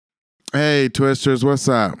Hey, Twisters, what's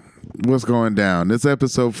up? What's going down? This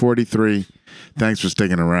episode 43. Thanks for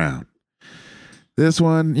sticking around. This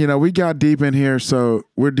one, we got deep in here, so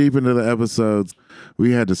we're deep into the episodes.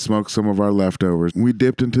 We had to smoke some of our leftovers. We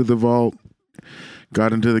dipped into the vault,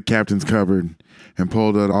 got into the captain's cupboard, and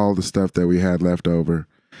pulled out all the stuff that we had left over.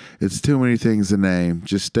 It's too many things to name.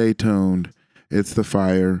 Just stay tuned. It's the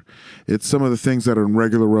fire. It's some of the things that are in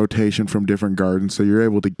regular rotation from different gardens, so you're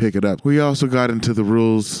able to pick it up. We also got into the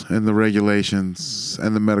rules and the regulations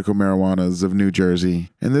and the medical marijuanas of New Jersey.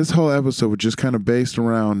 And this whole episode was just kind of based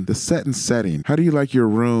around the set and setting. How do you like your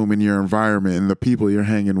room and your environment and the people you're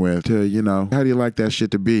hanging with to, how do you like that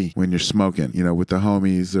shit to be when you're smoking, with the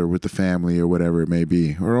homies or with the family or whatever it may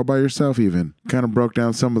be, or all by yourself even. Kind of broke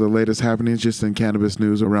down some of the latest happenings just in cannabis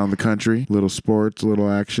news around the country. Little sports, little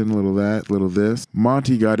action, little that, little this.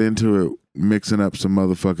 Monty got into it mixing up some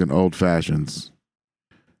motherfucking old fashions,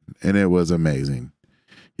 and it was amazing.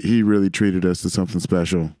 He really treated us to something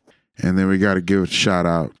special. And then we got to give a shout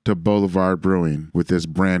out to Boulevard Brewing with this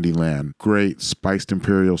Brandyland. Great spiced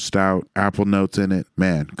imperial stout, apple notes in it.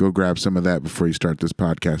 Man, go grab some of that before you start this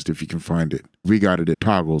podcast if you can find it. We got it at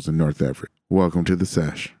Toggles in North Everett. Welcome to the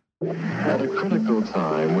sesh. At a critical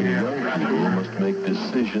time when young people must make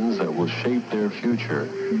decisions that will shape their future,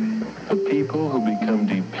 the people who become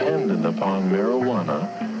dependent upon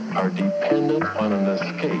marijuana are dependent on an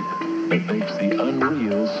escape that makes the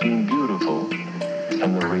unreal seem beautiful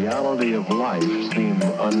and the reality of life seem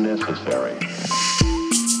unnecessary.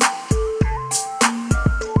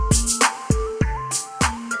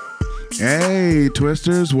 Hey,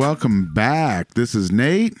 Twisters, welcome back. This is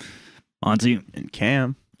Nate. Monty. And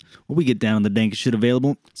Cam. Well, we get down the dankest shit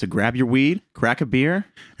available. So grab your weed, crack a beer.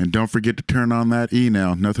 And don't forget to turn on that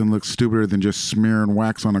e-nail. Nothing looks stupider than just smearing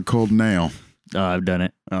wax on a cold nail. Oh, I've done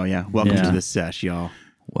it. Oh, yeah. Welcome to the sesh, y'all.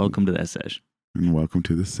 Welcome to that sesh. And welcome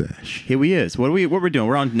to the sesh. Here we is. What we're doing?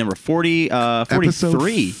 We're on number 43.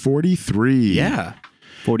 Episode 43. Yeah.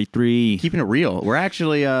 43. Keeping it real. We're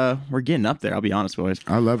actually, we're getting up there. I'll be honest, boys.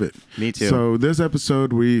 I love it. Me too. So this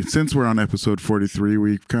episode, since we're on episode 43,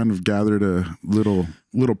 we've kind of gathered a little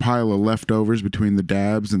pile of leftovers between the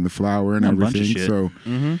dabs and the flour and everything. Bunch of shit. So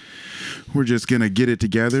we're just going to get it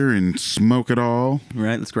together and smoke it all.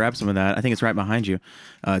 Right. Let's grab some of that. I think it's right behind you.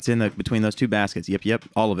 It's in between those two baskets. Yep.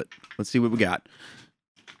 All of it. Let's see what we got.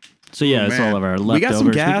 So yeah, it's all of our leftovers. We got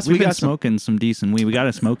some gas. We've been smoking some decent weed. We got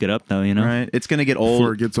to smoke it up though, Right. It's going to get old.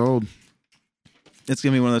 Before it gets old. It's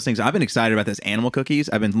going to be one of those things. I've been excited about this animal cookies.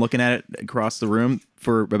 I've been looking at it across the room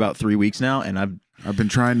for about 3 weeks now, and I've been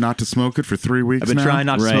trying not to smoke it for 3 weeks now. I've been trying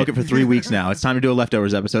not to smoke it for 3 weeks now. It's time to do a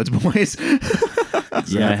leftovers episodes, boys.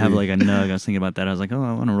 Exactly. Yeah, I have like a nug. I was thinking about that. I was like, oh,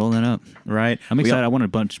 I want to roll that up. Right. I'm excited. I want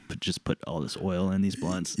to just put all this oil in these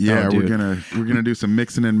blunts. Yeah, we're gonna do some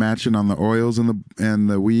mixing and matching on the oils and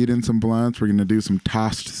the weed in some blunts. We're gonna do some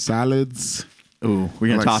tossed salads. Ooh, we're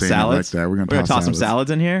gonna toss salads. Like that. We're gonna toss some salads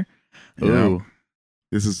in here. Ooh.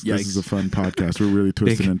 Yeah. This is a fun podcast. We're really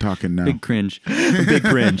twisting and talking now. Big cringe. Big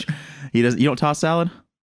cringe. You don't toss salad?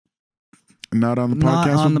 Not on the podcast. Not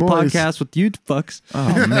on with the boys. podcast with you fucks.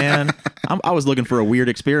 Oh man, I was looking for a weird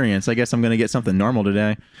experience. I guess I'm gonna get something normal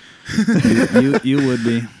today. you would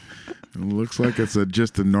be. Looks like it's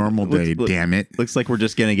just a normal day, damn it. Looks like we're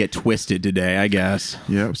just going to get twisted today, I guess.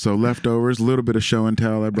 Yep, so leftovers, a little bit of show and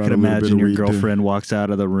tell. I brought a little bit of imagine your weed girlfriend walks out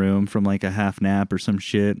of the room from like a half nap or some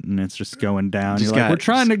shit, and it's just going down. Just You're like, we're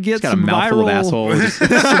trying to get got some a mouthful viral, of asshole. some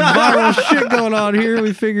viral shit going on here.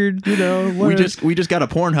 We figured, we just got a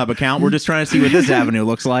Pornhub account. We're just trying to see what this avenue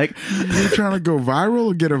looks like. You trying to go viral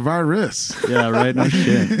or get a virus? Yeah, right. No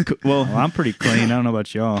shit. Well, I'm pretty clean. I don't know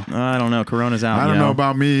about y'all. I don't know. Corona's out. I don't know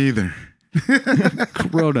about me either.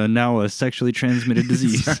 Corona, now a sexually transmitted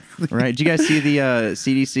disease. Exactly. Right. Did you guys see the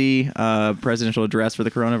CDC presidential address for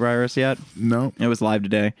the coronavirus yet? No. It was live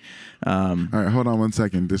today. All right, hold on 1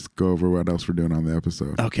 second. Just go over what else we're doing on the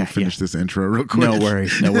episode. Okay. We'll finish this intro real quick. No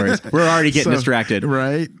worries. We're already getting distracted.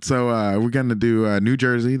 Right. So we're going to do New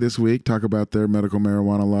Jersey this week, talk about their medical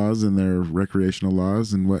marijuana laws and their recreational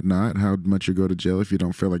laws and whatnot, how much you go to jail if you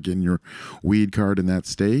don't feel like getting your weed card in that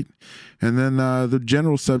state. And then the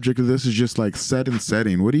general subject of this is just like set and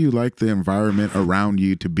setting. What do you like the environment around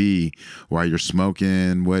you to be while you're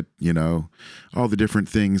smoking? What, all the different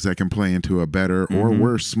things that can play into a better or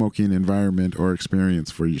worse smoking environment or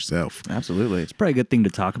experience for yourself. Absolutely. It's probably a good thing to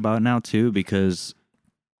talk about now too, because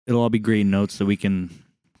it'll all be great notes that we can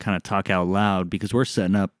kind of talk out loud, because we're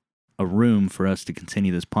setting up a room for us to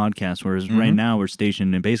continue this podcast, whereas right now we're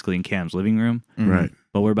stationed basically in Cam's living room. Right.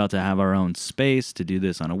 But we're about to have our own space to do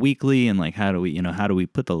this on a weekly, and like how do we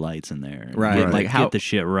put the lights in there? Right. Get the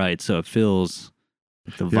shit right so it feels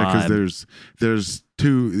like the vibe. Yeah, because there's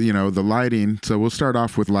to the lighting. So we'll start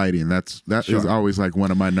off with lighting. That is always like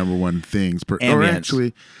one of my number one things. Or Ambience.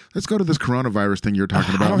 actually, let's go to this coronavirus thing you're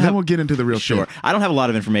talking about. don't And then have- we'll get into the real Sure. shit. I don't have a lot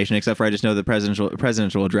of information except for I just know the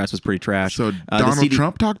presidential address was pretty trash. So The Donald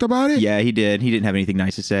Trump talked about it. Yeah, he did. He didn't have anything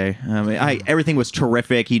nice to say. Everything was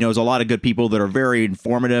terrific. He knows a lot of good people that are very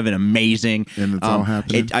informative and amazing. And it's all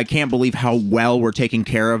happening. I can't believe how well we're taking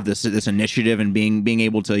care of this initiative and being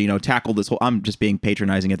able to tackle this whole. I'm just being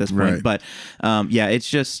patronizing at this point, Right. but it's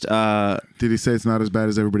just. Did he say it's not as bad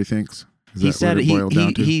as everybody thinks? Is He that said what it boiled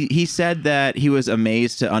down to? he said that he was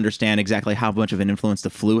amazed to understand exactly how much of an influence the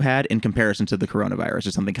flu had in comparison to the coronavirus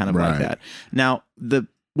or something kind of like Right. that. Now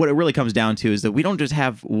what it really comes down to is that we don't just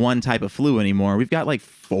have one type of flu anymore. We've got like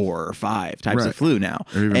 4 or 5 types Right. of flu now,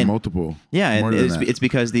 Or even and, multiple. Yeah, more and than it's, that. it's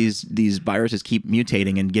because these viruses keep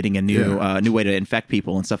mutating and getting a new new way to infect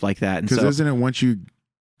people and stuff like that. And Because so isn't it once you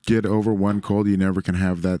get over one cold, you never can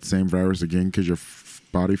have that same virus again because your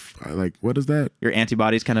body, what is that? your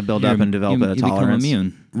antibodies kind of build You're- up and develop a you become tolerance.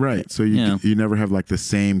 immune. Right. So you never have like the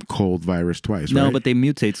same cold virus twice, No, right? but they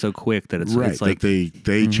mutate so quick that it's right. it's like that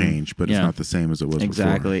they change, but it's Yeah. not the same as it was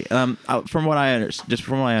Exactly. From what I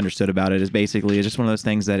understood about it is basically it's just one of those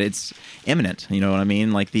things that it's imminent. You know what I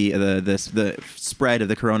mean? Like the spread of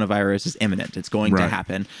the coronavirus is imminent. It's going to Right.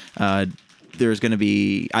 happen. There's going to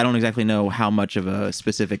be, I don't exactly know how much of a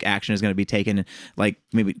specific action is going to be taken. Like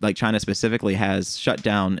maybe like China specifically has shut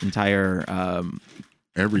down entire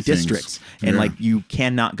Everything. districts, and like you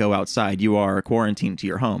cannot go outside. You are quarantined to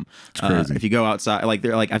your home. crazy. If you go outside,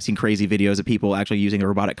 I've seen crazy videos of people actually using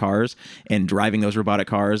robotic cars and driving those robotic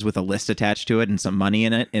cars with a list attached to it and some money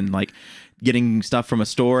in it, and like getting stuff from a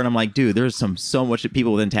store. And I'm like, dude, there's so much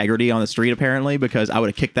people with integrity on the street apparently, because I would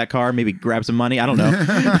have kicked that car, maybe grabbed some money. I don't know.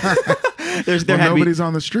 There had to be- nobody's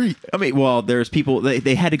on the street. I mean, well, there's people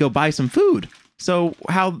they had to go buy some food. So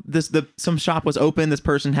how some shop was open, this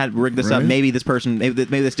person had rigged this up. Right. Maybe this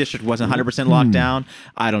district wasn't 100% locked down.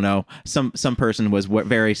 I don't know. Some person was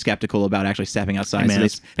very skeptical about actually stepping outside. Hey, man, so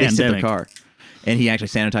it's they sit their pandemic. car, and he actually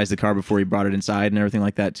sanitized the car before he brought it inside and everything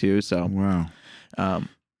like that too. So Wow.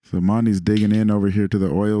 So Monty's digging in over here to the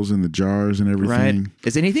oils in the jars and right, everything.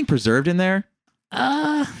 is anything preserved in there?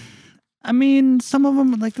 I mean, some of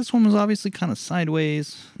them, like this one was obviously kind of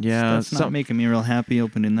sideways. Yeah, That's not making me real happy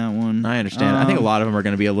opening that one. I understand. I think a lot of them are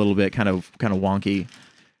going to be a little bit kind of wonky.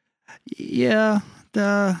 Yeah,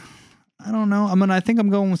 I don't know. I think I'm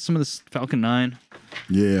going with some of this Falcon 9.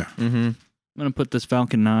 Yeah. Mm-hmm. I'm going to put this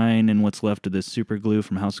Falcon 9 and what's left of this super glue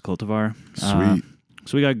from House of Cultivar. Sweet.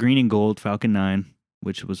 So we got green and gold Falcon 9,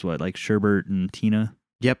 which was like Sherbert and Tina.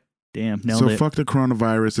 Yep. Damn, nailed So it. fuck the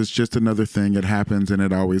coronavirus. It's just another thing. It happens and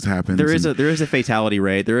it always happens. There is and- a fatality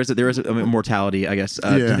rate. There is a mortality, I guess,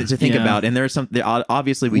 to think Yeah. about. And there's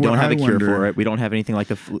obviously we What don't have I a cure wonder- for it. We don't have anything like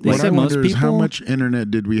the flu. They What I said most wonder is how people- much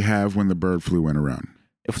internet did we have when the bird flu went around?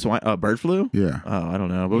 Bird flu. Yeah. Oh, I don't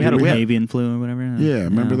know, but we had had a we had, avian flu or whatever. Yeah,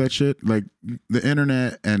 remember that shit? Like the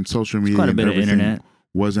internet and social media quite a and bit of everything internet.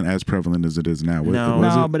 wasn't as prevalent as it is now. No.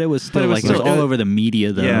 Was No, it? but it was still it was like it was still- all over the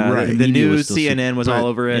media though. yeah, Right. the media was news, still CNN was all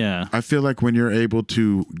over it. Yeah. I feel like when you're able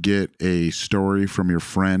to get a story from your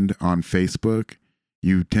friend on Facebook,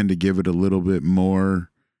 you tend to give it a little bit more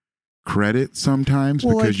credit sometimes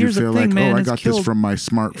Well, like, because you here's the feel thing, like, man, oh, I it's got killed- this from my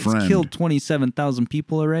smart It's friend. killed 27,000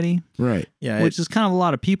 people already, Right. Yeah, which is kind of a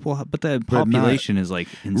lot of people, but the But not- population is like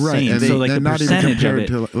insane. Right. And, so like and the not even percentage of compared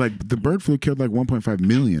it. to like the bird flu killed like 1.5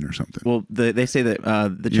 million or something. well, they say that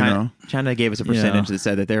the You know? China gave us a percentage that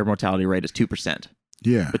said that their mortality rate is 2%.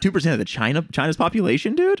 Yeah. But 2% of the China's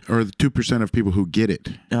population, dude. Or the 2% of people who get it.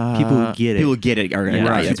 People who get it. People who get it are going to Yeah,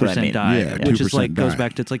 die. That's what I 2% mean. die, Yeah, which is 2% like goes die.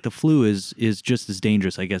 back to it's like the flu is just as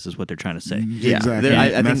dangerous, I guess, is what they're trying to say. Yeah, Exactly. I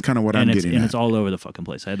and that's think- kind of what I'm and it's getting and at. it's all over the fucking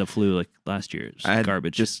place. I had the flu like last year. It's I had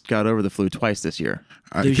garbage. just got over the flu twice this year.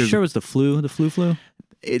 Are you 'cause- sure it was the flu? The flu?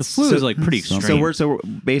 It's The flu is like pretty so extreme. So we're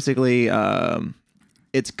basically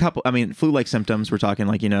it's flu-like symptoms. We're talking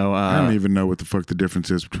like I don't even know what the fuck the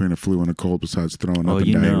difference is between a flu and a cold besides throwing up and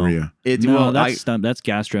you know. diarrhea. No, that's that's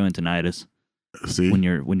gastroenteritis See? when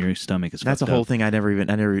your stomach is. that's a fucked whole up. thing. I never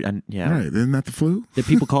yeah. Right. Isn't that the flu? The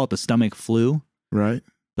people call it the stomach flu, Right.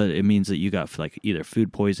 but it means that you got like either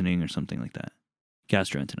food poisoning or something like that.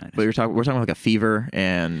 Gastroenteritis. But we're talking about like a fever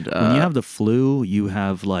and When you have the flu, you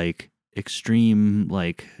have like extreme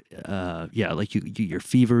like like you're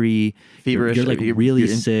fevery, feverish, you're like really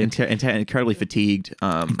sick. incredibly fatigued.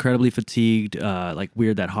 incredibly fatigued, like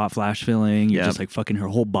weird that hot flash feeling. You're Yep. just like fucking her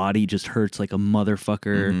whole body just hurts like a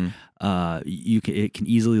motherfucker. Mhm. It can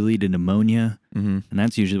easily lead to pneumonia, Mhm. and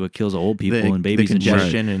that's usually what kills old people the, and babies the and shit.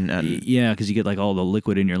 congestion and Yeah, because you get like all the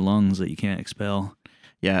liquid in your lungs that you can't expel.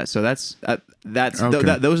 Yeah, so that's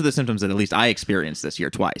Okay. those are the symptoms that at least I experienced this year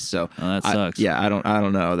twice. So that sucks. I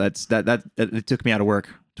don't know. That's that it took me out of work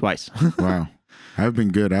twice. Wow. I've been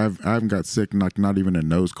good. I haven't got sick, like not even a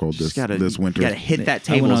nose cold Just this winter. You gotta hit that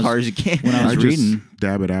When table I as was- hard as you can. when I was I just reading,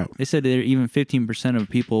 dab it out. they said that even 15% of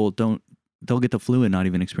people they'll get the flu and not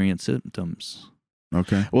even experience symptoms.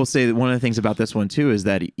 Okay. We'll say that one of the things about this one too is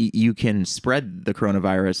that you can spread the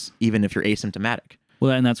coronavirus even if you're asymptomatic.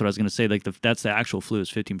 Well, and that's what I was going to say. Like that's the actual flu is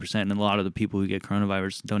 15%, and a lot of the people who get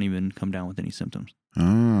coronavirus don't even come down with any symptoms.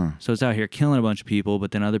 Ah. So it's out here killing a bunch of people,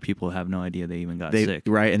 but then other people have no idea they even got sick.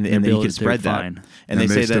 Right, and Their then you bill can is- they're spread that. fine. And they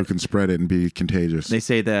say still that can spread it and be contagious. they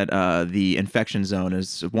say that the infection zone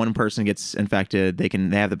is if one person gets infected, they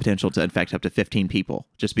have the potential to infect up to 15 people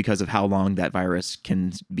just because of how long that virus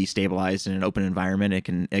can be stabilized in an open environment.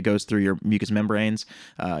 It goes through your mucous membranes.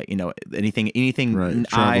 Anything Right. eyes,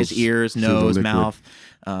 Travels ears, through the nose, liquid. mouth,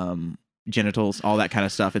 genitals, all that kind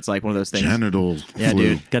of stuff. It's like one of those things. Genitals. Yeah, flu.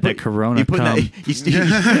 dude. Got that corona You put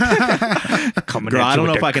cum. Girl, I don't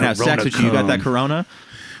know if I can have sex with you. You got that corona.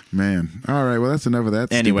 Man. All right. Well, that's enough of that.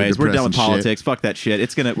 stupid, Anyways, we're done with depressing shit. politics. Fuck that shit.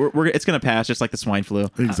 It's gonna pass just like the swine flu.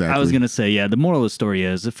 Exactly. I was gonna say, yeah. The moral of the story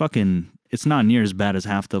is it's not near as bad as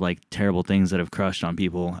half the like terrible things that have crushed on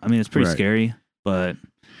people. I mean, it's pretty Right. scary, but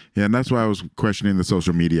Yeah, and that's why I was questioning the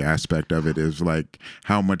social media aspect of it. Is like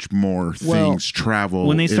how much more Well, things travel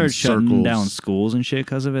when they in start shutting circles. down schools and shit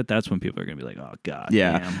because of it, that's when people are gonna be like, oh god.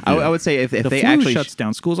 Yeah, damn. I would say if the they flu actually shuts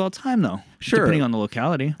down schools all the time, though. Sure. Depending on the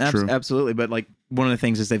locality. True. absolutely, but like one of the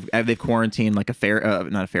things is they've quarantined like a ferry,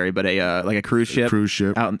 not a ferry, but a like a cruise ship,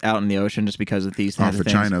 out in the ocean just because of these kinds off of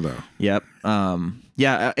things. China though. Yep.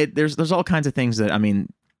 There's all kinds of things that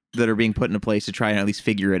that are being put into place to try and at least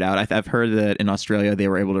figure it out. I've heard that in Australia they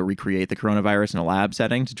were able to recreate the coronavirus in a lab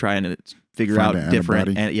setting to try and figure Find out an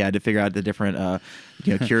different antibody. to figure out the different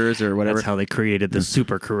cures or whatever. That's how they created the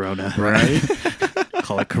super corona. Right?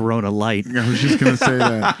 Call it Corona Light. I was just gonna say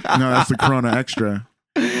that. No, that's the Corona Extra.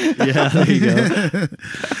 Yeah, there you go.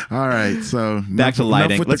 All right, so Back to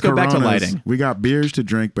lighting. with Let's the go back to Coronas. lighting. We got beers to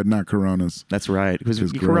drink, but not Coronas. That's right. Because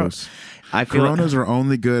It's gross. I feel Coronas are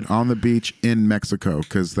only good on the beach in Mexico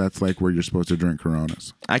because that's like where you're supposed to drink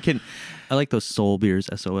Coronas. I can. I like those Soul beers,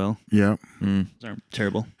 SOL. Yeah, Those aren't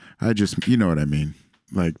terrible. I just you know what I mean.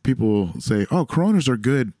 Like people say, "Oh, Coronas are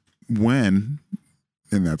good when,"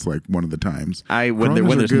 and that's like one of the times. when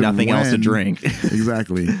Coronas are there's good nothing else to when- drink.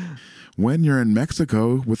 Exactly. When you're in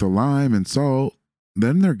Mexico with a lime and salt,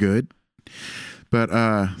 then they're good. But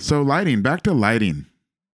so lighting, back to lighting.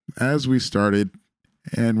 As we started,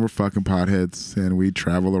 and we're fucking potheads, and we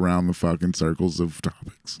travel around the fucking circles of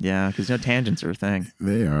topics. Yeah, because tangents are a thing.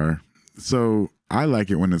 They are. So I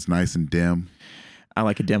like it when it's nice and dim. I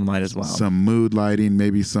like a dim light as well. Some mood lighting,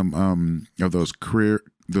 maybe some of those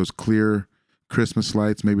clear Christmas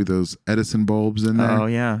lights, maybe those Edison bulbs in there. Oh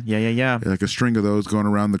yeah. Like a string of those going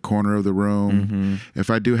around the corner of the room. Mm-hmm. If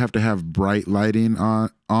I do have to have bright lighting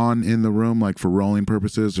on in the room, like for rolling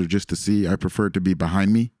purposes or just to see, I prefer it to be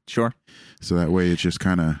behind me. Sure. So that way it's just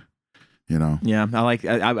kind of, Yeah,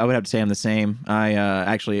 I would have to say I'm the same. I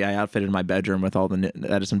outfitted my bedroom with all the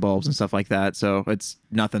Edison bulbs and stuff like that. So it's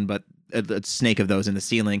nothing but a snake of those in the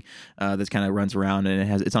ceiling that kind of runs around,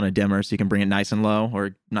 and it's on a dimmer, so you can bring it nice and low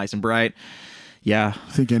or nice and bright. Yeah.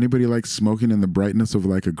 think anybody likes smoking in the brightness of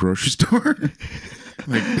like a grocery store?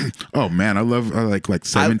 Like, oh man, I like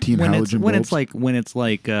 17 when halogen bulbs. when it's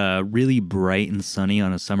like really bright and sunny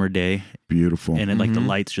on a summer day, Beautiful. and then like the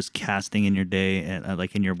lights just casting in your day and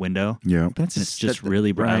like in your window. Yeah. And it's just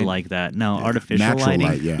really bright. I right. like that. Now artificial Natural lighting.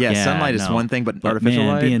 light, yeah. Yeah, sunlight is no. one thing, but But artificial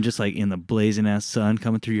man, light. being just like in the blazing ass sun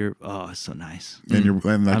coming through your it's so nice. And you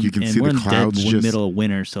can and see we're the in clouds dead just middle of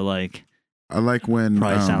winter, so like I like when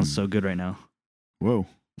probably sounds so good right now. Whoa.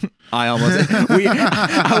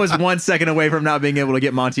 I was 1 second away from not being able to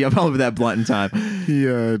get Monty up over that blunt in time. He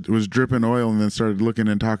was dripping oil and then started looking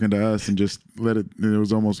and talking to us and just let it. It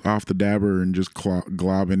was almost off the dabber and just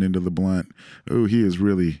globbing into the blunt. Oh, he is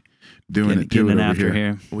really doing it to Getting it it over after here.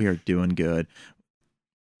 here. We are doing good.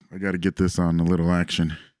 I got to get this on a little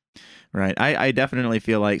action. Right. I definitely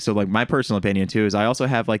feel like, so like my personal opinion too is I also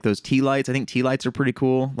have like those tea lights. I think tea lights are pretty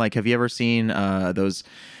cool. Like, have you ever seen those?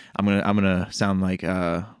 I'm gonna sound like one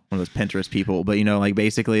of those Pinterest people, but like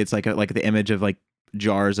basically it's like the image of like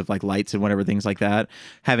jars of like lights and whatever, things like that.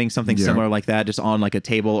 Having something Yeah. similar like that just on like a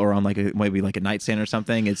table or on like maybe like a nightstand or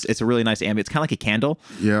something. It's a really nice ambient. It's kind of like a candle.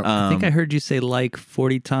 Yeah. I think I heard you say like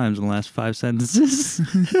 40 times in the last 5 sentences.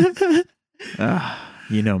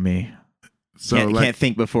 You know me. So can't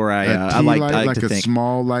think before I. a I tea like light, to a think.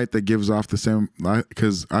 small light that gives off the same light.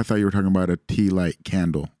 Because I thought you were talking about a tea light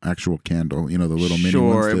candle, actual candle. You know, the little mini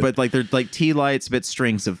ones. Sure, but like they're like tea lights, but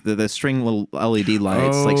strings of the string little LED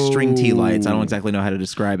lights, like string tea lights. I don't exactly know how to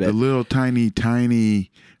describe the it. little tiny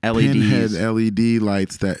LEDs. pinhead LED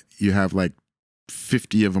lights that you have like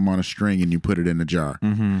 50 of them on a string, and you put it in a jar.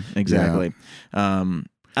 Exactly.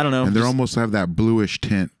 I don't know. And they almost have that bluish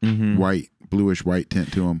tint, Mhm. bluish white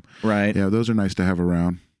tint to them. Right. Yeah, those are nice to have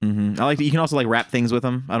around. I like that you can also like wrap things with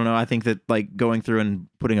them. I don't know. I think that like going through and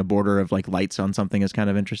putting a border of like lights on something is kind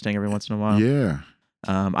of interesting every once in a while. Yeah.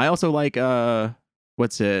 I also like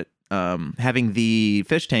having the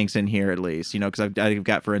fish tanks in here at least, you know, because I've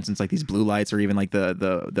got, for instance, like these blue lights or even like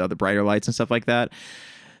the other brighter lights and stuff like that.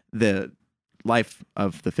 The life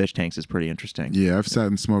of the fish tanks is pretty interesting. Yeah, I've sat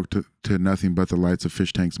and smoked to nothing but the lights of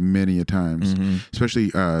fish tanks many a times. Especially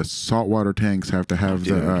saltwater tanks have to have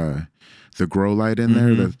the grow light in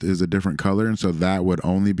there that is a different color, and so that would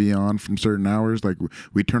only be on from certain hours. Like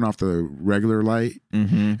we turn off the regular light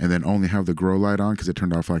and then only have the grow light on because it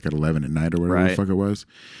turned off like at 11 at night or whatever the fuck it was.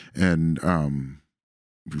 And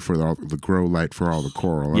for the grow light for all the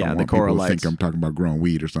coral. I don't want coral people to think I'm talking about growing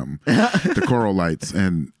weed or something. The coral lights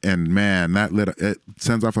and man, that it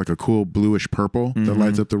sends off like a cool bluish purple that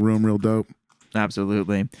lights up the room real dope.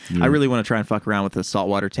 Absolutely. I really want to try and fuck around with the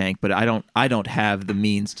saltwater tank, but I don't have the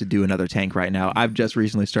means to do another tank right now. I've just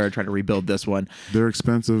recently started trying to rebuild this one. They're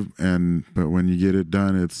expensive, but when you get it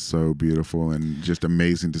done, it's so beautiful and just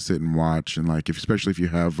amazing to sit and watch. And like, especially if you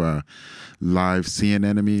have live sea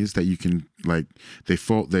anemones that you can like, they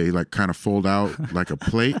kind of fold out like a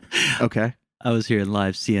plate. Okay. I was hearing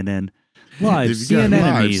live CNN. Live If you got CNN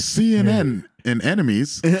live enemies. CNN and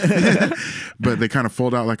enemies, but they kind of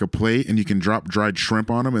fold out like a plate, and you can drop dried shrimp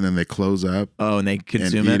on them, and then they close up. Oh, and they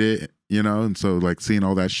consume and eat it. You know, and so like seeing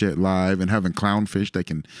all that shit live and having clownfish that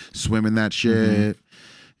can swim in that shit.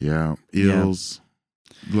 Yeah, eels,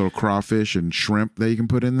 little crawfish and shrimp that you can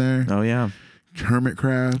put in there. Oh yeah. Hermit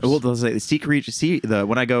crabs. Well, they'll say the sea creature.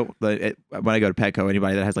 When I go to Petco,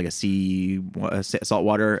 anybody that has like a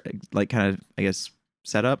saltwater like kind of I guess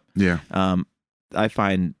setup. Yeah. I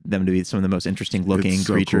find them to be some of the most interesting looking It's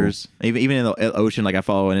so creatures. Even in the ocean, like I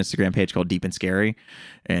follow an Instagram page called Deep and Scary,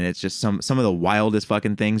 and it's just some of the wildest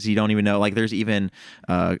fucking things you don't even know. Like there's even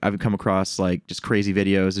I've come across like just crazy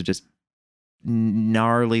videos of just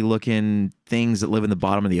gnarly looking things that live in the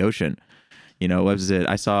bottom of the ocean. You know, what was it?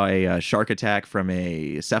 I saw a shark attack from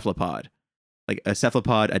a cephalopod. Like a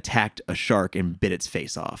cephalopod attacked a shark and bit its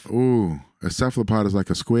face off. Ooh, a cephalopod is like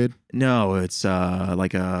a squid. No, it's kind of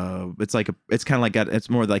like it's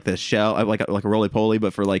more like the shell, like a roly poly,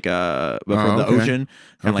 but for like for the ocean,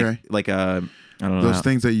 and like I don't know those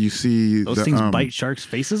things that you see. Those things bite sharks'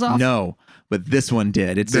 faces off. No, but this one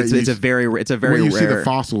did. It's That a very where you rare. see the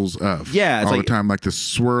fossils of. Yeah, it's all like- the time, like the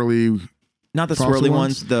swirly. not the fossil swirly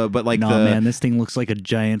ones? ones, but like Nah, the man, this thing looks like a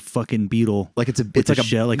giant fucking beetle. like it's With like a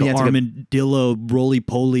shell, like yeah, an it's like armadillo, roly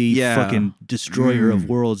poly, Yeah. fucking destroyer of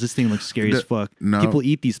worlds. This thing looks scary as fuck. no. People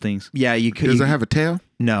eat these things. yeah. You could. Does it have a tail?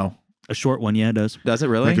 No? A short one, yeah, it does. Does it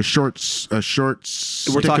really? Like a short. We're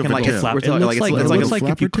stick talking of a like tail. a flap- we're it talking looks like like- it's it like looks a like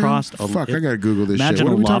if you flapper tail? crossed a- Fuck, I gotta Google this Imagine shit.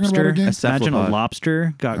 What a are we talking lobster. about again? Imagine a cephalopod.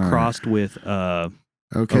 lobster got All right. crossed with a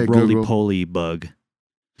Okay, roly Google. poly bug.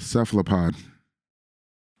 Cephalopod.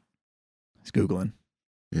 It's googling.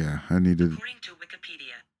 Yeah, I need to. According to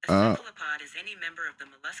Wikipedia, a Uh. cephalopod is any member of the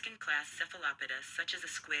molluscan class Cephalopoda, such as a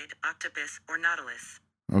squid, octopus, or nautilus.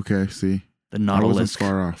 Okay, see, The I wasn't nautilus.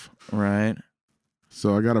 far off. Right.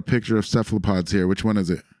 So I got a picture of cephalopods here. Which one is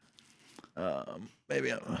it?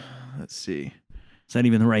 Maybe. Let's see. Is that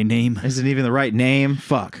even the right name? Isn't even the right name?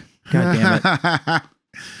 Fuck. God damn it.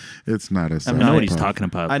 It's not a I cephalopod. know what he's talking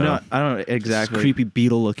about. I know. though. I don't know This exactly. creepy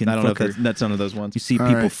beetle looking I don't know if fucker. that's one of those ones. You see All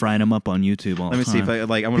people right. frying them up on YouTube all Let me the see time. if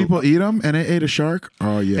I I'm gonna. People eat them, and they ate a shark.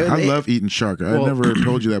 Oh yeah, I love eating shark. I Well- never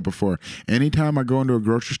told you that before. Anytime I go into a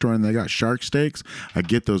grocery store and they got shark steaks, I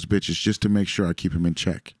get those bitches just to make sure I keep them in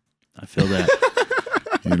check. I feel that.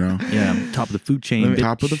 You know, Yeah, I'm top of the food chain.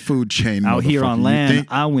 top of the food chain. Out here on motherfucker. You land,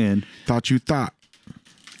 think- I win. thought you thought,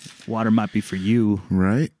 Water might be for you.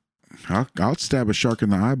 right? I'll stab a shark in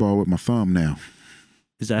the eyeball with my thumb now.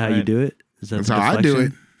 Is that how you Right. do it? Is that That's the how I do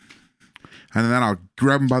it. deflection? And then I'll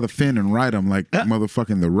grab him by the fin and ride him like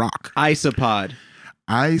motherfucking The Rock. Isopod.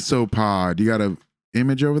 Isopod. You got a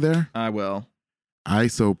image over there? I will.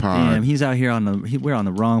 Isopod. Damn, he's out here on the. We're on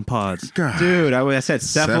the wrong pods. God. Dude, I said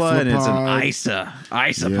cephala and it's an Cephalopod.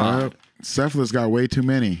 isopod. Yep. Cephala's got way too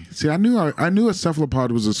many. See, I knew a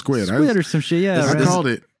cephalopod was a squid. Squid or some shit. Yeah, I right. called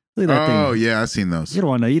it. Look at that Oh thing. yeah, I've seen those. You don't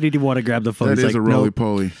want to. You didn't even want to grab the phone. That He's is like, a roly nope.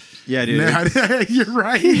 poly. Yeah, dude. You're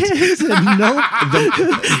right. He said, nope.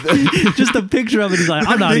 Just a picture of it. He's like,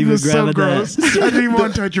 I'm not Thing even was grabbing so gross. that. I didn't even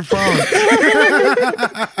want to touch your phone.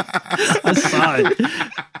 I saw it.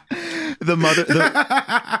 the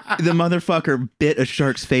motherfucker bit a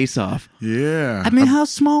shark's face off. Yeah. I mean, how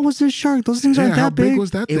small was this shark? Those things aren't how that big. big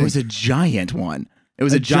was that thing? It was a giant one. It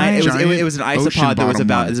was A a giant. giant It was an ocean isopod that was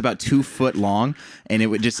bottom about one. 2 foot long, and it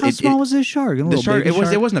would just. How small was this shark? A the little shark? baby It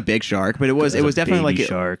shark? wasn't a big shark, but it was a definitely baby like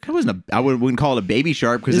shark. It wasn't a. I wouldn't call it a baby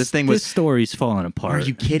shark because this thing was. This story's falling apart. Are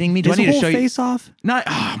you kidding me? Do His I need to whole show you? face off? Not.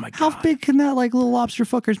 Oh my god. How big can that like little lobster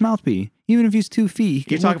fucker's mouth be? Even if he's 2 feet,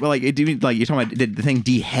 he You're can talking about like you're talking about did the thing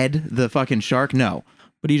dehead the fucking shark? No.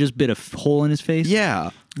 but he just bit a hole in his face. Yeah.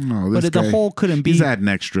 No, but this the guy, hole couldn't be. He's adding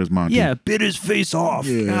extras, Monty. Yeah, bit his face off.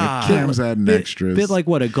 Yeah, God. Cam's adding extras. Bit like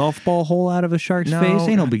what, a golf ball hole out of a shark's No. face?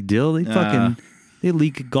 Ain't no big deal. They fucking they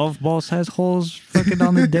leak golf ball size holes fucking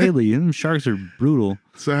on the daily. Them sharks are brutal.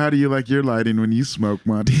 So how do you like your lighting when you smoke,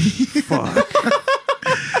 Monty? Fuck.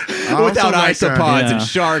 I also Without like, isopods yeah. and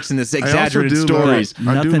sharks and this I also exaggerated do stories. love-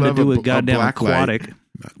 I do Nothing to love do a with b- a goddamn black light. aquatic.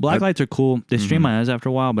 Black lights are cool. They strain my eyes after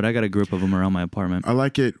a while, but I got a group of them around my apartment. I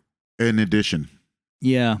like it in addition.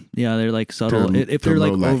 Yeah, they're like subtle. To- If to they're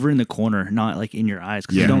like low light. over in the corner, not like in your eyes,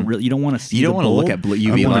 because Yeah. you don't want to see. You don't want to look at blue I UV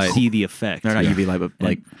wanna want to light. see the effect. No, not Yeah. UV light, but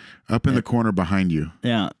like Up in the corner behind you.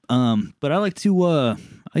 Yeah. But I like to I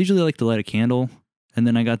usually like to light a candle, and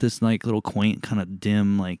then I got this like little quaint kind of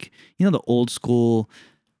dim, like, you know, the old school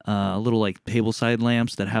little like table side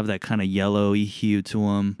lamps that have that kind of yellowy hue to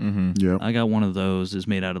them. Yep. I got one of those. It's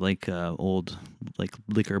made out of like old like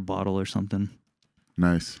liquor bottle or something,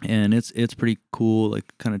 Nice. and it's pretty cool, like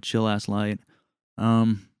kind of chill ass light. I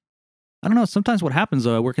don't know. Sometimes what happens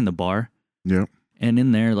though, I work in the bar. Yep. And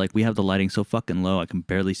in there, like, we have the lighting so fucking low, I can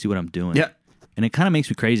barely see what I'm doing. Yeah. And it kind of makes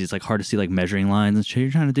me crazy. It's like hard to see like measuring lines and shit.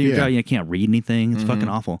 You're trying to do your Yeah. job, you can't read anything. It's fucking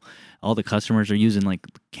awful. All the customers are using like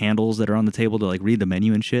candles that are on the table to like read the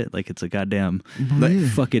menu and shit. Like it's a goddamn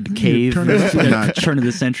fucking cave, turn it up a notch. turn of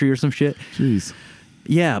the century or some shit. Jeez.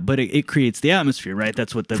 Yeah, but it creates the atmosphere, right?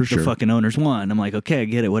 That's what the For sure. fucking owners want. I'm like, okay, I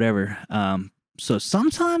get it, whatever. So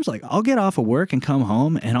sometimes like I'll get off of work and come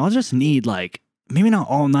home and I'll just need like, maybe not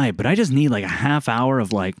all night, but I just need like a half hour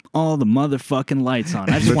of like all the motherfucking lights on.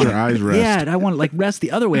 I just Let want your eyes rest. Yeah, I want to like rest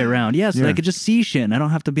the other way around. Yeah, so that I Yeah. could just see shit and I don't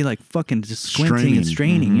have to be like fucking just squinting and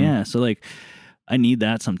straining. Yeah, so like I need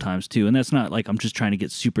that sometimes too. And that's not like I'm just trying to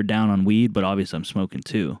get super down on weed, but obviously I'm smoking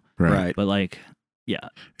too. Right. But like, yeah,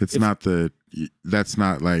 It's not that's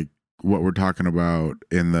not like what we're talking about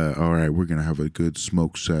in the, all right, we're going to have a good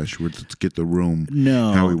smoke sesh. Let's get the room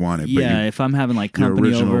no, how we want it. But Yeah, if I'm having like your company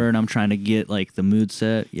original- over and I'm trying to get like the mood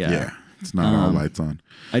set, yeah, it's not all lights on.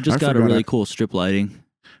 I just I got a forgot really I- cool strip lighting.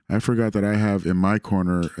 I forgot that I have in my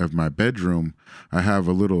corner of my bedroom, I have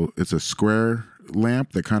it's a square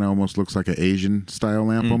lamp that kind of almost looks like an Asian style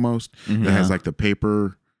lamp almost. That has like the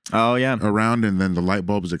paper oh yeah. around and then the light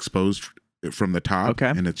bulb is exposed from the top. Okay.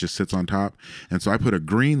 And it just sits on top. And so I put a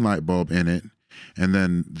green light bulb in it and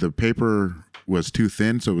then the paper was too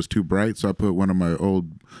thin, so it was too bright. So I put one of my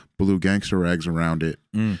old blue gangster rags around it.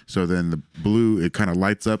 So then the blue, it kind of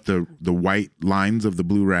lights up the white lines of the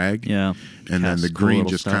blue rag. Yeah, And then Casts the cool green little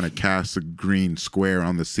just stuff. kind of casts a green square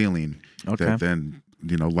on the ceiling. Okay. That then,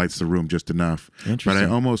 lights the room just enough. But I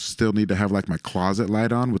Interesting. almost still need to have like my closet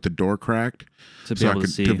light on with the door cracked. to be So I able could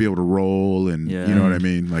to see. to be able to roll and Yeah. you know what I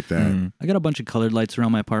mean? Like that. I got a bunch of colored lights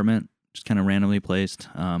around my apartment, just kind of randomly placed.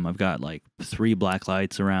 I've got like 3 black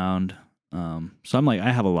lights around. So I'm like,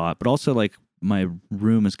 I have a lot, but also like my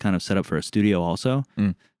room is kind of set up for a studio also.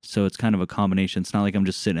 So it's kind of a combination. It's not like I'm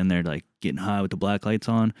just sitting in there like getting high with the black lights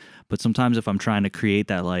on, but sometimes if I'm trying to create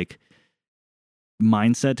that like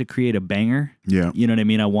mindset to create a banger, Yeah. you know what I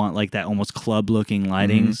mean? I want like that almost club looking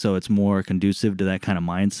lighting. So it's more conducive to that kind of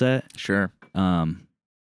mindset. Sure.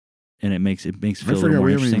 And it makes it feel I a little forgot more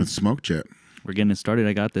we haven't interesting. even smoked yet. We're getting it started.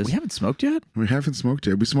 I got this. We haven't smoked yet? We haven't smoked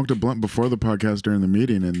yet. We smoked a blunt before the podcast during the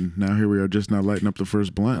meeting, and now here we are just now lighting up the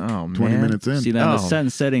first blunt. Oh, 20 man. minutes in. See that Oh. the set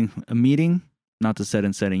and setting a meeting, not the set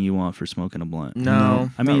and setting you want for smoking a blunt.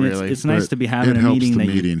 No. I mean not really. it's nice But to be having it a helps meeting the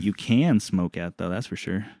that meeting. you can smoke at though. That's for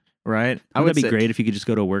sure. right? Wouldn't that be say- great if you could just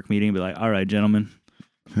go to a work meeting and be like, "All right, gentlemen,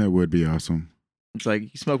 That would be awesome. It's like you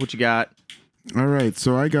smoke what you got. All right.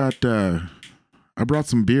 So I brought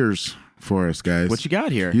some beers for us, guys. What you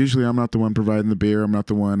got here? Usually I'm not the one providing the beer. I'm not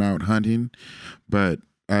the one out hunting, but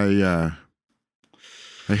I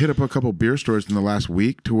hit up a couple beer stores in the last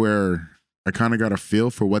week to where I kind of got a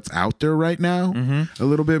feel for what's out there right now a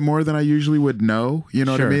little bit more than I usually would know. You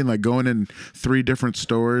know what I Sure. mean? Like going in 3 different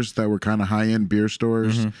stores that were kind of high-end beer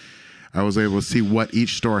stores. I was able to see what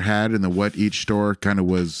each store had and then what each store kind of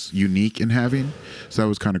was unique in having. So that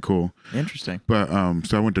was kind of cool. Interesting. But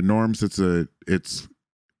so I went to Norm's. It's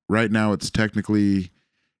right now it's technically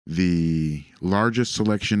the largest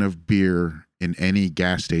selection of beer in any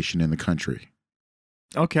gas station in the country.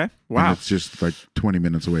 Okay. And Wow. it's just like 20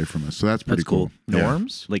 minutes away from us. So that's pretty That's cool. cool. Yeah.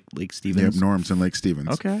 Norms? Lake Stevens. Yep, Norm's in Lake Stevens.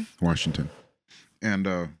 Okay. Washington. And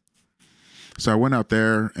so I went out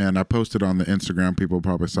there and I posted on the Instagram. People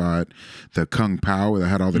probably saw it. The Kung Pao that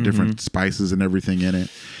had all the different spices and everything in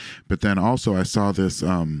it. But then also I saw this.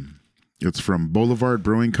 It's from Boulevard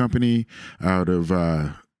Brewing Company out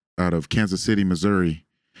of Kansas City, Missouri,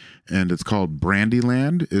 and it's called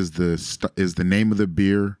Brandyland. Is the name of the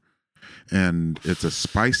beer, and it's a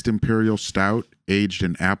spiced imperial stout aged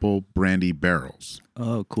in apple brandy barrels.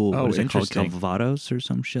 Oh, cool. Oh, What is it called? interesting. Calvados or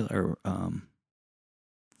some shit? Or,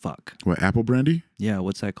 fuck. What, apple brandy? Yeah,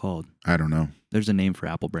 what's that called? I don't know. There's a name for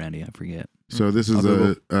apple brandy. I forget. So this is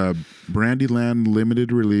a Brandyland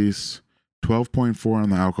limited release, 12.4 on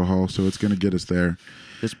the alcohol, so it's going to get us there.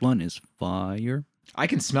 This blunt is fire. I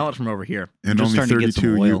can smell it from over here. And just only starting to get some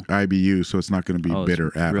 32 oil. IBU, so it's not going to be Oh, it's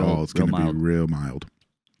bitter at real- all. It's real going to be mild. real mild.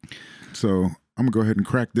 So I'm going to go ahead and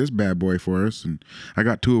crack this bad boy for us. And I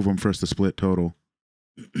got 2 of them for us to split total.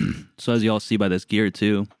 So as y'all see by this gear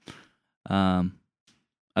too,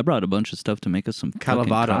 I brought a bunch of stuff to make us some fucking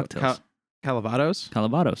cocktails. Calvados?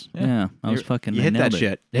 Calvados. Yeah, I was fucking. You I hit that nailed it.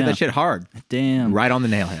 shit. Yeah. Hit that shit hard. Damn. Right on the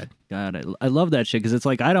nail head. God, I love that shit because it's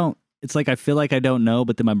like I don't. It's like I feel like I don't know,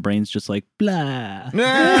 but then my brain's just like blah.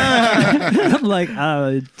 I'm like, oh,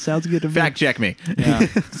 it sounds good to me. Fact check me. Yeah.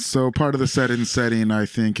 So part of the setting, I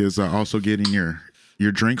think, is also getting your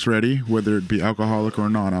drinks ready, whether it be alcoholic or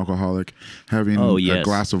non-alcoholic. Having Oh, a yes.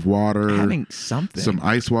 glass of water, Having something. some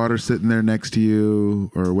ice water sitting there next to you,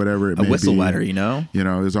 or whatever it a may whistle be. wetter, you know? You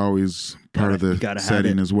know, is always part of the gotta have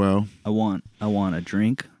setting it. as well. I want a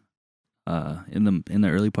drink. In the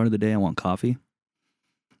early part of the day, I want coffee,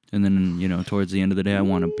 and then towards the end of the day, I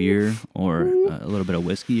want a beer or a little bit of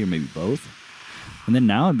whiskey or maybe both. And then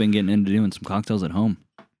now I've been getting into doing some cocktails at home.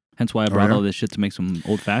 Hence why I brought yeah? all this shit to make some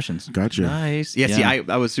old fashions. Gotcha. Nice. Yeah, see, Yeah.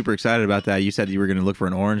 I was super excited about that. You said you were going to look for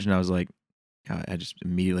an orange, and I was like, I just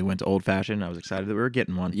immediately went to old fashioned. I was excited that we were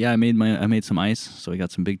getting one. Yeah, I made some ice, so we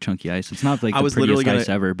got some big chunky ice. It's not like I the was prettiest literally ice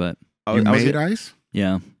ever, but I You was, made ice?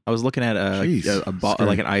 yeah. I was looking at Jeez, a ball, scary.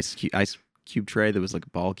 like an ice cube tray that was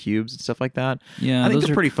like ball cubes and stuff like that. Yeah, I think those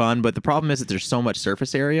they're are pretty fun, but the problem is that there's so much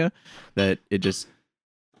surface area that it just,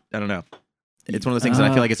 I don't know. It's one of those things that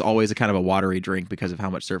I feel like it's always a kind of a watery drink because of how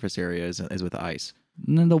much surface area is with the ice.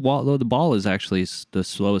 And then the ball is actually the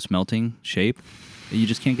slowest melting shape. You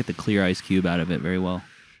just can't get the clear ice cube out of it very well.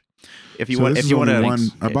 If you So want, this if is you want only to,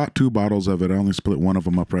 one. I bought 2 bottles of it. I only split one of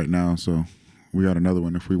them up right now, so we got another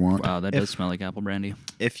one if we want. Wow, that does smell like apple brandy.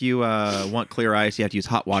 if you want clear ice, you have to use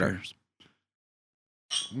hot water. Cheers.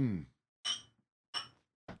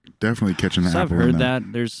 Definitely catching the So I've apple in heard that.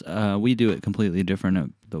 that there's we do it completely different at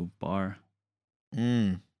the bar.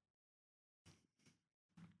 Mm.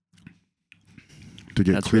 To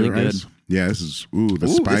get That's clear really ice. Yeah, this is the Ooh,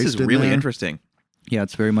 spice. this is really interesting. Yeah,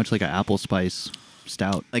 it's very much like an apple spice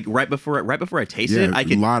stout. Like right before I tasted Yeah, it, I a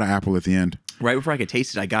could lot of apple at the end. right before I could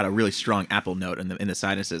taste it, I got a really strong apple note in the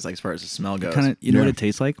sinuses, like as far as the smell goes. Kind of, you know Yeah. what it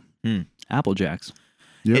tastes like? Hmm. Apple Jacks.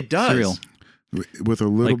 Yep. It does. Cereal. With a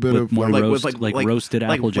little Like, bit with of more like, roast, like roasted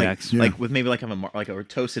Apple Jacks. Yeah. like with maybe like a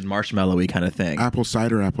toasted marshmallowy kind of thing. apple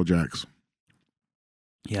cider apple jacks.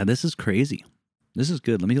 Yeah, this is crazy. This is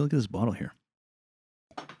good. Let me look at this bottle here.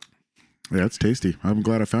 Yeah, it's tasty. I'm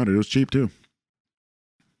glad I found it. It was cheap too.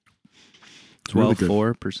 It's really good.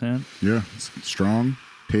 12.4%. Yeah, it's strong,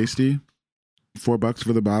 tasty. $4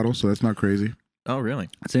 for the bottle, so that's not crazy. Oh, really?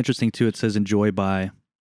 It's interesting too. It says enjoy by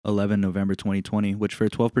 11 November 2020, which for a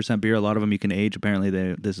 12% beer, a lot of them you can age. Apparently,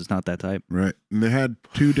 this is not that type. Right. And they had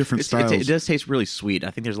 2 different styles. It does taste really sweet. I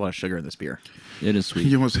think there's a lot of sugar in this beer. It is sweet.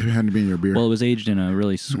 You almost had to be in your beer. Well, it was aged in a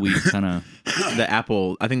really sweet kind of. The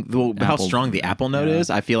apple, I think how Apple. strong the apple note Yeah. is.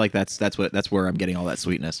 I feel like that's where I'm getting all that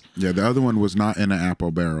sweetness. Yeah, the other one was not in an apple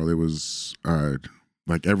barrel. It was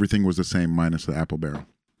like everything was the same minus the apple barrel.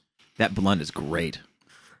 That blend is great.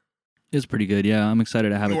 It's pretty good. Yeah, I'm excited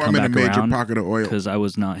to have it Oh, come I'm in a back major around pocket of oil. because I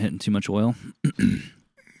was not hitting too much oil.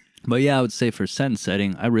 But yeah, I would say for set and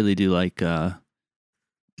setting, I really do like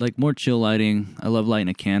more chill lighting. I love lighting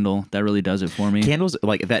a candle. That really does it for me. Candles,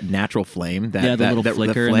 like that natural flame. That, yeah, the that, little that,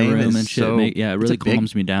 flicker the in the flame room is and shit. so- It really it's a big-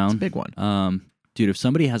 calms me down. It's a big one. Dude, if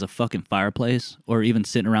somebody has a fucking fireplace or even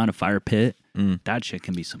sitting around a fire pit, Mm. that shit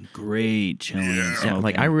can be some great chilling. and Yeah, smoking.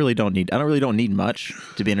 like I really don't need much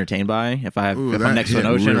to be entertained by. If Ooh, I'm that next to an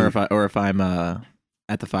hit ocean really- or if I'm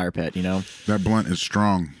at the fire pit, you know. That blunt is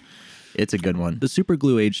strong. It's a good one. The super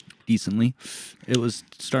glue aged decently. It was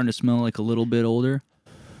starting to smell like a little bit older,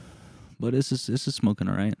 but this is smoking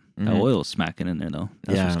all right. That oil is smacking in there though.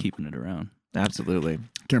 That's Yeah. what's keeping it around. Absolutely.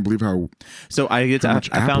 Can't believe how So I much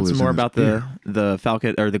found apple some is more in this about the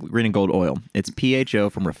Falcon or the green and gold oil. It's PHO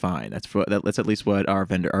from Refine. That's at least what our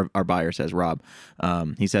vendor, our buyer says. Rob,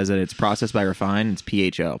 he says that it's processed by Refine. It's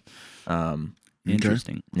PHO.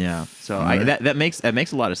 Interesting. Yeah. So right. that makes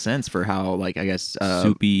a lot of sense for how, like, I guess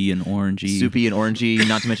Soupy and orangey. soupy and orangey.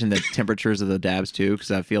 Not to mention the temperatures of the dabs too,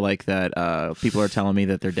 because I feel like that people are telling me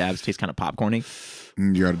that their dabs taste kind of popcorny.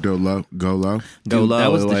 you got to go low. Go Dude, low.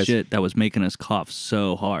 that was the otherwise- shit that was making us cough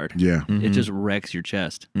so hard. Yeah, It just wrecks your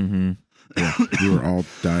chest. Mm-hmm. yeah, we were all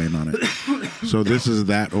dying on it. So this is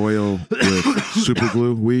that oil with super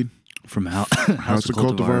glue weed, From House of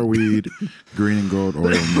Cultivar weed, green and gold oil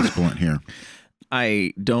in this blunt here.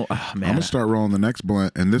 I don't. Oh, man. I'm gonna start rolling the next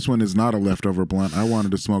blunt, and this one is not a leftover blunt. I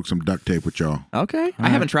wanted to smoke some duct tape with y'all. Okay. I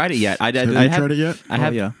haven't tried it yet. Have you tried it yet? I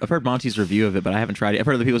have. yeah. I've heard Monty's review of it, but I haven't tried it. I've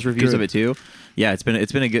heard other people's reviews Good. of it too. Yeah, it's been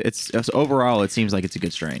a good. It's overall, it seems like it's a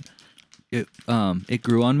good strain. It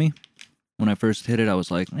grew on me when I first hit it. I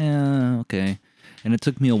was like, okay, and it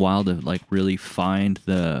took me a while to like really find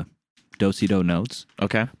the do-si-do notes.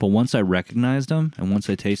 Okay. But once I recognized them and once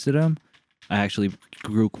I tasted them, I actually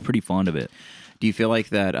grew pretty fond of it. Do you feel like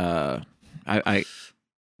that? I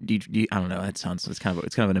don't know. It's kind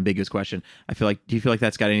of an ambiguous question. Do you feel like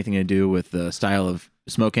that's got anything to do with the style of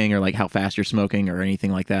smoking or like how fast you're smoking or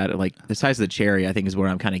anything like that? Like the size of the cherry, I think is what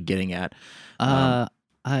I'm kind of getting at.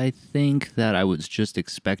 I think that I was just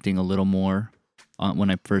expecting a little more when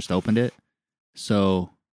I first opened it. So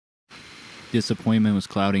disappointment was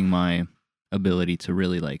clouding my ability to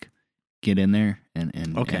really like get in there and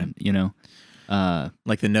Okay. and, you know.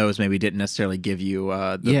 Like the nose maybe didn't necessarily give you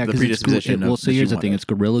the 'cause it's predisposition. well, so here's the thing: it's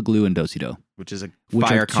Gorilla Glue and Do-si-do, which is a which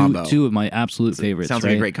fire are combo. two of my absolute favorites. Sounds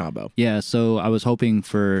right? like a great combo. Yeah, so I was hoping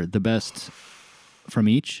for the best from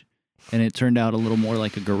each, and it turned out a little more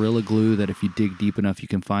like a Gorilla Glue that if you dig deep enough, you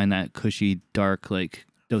can find that cushy, dark, like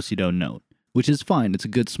Do-si-do note, which is fine. It's a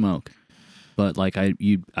good smoke, but like I'd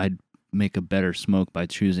make a better smoke by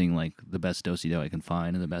choosing like the best Do-si-do I can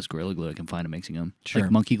find and the best Gorilla Glue I can find and mixing them. Sure.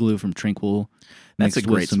 Like Monkey Glue from Tranquil, That's mixed a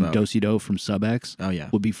great with some smoke. Do-si-do from Sub-X Oh yeah.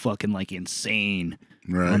 would be fucking like insane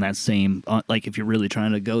Right. on that same like if you're really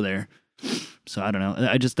trying to go there. So I don't know.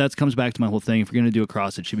 That comes back to my whole thing. If you're gonna do a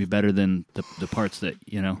cross, it should be better than the parts that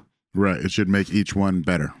you know. Right. It should make each one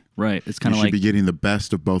better. Right. It's You kind of should like be getting the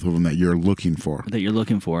best of both of them that you're looking for. that you're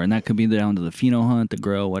looking for, and that could be down to the pheno hunt, the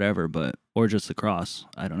grow, whatever, but or just the cross.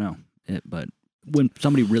 I don't know. But when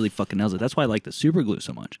somebody really fucking nails it, that's why I like the super glue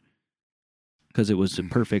so much, because it was a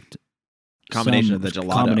perfect Combination of the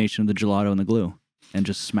gelato. combination of the gelato and the glue, and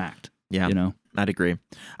just smacked. Yeah. You know. I'd agree.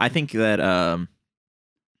 I think that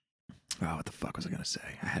what the fuck was I gonna say?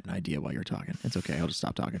 I had an idea while you were talking. It's okay. I'll just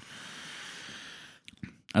stop talking.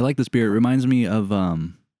 I like this beer. It reminds me of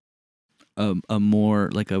a more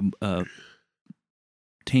like a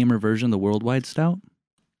tamer version of the Worldwide Stout.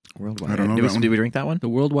 Worldwide. I don't know Did that one. we drink that one? The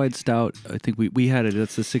Worldwide Stout, I think we had it.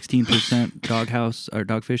 That's the 16% Doghouse or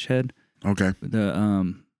Dogfish Head. Okay.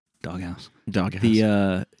 The Doghouse. Doghouse.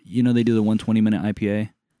 The they do the 120-minute IPA.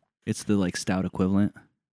 It's the like stout equivalent.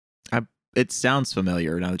 It sounds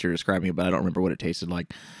familiar now that you're describing it, but I don't remember what it tasted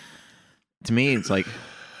like. To me, it's like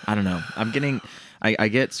I don't know. I'm getting I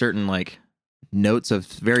get certain like notes of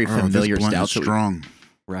very familiar this blunt stouts. is that we- strong.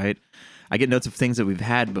 right? I get notes of things that we've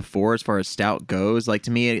had before as far as stout goes. Like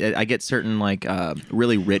to me, I get certain like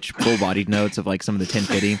really rich, full-bodied notes of like some of the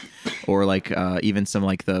 1050, or like even some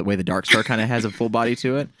like the way the Dark Star kind of has a full body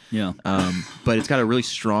to it. Yeah. But it's got a really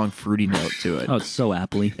strong fruity note to it. Oh, it's so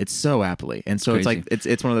appley. It's so appley, and so it's Crazy. like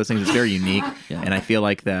it's one of those things that's very unique. Yeah. And I feel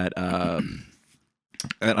like that. I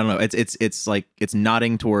don't know. It's like it's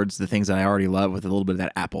nodding towards the things that I already love with a little bit of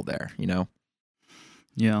that apple there. You know.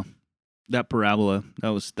 Yeah. That Parabola,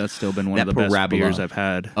 that's still been one That of the best Parabola. beers I've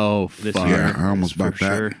had Oh this fuck. year. Yeah, I almost for bought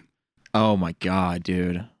that. sure. Oh my god,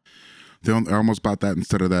 dude. I almost bought that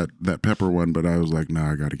instead of that pepper one, but I was like,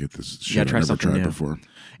 nah, I got to get this shit try I never something tried new. before.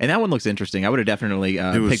 And that one looks interesting. I would have definitely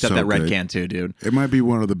was picked up so that red good. can too, dude. It might be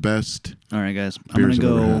one of the best. All right, guys. I'm Beers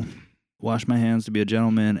going to I've ever go had. wash my hands to be a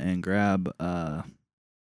gentleman and grab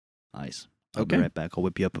ice. I'll Okay. be right back. I'll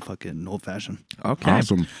whip you up a fucking old-fashioned. Okay.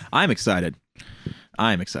 Awesome. I'm excited.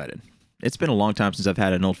 It's been a long time since I've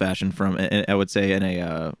had an old fashioned from, I would say, in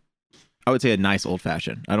a I would say a nice old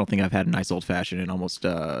fashioned. I don't think I've had a nice old fashioned in almost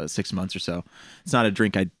 6 months or so. It's not a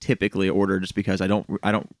drink I typically order just because I don't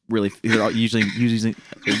really usually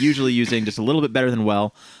using just a little bit better than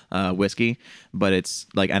whiskey, but it's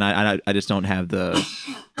like, and I just don't have the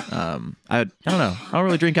I don't know. I don't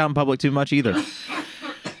really drink out in public too much either.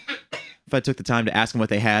 If I took the time to ask them what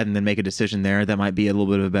they had and then make a decision there, that might be a little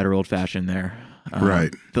bit of a better old fashioned there.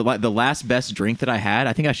 Right. The last best drink that I had,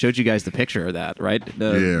 I think I showed you guys the picture of that, right?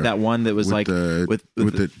 That one that was with like with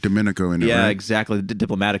the Domenico in it. Yeah, right? exactly. The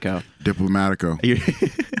Diplomatico.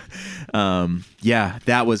 Yeah,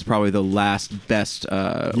 that was probably the last best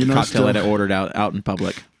cocktail that I ordered out in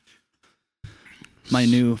public. My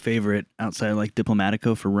new favorite outside of like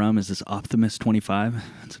Diplomatico for rum is this Optimus 25.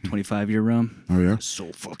 It's a 25-year rum. Oh yeah, it's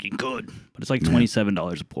so fucking good, but it's like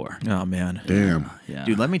 $27 a pour. Oh man, damn. Yeah,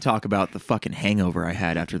 dude. Let me talk about the fucking hangover I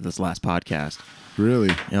had after this last podcast.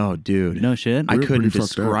 Really? Oh, dude. No shit. I couldn't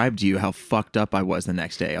describe to you how fucked up I was the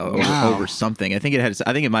next day over something. I think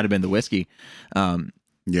it might have been the whiskey.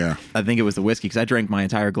 Yeah, I think it was the whiskey because I drank my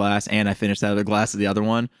entire glass and I finished that other glass of the other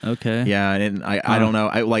one. Okay. Yeah, and I don't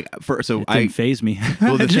know. It didn't phase me.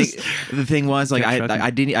 Well, the thing was like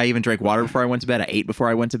I even drank water before I went to bed. I ate before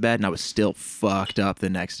I went to bed, and I was still fucked up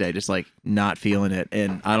the next day, just like not feeling it.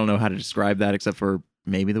 And I don't know how to describe that except for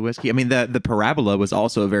maybe the whiskey. I mean, the Parabola was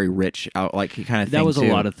also a very rich kind of thing. That was too.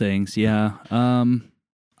 a lot of things. Yeah.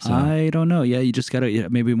 I don't know. Yeah, you just gotta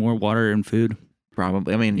maybe more water and food.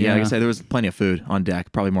 Probably. I mean, yeah, like I said, there was plenty of food on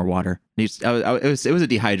deck. Probably more water. It was a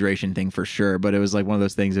dehydration thing for sure, but it was like one of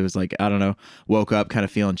those things. It was like, I don't know, woke up kind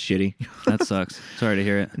of feeling shitty. That sucks. Sorry to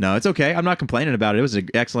hear it. No, it's okay. I'm not complaining about it. It was an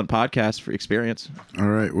excellent podcast for experience. All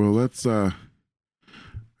right. Well, let's.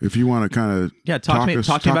 If you want to kind of talk to me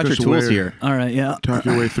about your tools here. All right. Yeah. Talk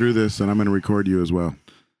your way through this, and I'm going to record you as well.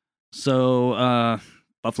 So,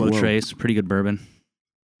 Buffalo Trace, pretty good bourbon.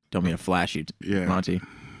 Don't mean to flash you, Monty.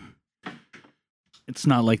 It's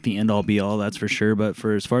not like the end all be all, that's for sure. But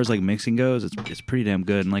for as far as like mixing goes, it's pretty damn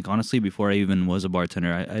good. And like honestly, before I even was a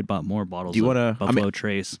bartender, I bought more bottles. of Buffalo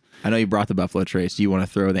Trace. I know you brought the Buffalo Trace. Do you want to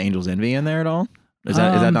throw the Angel's Envy in there at all? Is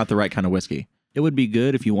that not the right kind of whiskey? It would be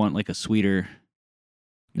good if you want like a sweeter.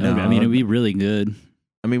 No. I mean, it'd be really good.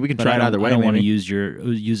 I mean, we can try it either way. I don't want to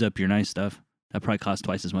use up your nice stuff. That probably costs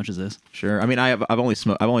twice as much as this. Sure. I mean, I've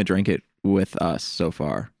only drank it with us so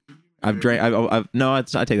far. I take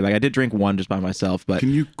it back. I did drink one just by myself, but can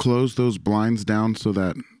you close those blinds down so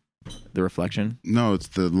that the reflection? No, it's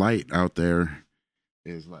the light out there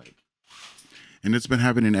is like, and it's been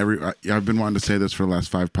happening I've been wanting to say this for the last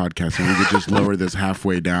 5 podcasts, and we could just lower this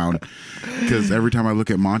halfway down because every time I look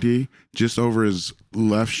at Monty, just over his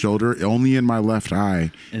left shoulder, only in my left eye,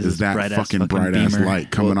 is that fucking bright ass light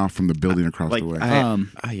coming off from the building across the way.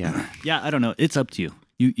 Yeah, I don't know. It's up to you.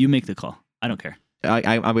 You make the call. I don't care.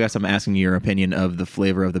 I guess I'm asking your opinion of the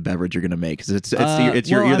flavor of the beverage you're going to make because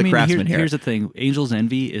you're the craftsman here. Here's the thing: Angel's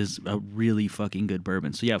Envy is a really fucking good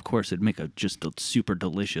bourbon. So yeah, of course, it'd make just a super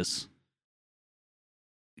delicious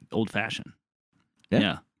old fashioned.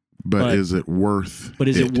 Yeah. But is it worth? But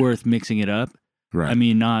is it worth mixing it up? Right. I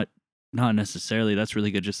mean, not necessarily. That's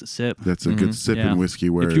really good just a sip. That's a good sipping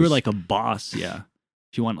whiskey. Whereas if you were like a boss, yeah.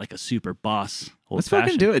 If you want like a super boss old let's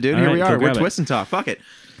fashioned, fucking do it, dude. Here we are. We're twisting talk. Fuck it.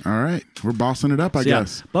 All right, we're bossing it up, I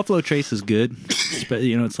guess. Buffalo Trace is good.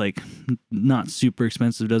 It's like not super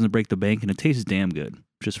expensive, doesn't break the bank, and it tastes damn good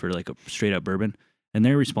just for like a straight up bourbon. And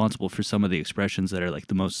they're responsible for some of the expressions that are like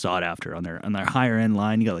the most sought after on their higher end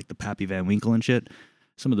line. You got like the Pappy Van Winkle and shit.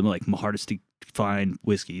 Some of them are like hardest to find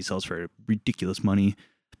whiskey. He sells for ridiculous money.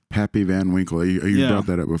 Pappy Van Winkle. You brought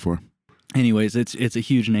that up before. Anyways, it's a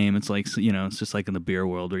huge name. It's like, it's just like in the beer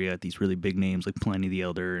world where you got these really big names like Pliny the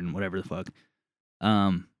Elder and whatever the fuck.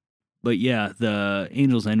 But yeah, the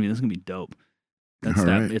Angel's Envy, this is gonna be dope.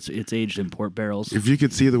 Right. It's aged in port barrels. If you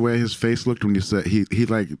could see the way his face looked when you said he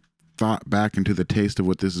like thought back into the taste of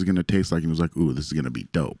what this is gonna taste like and was like, ooh, this is gonna be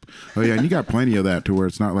dope. Oh yeah, and you got plenty of that to where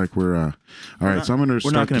it's not like we're all right. So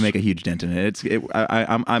we're not gonna make a huge dent in it.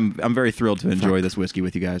 I'm very thrilled to enjoy this whiskey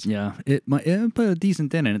with you guys. Yeah, it put a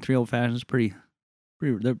decent dent in it. 3 Old Fashions is pretty.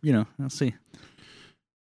 Let's see.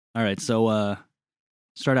 All right, so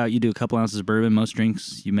start out. You do a couple ounces of bourbon. Most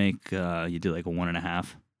drinks you make, you do like a 1.5.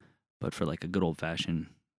 But for like a good old fashioned,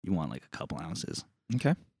 you want like a couple ounces.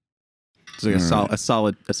 Okay. So a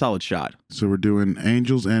solid shot. So we're doing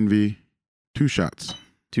Angel's Envy, 2 shots.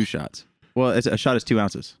 2 shots. Well, a shot is 2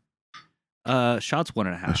 ounces. Shot's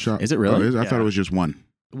 1.5. A shot. Is it really? I thought it was just 1.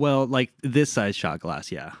 Well, like this size shot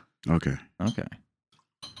glass, yeah. Okay. Okay.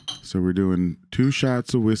 So we're doing 2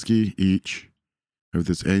 shots of whiskey each of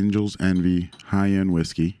this Angel's Envy high-end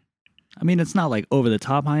whiskey. I mean, it's not like over the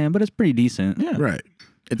top high-end, but it's pretty decent. Yeah. Right.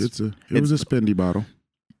 It was a spendy bottle.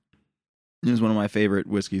 It was one of my favorite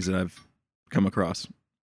whiskeys that I've come across.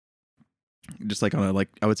 Just like on a, like,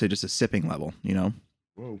 I would say just a sipping level, you know?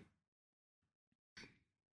 Whoa.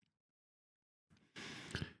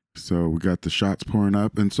 So we got the shots pouring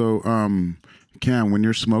up. And so, Cam, when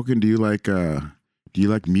you're smoking, do you like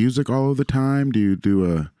music all of the time? Do you do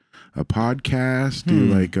a podcast? Do you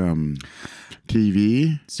like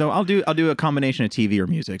TV? So I'll do a combination of TV or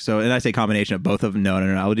music. So, and I say combination of both of them. No.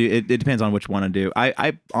 I'll do it. It depends on which one I do.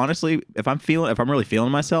 I honestly, if I'm really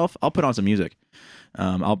feeling myself, I'll put on some music.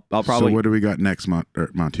 I'll probably. So what do we got next,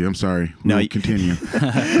 Monty? I'm sorry. No, we'll continue.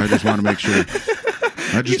 I just want to make sure.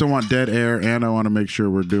 I just don't want dead air, and I want to make sure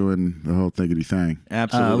we're doing the whole thiggity thing.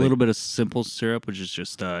 Absolutely. A little bit of simple syrup, which is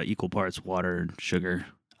just equal parts water and sugar.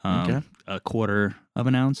 Okay. A quarter of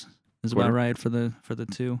an ounce is about right for the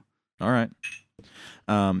two. All right.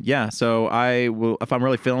 Yeah. So I will, if I'm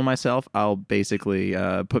really feeling myself, I'll basically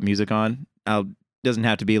put music on. Doesn't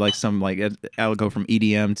have to be like I'll go from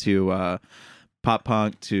EDM to pop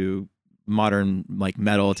punk to modern like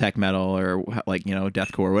metal, tech metal, or like, you know,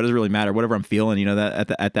 deathcore. What does it really matter? Whatever I'm feeling, you know, that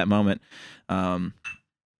at that moment. I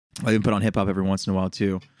even put on hip hop every once in a while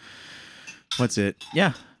too. What's it?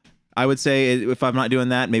 Yeah. I would say if I'm not doing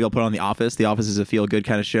that, maybe I'll put on The Office. The Office is a feel good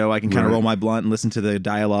kind of show. I can kind of roll my blunt and listen to the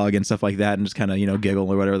dialogue and stuff like that, and just kind of, you know, giggle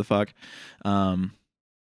or whatever the fuck.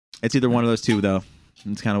 It's either one of those two though.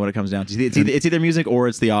 It's kind of what it comes down to. It's either music or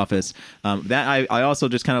it's The Office. That I also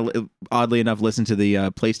just kind of oddly enough listen to the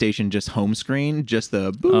PlayStation just home screen, just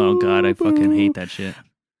the. Oh God, I fucking hate that shit.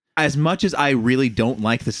 As much as I really don't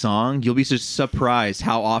like the song, you'll be just surprised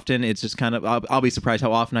how often it's just kind of. I'll be surprised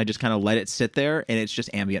how often I just kind of let it sit there and it's just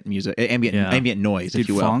ambient music, ambient noise, Dude, if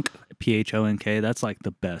you will. funk, PHONK, that's like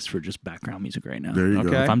the best for just background music right now. There you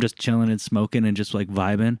go. If I'm just chilling and smoking and just like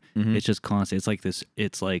vibing, it's just constant. It's like this.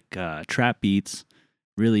 It's like trap beats.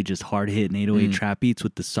 Really just hard hitting 808 trap beats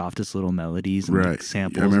with the softest little melodies and like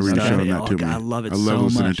samples. I remember and you stuff. showing that to me. God, I love it I love so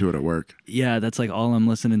listening much. to it at work. Yeah, that's like all I'm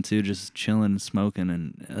listening to, just chilling and smoking,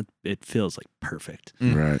 and it feels like perfect.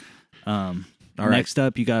 Right. All right. Next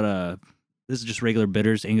up, you got this is just regular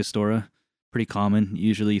bitters, Angostura. Pretty common.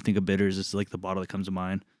 Usually you think of bitters, this is like the bottle that comes to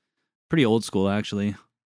mind. Pretty old school, actually.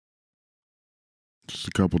 Just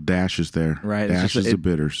a couple dashes there. Right, it's just- Dashes of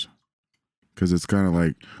bitters. Because it's kind of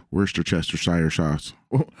like Worcestershire sauce.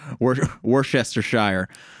 Worcestershire.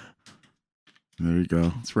 There you go.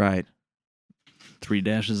 That's right. 3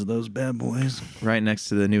 dashes of those bad boys. Right next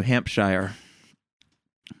to the New Hampshire.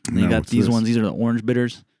 And then you Now, got what's these this? ones. These are the orange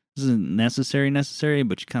bitters. This isn't necessary,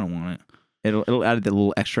 but you kind of want it. It'll add the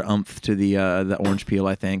little extra oomph to the orange peel,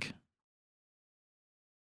 I think.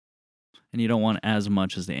 And you don't want as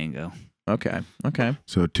much as the Ango. Okay.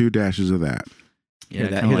 So 2 dashes of that. Yeah,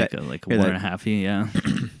 that- kind hear of like a hear one that. and a half. Yeah.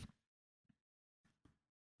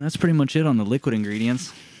 That's pretty much it on the liquid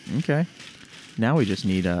ingredients. Okay. Now we just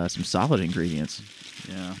need some solid ingredients.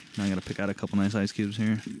 Yeah. Now I got to pick out a couple nice ice cubes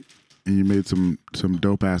here. And you made some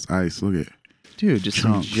dope ass ice. Look at Dude, just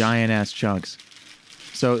Chunks. some giant ass chunks.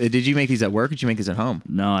 So, did you make these at work or did you make these at home?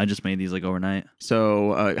 No, I just made these like overnight.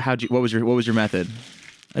 So, what was your method?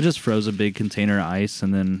 I just froze a big container of ice,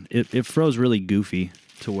 and then it froze really goofy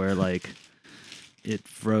to where like it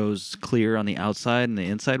froze clear on the outside and the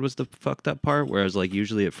inside was the fucked up part, whereas like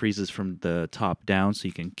usually it freezes from the top down so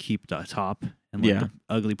you can keep the top and like Yeah. the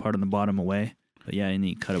ugly part on the bottom away. But yeah, and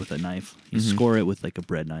you cut it with a knife. You score it with like a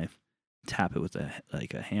bread knife, tap it with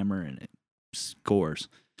a hammer, and it scores.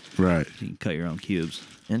 right. You can cut your own cubes.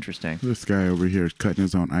 Interesting. This guy over here is cutting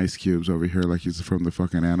his own ice cubes over here like he's from the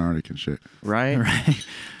fucking Antarctic and shit. Right? Right.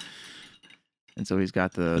 And so he's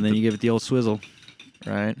got the And then you give it the old swizzle.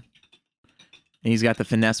 right. And he's got the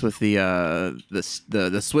finesse with the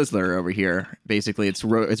Swizzler over here. Basically, it's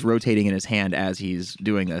rotating in his hand as he's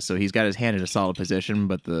doing this. So he's got his hand in a solid position,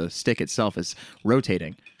 but the stick itself is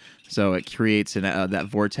rotating. So it creates that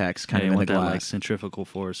vortex kind Yeah, of you in the want that like glass. centrifugal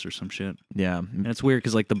force or some shit. Yeah. And it's weird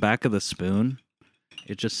because like the back of the spoon,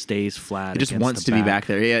 it just stays flat. It just against wants the to be back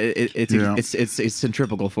there. Yeah, Yeah. it's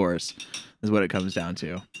centrifugal force is what it comes down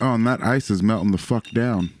to. Oh, and that ice is melting the fuck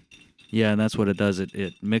down. Yeah, and that's what it does.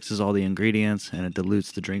 It mixes all the ingredients and it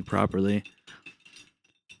dilutes the drink properly.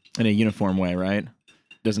 In a uniform way, right?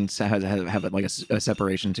 Doesn't have it like a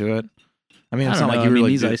separation to it. I mean, I it's don't not know. like you really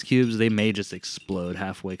these ice cubes, they may just explode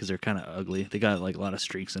halfway because they're kind of ugly. They got like a lot of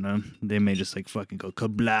streaks in them. They may just like fucking go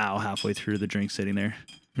kablow halfway through the drink sitting there.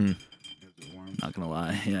 Not gonna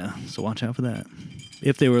lie, yeah. So watch out for that.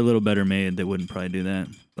 If they were a little better made, they wouldn't probably do that.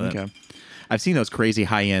 But Okay. I've seen those crazy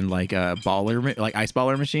high end like ice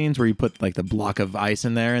baller machines where you put like the block of ice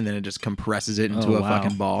in there and then it just compresses it into Oh, a wow.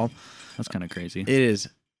 fucking ball. that's kind of crazy. It is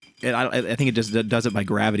I think it just does it by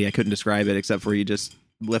gravity. I couldn't describe it except for he just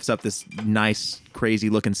lifts up this nice, crazy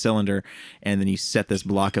looking cylinder, and then you set this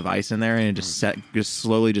block of ice in there, and it just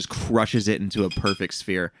slowly just crushes it into a perfect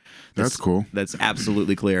sphere. That's cool. That's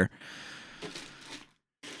absolutely clear.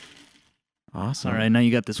 Awesome. All right, now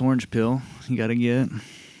you got this orange pill. You got to get.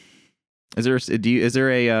 Is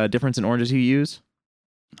there a difference in oranges you use?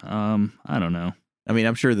 I don't know. I mean,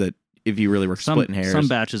 I'm sure that if you really were splitting hairs, Some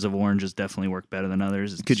batches of oranges definitely work better than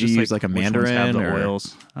others. It's Could you just use like a which ones have mandarin the or-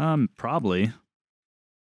 oils? Probably.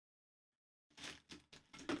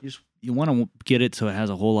 You want to get it so it has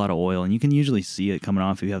a whole lot of oil, and you can usually see it coming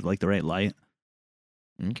off if you have like the right light.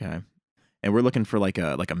 Okay. And we're looking for like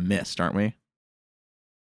a mist, aren't we?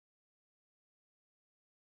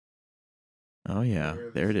 Oh yeah,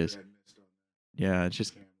 there it is. Yeah, it's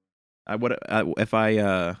just if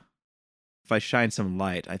I shine some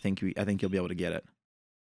light, I think you'll be able to get it.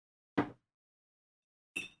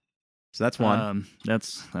 So that's one.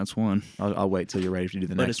 That's one. I'll wait till you're ready to do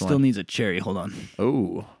the But it next still one. needs a cherry. Hold on.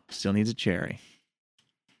 Oh, still needs a cherry.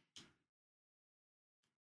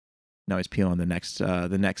 Now he's peeling the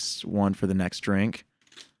next one for the next drink.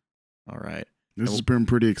 All right. This has been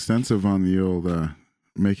pretty extensive on the old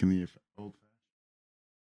making the old.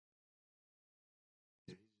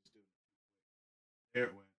 There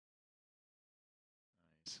it went.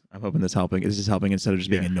 I'm hoping this is helping instead of just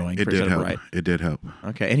being annoying. It for did instead of help. bright. It did help.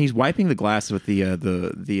 Okay, and he's wiping the glass with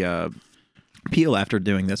the peel after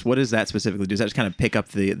doing this. What does that specifically do? Does that just kind of pick up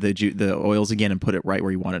the oils again and put it right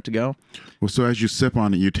where you want it to go? Well, so as you sip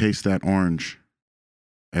on it, you taste that orange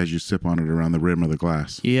as you sip on it around the rim of the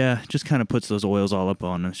glass. Yeah, just kind of puts those oils all up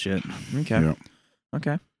on this shit. Okay. Yep.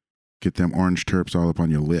 Okay. Get them orange terps all up on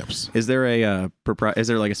your lips. Is there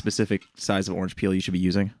like a specific size of orange peel you should be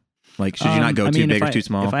using? Like, should you not go I too mean, big if or too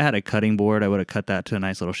small? If I had a cutting board, I would have cut that to a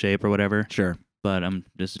nice little shape or whatever. Sure. But I'm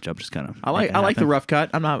just kind of. I like the rough cut.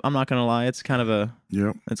 I'm not gonna lie. It's kind of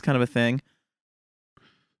a thing.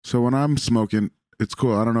 So when I'm smoking, it's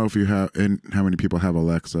cool. I don't know if you have, and how many people have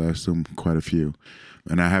Alexa. I assume quite a few.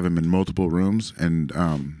 And I have them in multiple rooms, and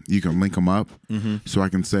you can link them up. Mm-hmm. So I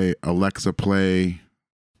can say, Alexa, play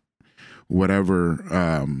whatever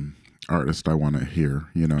artist I want to hear,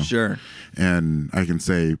 Sure. And I can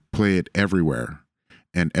say, play it everywhere.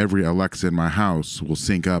 And every Alexa in my house will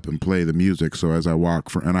sync up and play the music. So as I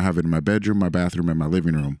walk, and I have it in my bedroom, my bathroom, and my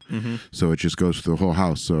living room. Mm-hmm. So it just goes through the whole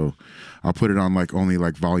house. So I'll put it on only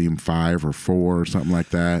volume 5 or 4 or something like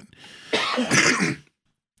that.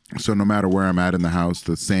 So no matter where I'm at in the house,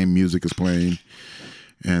 the same music is playing.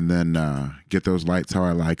 And then get those lights how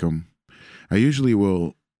I like them. I usually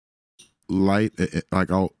will light it,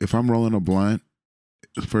 if I'm rolling a blunt,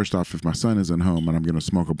 first off, if my son isn't home and I'm going to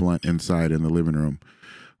smoke a blunt inside in the living room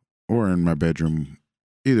or in my bedroom,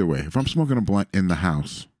 either way, if I'm smoking a blunt in the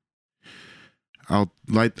house, I'll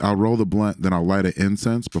roll the blunt, then I'll light an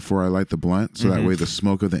incense before I light the blunt. So that way the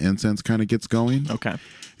smoke of the incense kind of gets going. Okay.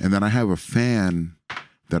 And then I have a fan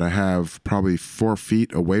that I have probably 4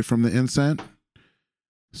 feet away from the incense.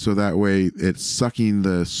 So that way it's sucking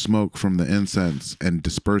the smoke from the incense and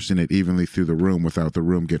dispersing it evenly through the room without the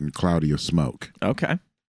room getting cloudy of smoke. Okay.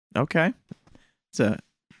 It's a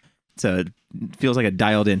feels like a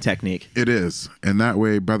dialed in technique. It is. And that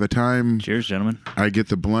way, by the time Cheers, gentlemen. I get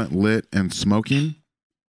the blunt lit and smoking.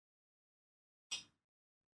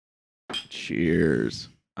 Cheers.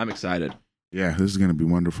 I'm excited. Yeah, this is going to be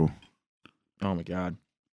wonderful. Oh my God.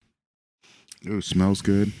 Ooh, smells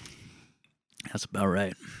good. That's about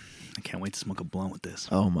right. I can't wait to smoke a blunt with this.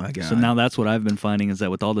 Oh my God. So now that's what I've been finding is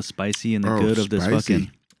that with all the spicy and the good of this spicy.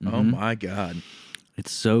 fucking. Oh my God.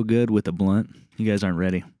 It's so good with a blunt. You guys aren't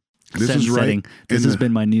ready. This is right setting. This in has the-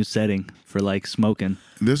 been my new setting for smoking.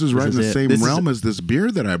 This is right is in the it. same This is- realm as this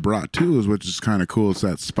beer that I brought too, which is kind of cool. It's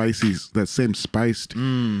that same spiced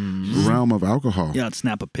realm of alcohol. Yeah, I'd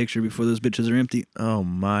snap a picture before those bitches are empty. Oh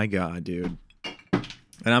my God, dude.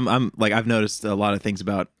 And I'm like, I've noticed a lot of things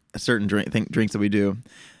about a certain drinks that we do.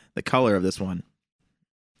 The color of this one,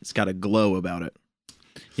 it's got a glow about it.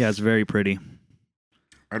 Yeah, it's very pretty.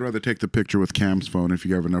 I'd rather take the picture with Cam's phone if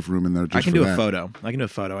you have enough room in there. Just I can for do that. a photo. I just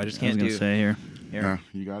I was can't gonna do. say here. Yeah,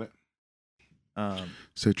 you got it. Um,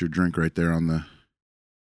 Set your drink right there on the.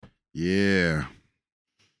 Yeah.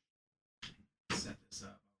 set this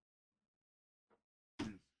up.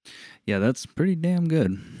 Yeah, that's pretty damn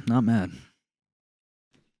good. Not mad.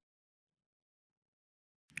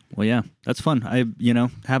 Well, yeah, that's fun.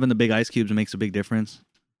 Having the big ice cubes makes a big difference.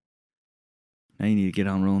 Now you need to get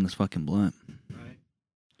on rolling this fucking blunt.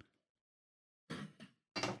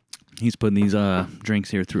 He's putting these drinks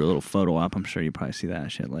here through a little photo op. I'm sure you probably see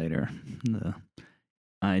that shit later. The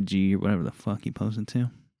IG or whatever the fuck he posted to.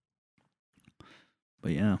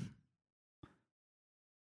 But yeah.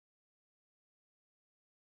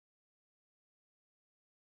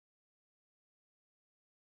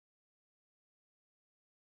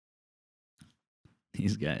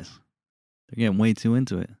 These guys, they're getting way too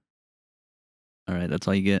into it. All right, that's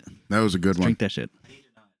all you get. That was a good one. Drink that shit.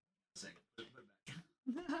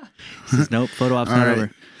 Says, nope, photo op's All not right.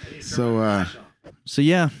 over. So,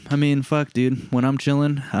 Yeah, I mean, fuck, dude. When I'm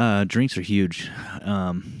chilling, drinks are huge.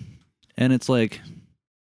 And it's like,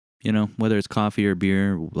 you know, whether it's coffee or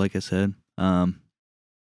beer, like I said,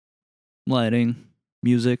 lighting,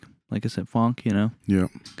 music, like I said, funk, you know, yeah.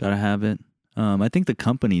 gotta have it. I think the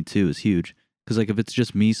company too is huge. Because like if it's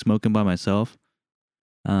just me smoking by myself,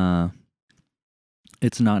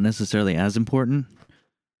 it's not necessarily as important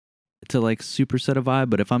to like super set a vibe.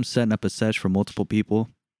 But if I'm setting up a sesh for multiple people,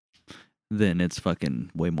 then it's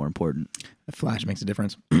fucking way more important. The flash makes a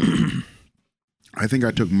difference. I think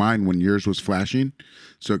I took mine when yours was flashing,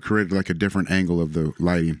 so it created like a different angle of the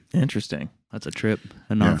lighting. Interesting. That's a trip.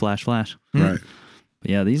 A non-flash flash. Right. But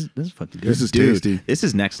yeah, this is fucking good. This is Dude, tasty. this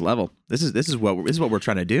is next level. This is what we're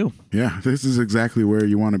trying to do. Yeah, this is exactly where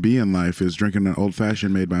you want to be in life, is drinking an old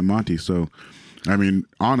fashioned made by Monty. So, I mean,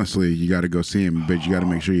 honestly, you got to go see him, but you got to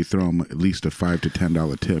make sure you throw him at least a $5 to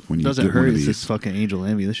 $10 tip when you Doesn't get one hurt. of It's these. just fucking Angel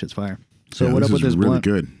Envy. This shit's fire. So Yeah, what up with this is really blunt?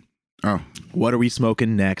 good. Oh, What are we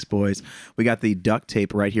smoking next, boys? We got the duct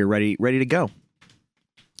tape right here, ready to go.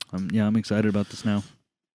 Yeah, I'm excited about this now.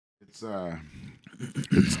 it's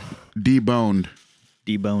deboned.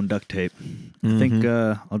 Debone duct tape. I think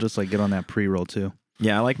I'll just like get on that pre-roll too.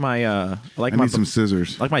 Yeah, I like my I need some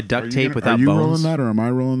scissors. I like my duct Are you tape gonna- without Are you bones. rolling that or am I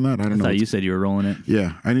rolling that? I I don't know. thought you said you were rolling it,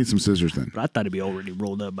 Yeah, I need some scissors then. but I thought it'd be already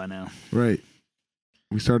rolled up by now. Right.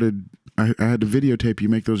 We started. I had to videotape you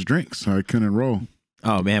make those drinks, so I couldn't roll.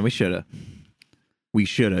 Oh man, we should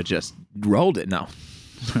have just rolled it now.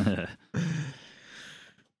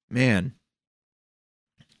 Man.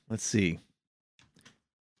 Let's see.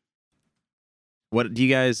 What do you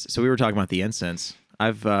guys, so we were talking about the incense.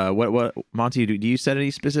 I've what Monty, do you set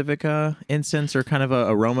any specific incense or kind of a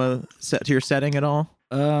aroma set to your setting at all?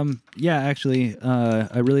 Yeah, actually,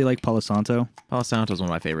 I really like Palo Santo. Palo Santo is one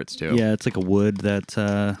of my favorites too. Yeah, it's like a wood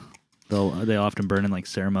that they often burn in like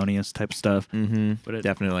ceremonious type stuff. Mm-hmm. But it,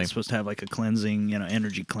 Definitely. it's supposed to have like a cleansing, you know,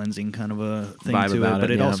 energy cleansing kind of a thing Vibe to about it.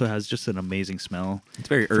 But it, it yeah. also has just an amazing smell. It's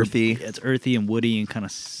very earthy. It's earthy and woody and kind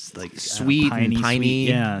of like Sweet and piney. Sweet.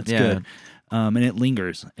 Yeah, it's Yeah. good. And it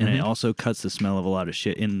lingers, and it Mhm. also cuts the smell of a lot of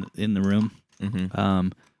shit in the room. Mm-hmm.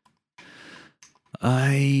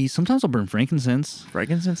 I sometimes I'll burn frankincense.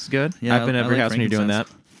 Frankincense is good. Yeah, I've been I at every like house when you're doing that.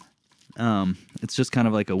 It's just kind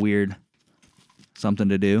of like a weird something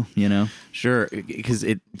to do, you know? Sure, because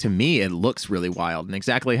to me it looks really wild and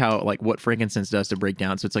exactly how like what frankincense does to break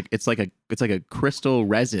down. So it's like a crystal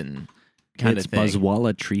resin kind It's of thing.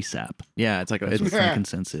 Buzzwalla tree sap. Yeah, it's like That's what Yeah.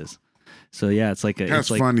 frankincense is. So yeah, it's like a That's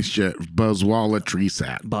it's like funny shit. Buzzwalla tree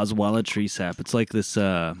sap. Buzzwalla tree sap. It's like this.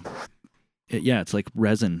 It's like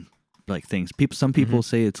resin like things. Some people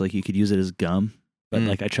say it's like you could use it as gum, but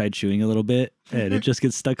like I tried chewing a little bit and it just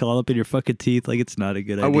gets stuck all up in your fucking teeth. Like it's not a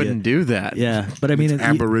good idea. I wouldn't do that. Yeah, but I mean,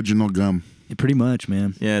 Aboriginal gum. pretty much,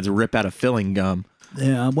 man. Yeah, it's a rip out of filling gum.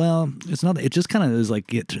 Yeah, well, it's not. It just kind of is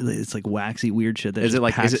like it's like waxy, weird shit that Is just it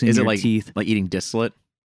like packs is in it your like teeth. like eating distillate?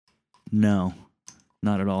 No,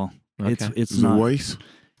 not at all. Okay. It's Is not. it Weiss?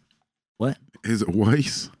 What? Is it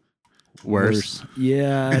Weiss? Worse.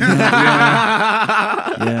 Yeah,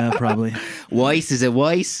 no, yeah, probably. Weiss, is it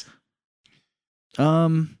Weiss?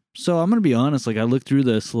 So I'm gonna be honest. Like I looked through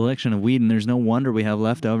the selection of weed, and there's no wonder we have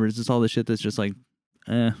leftovers. It's all the shit that's just like,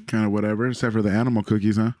 Kind of whatever, except for the animal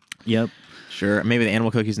cookies, huh? Yep. Sure, maybe the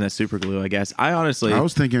animal cookies and that super glue. I guess. I honestly, I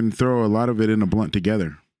was thinking throw a lot of it in a blunt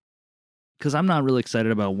together. Because I'm not really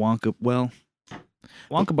excited about Wonka. Well,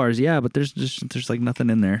 Wonka bars, yeah, but there's like nothing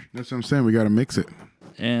in there. That's what I'm saying. We got to mix it.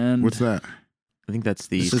 And What's that? I think that's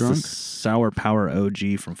the this is the Skunk? Sour Power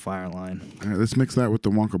OG from Fireline. All right, let's mix that with the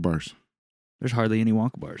Wonka bars. There's hardly any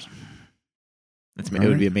Wonka bars. it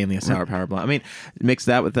would be mainly a sour power blunt. I mean, mix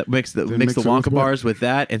that with mix the Then mix it with Wonka what? bars with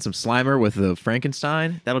that and some Slimer with the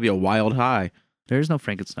Frankenstein. That'll be a wild high. There's no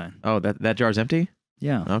Frankenstein. Oh, that jar's empty?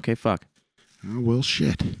 Yeah. Okay, fuck. Oh, well,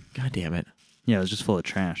 shit. God damn it. Yeah, it was just full of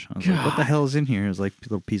trash. I was like, what the God. hell is in here? It was like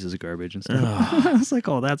little pieces of garbage and stuff. I was like,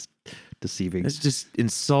 oh, that's deceiving. It's just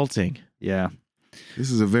insulting. Yeah.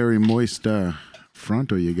 This is a very moist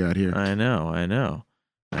Fronto you got here. I know.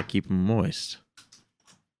 I keep them moist.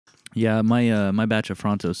 Yeah, my batch of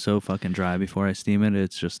Fronto is so fucking dry before I steam it.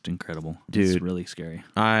 It's just incredible. It's Dude. really scary.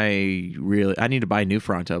 I need to buy new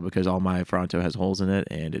Fronto because all my Fronto has holes in it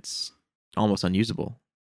and it's almost unusable.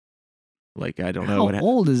 Like I don't know How what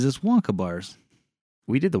old is this Wonka bars?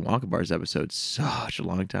 We did the Wonka Bars episode such a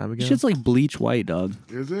long time ago. Shit's like bleach white, dog.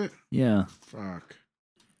 Is it? Yeah. Fuck.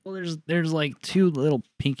 Well, there's like 2 little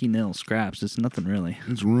pinky nail scraps. It's nothing really.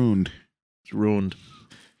 It's ruined. It's ruined.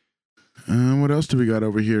 What else do we got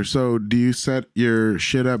over here? So, do you set your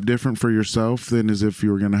shit up different for yourself than as if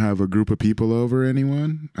you were gonna have a group of people over?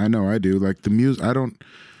 Anyone? I know I do. Like the music,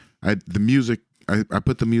 the music. I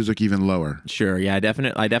put the music even lower. Sure. Yeah. I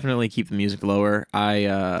definitely keep the music lower.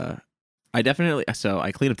 I definitely. So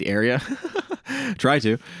I clean up the area. Try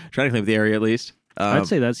to clean up the area at least. I'd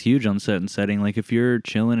say that's huge on set and setting. Like if you're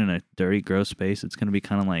chilling in a dirty, gross space, it's gonna be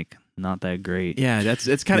kind of like not that great. Yeah,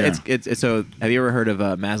 it's kind of it's. So have you ever heard of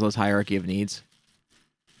Maslow's hierarchy of needs?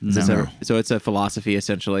 No. So it's a philosophy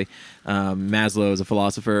essentially. Maslow is a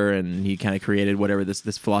philosopher, and he kind of created whatever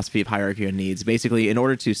this philosophy of hierarchy of needs. Basically, in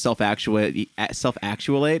order to self-actuate,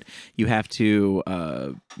 you have to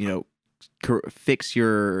fix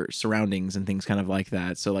your surroundings and things kind of like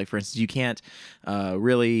that. So, like for instance, you can't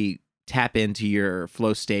really tap into your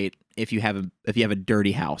flow state if you have a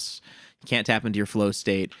dirty house. You can't tap into your flow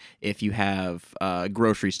state if you have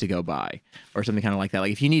groceries to go buy or something kind of like that.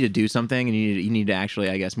 Like if you need to do something and you need to actually,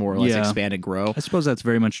 I guess, more or less expand and grow. I suppose that's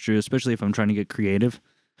very much true, especially if I'm trying to get creative.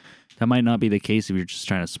 That might not be the case if you're just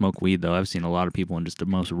trying to smoke weed, though. I've seen a lot of people in just the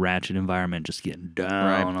most ratchet environment just getting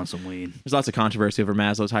down on some weed. There's lots of controversy over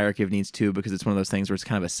Maslow's hierarchy of needs too, because it's one of those things where it's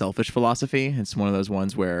kind of a selfish philosophy. It's one of those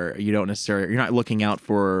ones where you're not looking out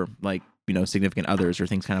for like significant others or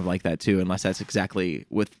things kind of like that too, unless that's exactly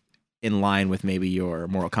in line with maybe your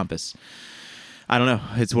moral compass. I don't know.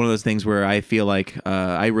 It's one of those things where I feel like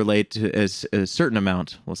I relate to as a certain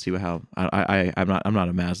amount. We'll see how I'm not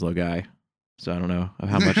a Maslow guy, so I don't know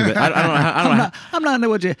how much of it. I don't know. I'm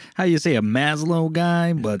not how you say a Maslow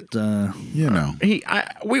guy, but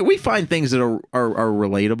we find things that are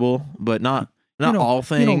relatable, but not all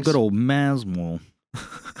things. Good old Maslow.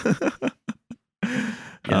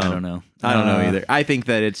 I don't know. I don't know either. I think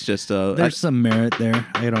that it's just there's some merit there.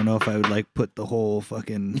 I don't know if I would like put the whole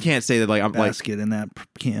fucking. You can't say that like I'm basket in that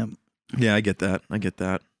camp. Yeah, I get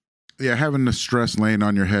that. Yeah, having the stress laying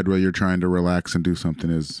on your head while you're trying to relax and do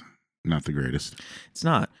something is not the greatest. It's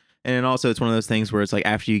not. And also, it's one of those things where it's like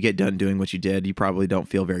after you get done doing what you did, you probably don't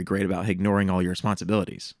feel very great about ignoring all your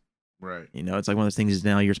responsibilities. Right. It's like one of those things is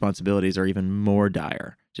now your responsibilities are even more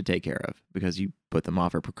dire to take care of because you put them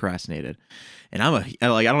off or procrastinated. And I don't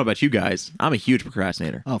know about you guys, I'm a huge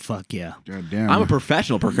procrastinator. Oh, fuck yeah. God damn. I'm a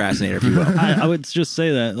professional procrastinator, if you will. I would just say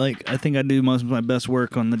that. Like, I think I do most of my best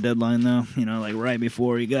work on the deadline, though. Like right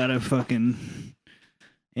before you gotta fucking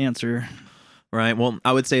answer. Right. Well,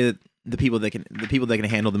 I would say that the people that can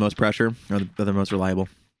handle the most pressure are the most reliable.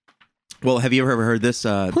 Well, have you ever heard this?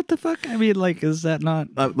 What the fuck? I mean, like, is that not?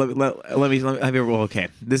 Let me. Have you ever? Well, okay.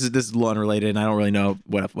 This is a little unrelated, and I don't really know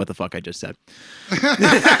what the fuck I just said.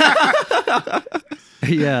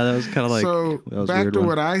 Yeah, that was kind of like. So back to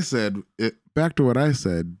what I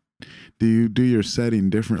said. Do you do your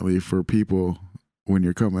setting differently for people when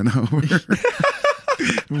you're coming over?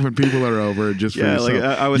 When people are over, just for yourself. Like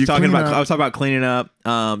I was talking about cleaning up.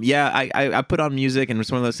 I put on music, and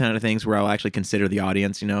it's one of those kind of things where I'll actually consider the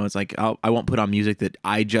audience. It's like I won't put on music that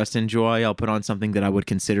I just enjoy. I'll put on something that I would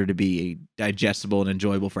consider to be digestible and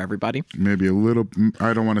enjoyable for everybody. Maybe a little.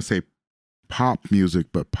 I don't want to say pop music,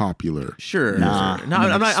 but popular. Sure. Nah, no,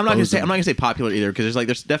 I'm not gonna say popular either, because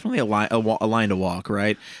there's definitely a line to walk,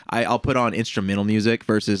 right? I'll put on instrumental music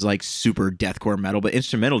versus like super deathcore metal, but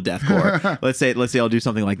instrumental deathcore. let's say I'll do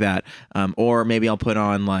something like that, or maybe I'll put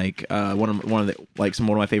on like one of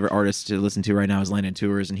my favorite artists to listen to right now is Landon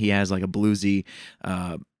Tours, and he has like a bluesy,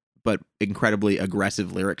 but incredibly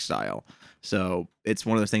aggressive lyric style. So it's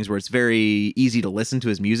one of those things where it's very easy to listen to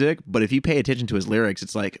his music, but if you pay attention to his lyrics,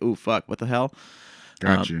 it's like, oh fuck, what the hell?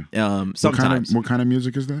 Got you. Sometimes. What kind of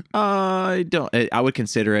music is that? I would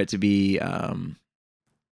consider it to be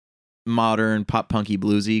modern pop punky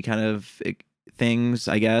bluesy kind of things,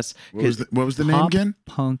 I guess. What was the name again?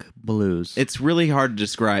 Punk blues. It's really hard to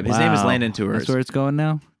describe. His name is Landon Tours. That's where it's going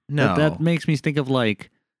now? No. That makes me think of like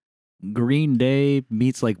Green Day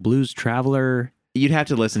meets like Blues Traveler. You'd have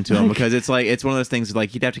to listen to him because it's one of those things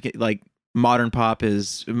like you'd have to get like modern pop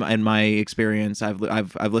is, in my experience, I've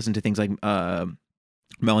listened to things like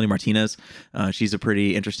Melanie Martinez. She's a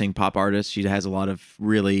pretty interesting pop artist. She has a lot of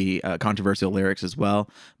really controversial lyrics as well,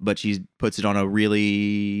 but she puts it on a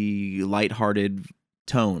really lighthearted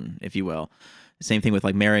tone, if you will. Same thing with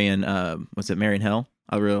like Marion Hill.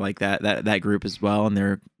 I really like that group as well, and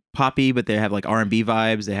they're poppy, but they have like R&B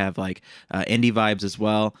vibes. They have like indie vibes as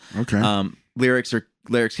well. Okay. Lyrics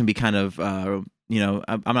can be kind of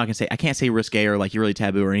I'm not gonna say, I can't say risque or like you're really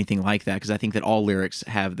taboo or anything like that, because I think that all lyrics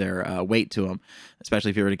have their weight to them,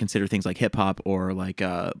 especially if you were to consider things like hip hop or like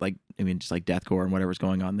just like deathcore and whatever's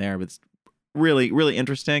going on there. But it's really, really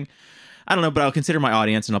interesting. I don't know, but I'll consider my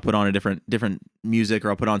audience and I'll put on a different music, or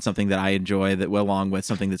I'll put on something that I enjoy that along with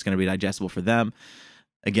something that's going to be digestible for them.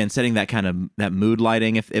 Again, setting that kind of that mood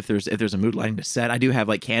lighting. If there's a mood lighting to set, I do have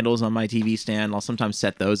like candles on my TV stand. I'll sometimes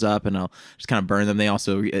set those up and I'll just kind of burn them. They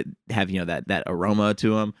also have that aroma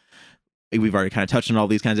to them. We've already kind of touched on all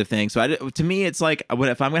these kinds of things. So to me, it's like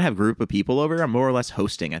if I'm going to have a group of people over, I'm more or less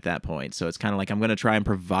hosting at that point. So it's kind of like I'm going to try and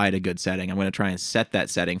provide a good setting. I'm going to try and set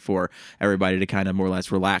that setting for everybody to kind of more or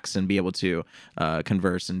less relax and be able to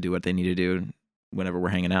converse and do what they need to do whenever we're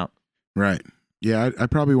hanging out. Right. Yeah, I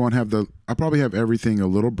probably won't have I'll probably have everything a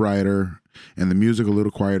little brighter and the music a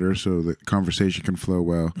little quieter so the conversation can flow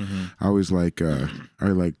well. Mm-hmm. I always like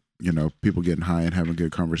people getting high and having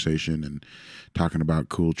good conversation and talking about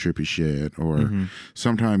cool trippy shit, or Mm-hmm.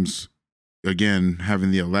 sometimes again having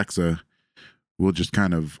the Alexa, we'll just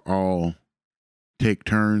kind of all take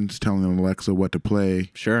turns telling Alexa what to play,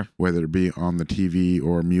 Sure. whether it be on the TV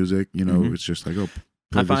or music. Mhm. It's just like, oh,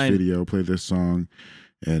 play this video, play this song.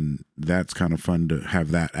 And that's kind of fun to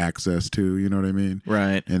have that access to, you know what I mean?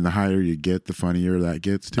 Right. And the higher you get, the funnier that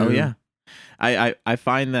gets too. Oh yeah. I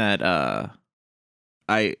find that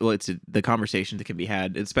it's the conversation that can be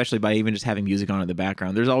had, especially by even just having music on in the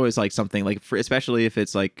background. There's always like something like, especially if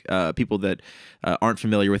it's like people that aren't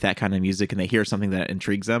familiar with that kind of music and they hear something that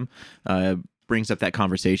intrigues them, brings up that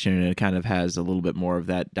conversation, and it kind of has a little bit more of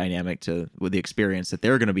that dynamic with the experience that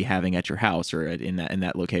they're going to be having at your house or in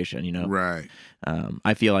that location. Right.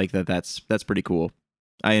 I feel like that's pretty cool.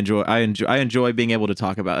 I enjoy being able to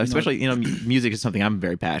talk about, especially music is something I'm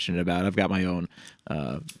very passionate about. I've got my own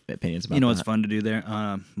opinions about. What's fun to do there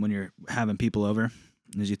when you're having people over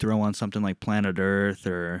is you throw on something like Planet Earth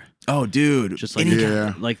or dude, just like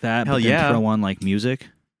like that. Hell but then yeah. throw on like music.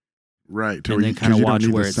 Right. And then kind of watch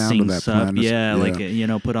where it syncs up. planet. Yeah, like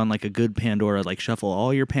put on like a good Pandora, like shuffle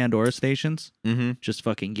all your Pandora stations. Mm-hmm. Just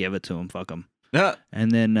fucking give it to them. Fuck them. Yeah.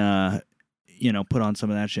 And then put on some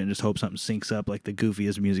of that shit and just hope something syncs up like the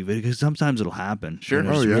goofiest music video, because sometimes it'll happen. Sure. It's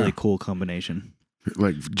Oh, a yeah. really cool combination.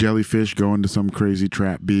 Like jellyfish going to some crazy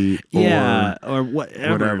trap beat. Yeah, or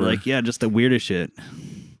whatever. whatever. Like, yeah, just the weirdest shit.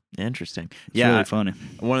 Interesting. It's Yeah. really funny.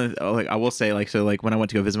 One of the, I will say, when I went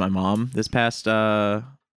to go visit my mom this past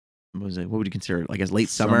what was it? What would you consider it? Like as late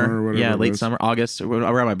Summer or summer? whatever Yeah, it late was. summer, August,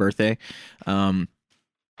 around my birthday.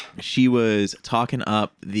 She was talking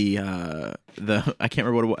up the I can't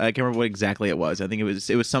remember what exactly it was. I think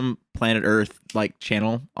it was some Planet Earth like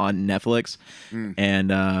channel on Netflix,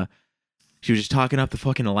 and she was just talking up the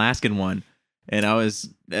fucking Alaskan one, and I was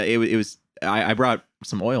I brought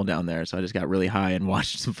some oil down there, so I just got really high and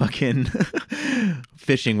watched some fucking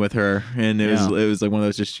fishing with her, and it was like one of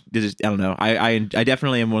those just I don't know. I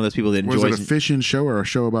definitely am one of those people that enjoys. Was it a fishing show or a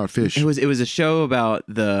show about fish? It was a show about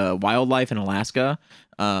the wildlife in Alaska,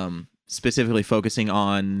 specifically focusing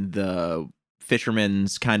on the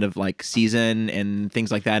fishermen's kind of like season and things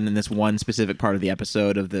like that. And in this one specific part of the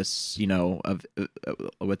episode of this,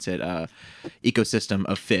 ecosystem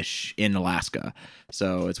of fish in Alaska.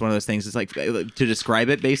 So it's one of those things. It's like to describe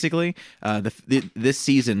it basically. This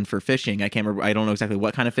season for fishing, I can't remember. I don't know exactly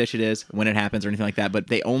what kind of fish it is, when it happens, or anything like that. But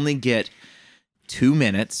they only get 2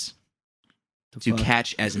 minutes to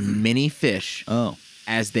catch as many fish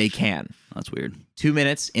as they can. That's weird. 2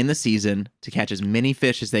 minutes in the season to catch as many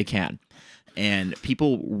fish as they can. And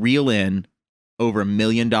people reel in over $1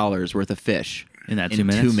 million worth of fish In that in 2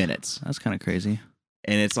 minutes? 2 minutes. That's kind of crazy.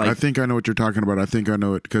 And it's like, I think I know what you're talking about. I think I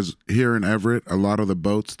know it because here in Everett, a lot of the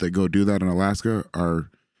boats that go do that in Alaska are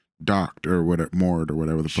docked or whatever, moored or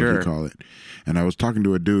whatever the fuck Sure. you call it. And I was talking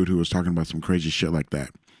to a dude who was talking about some crazy shit like that.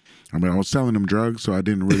 I mean, I was selling him drugs, so I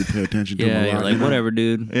didn't really pay attention to him Yeah, a you're lot. like, whatever,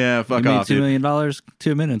 dude. yeah, fuck You made off, $2 dude. million,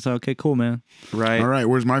 2 minutes. Okay, cool, man. Right? All right,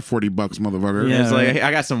 where's my $40, motherfucker? Yeah. It's like, hey,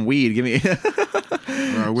 I got some weed. Give me.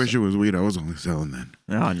 I wish it was weed. I was only selling then.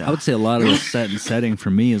 Oh no. I would say a lot of the setting for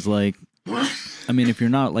me is like, I mean, if you're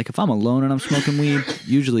not like, if I'm alone and I'm smoking weed,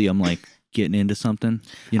 usually I'm like getting into something,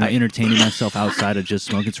 entertaining myself outside of just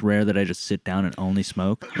smoke. It's rare that I just sit down and only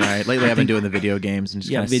smoke. Right. Lately, I've been doing the video games and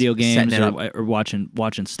just kinda video games setting it up. or watching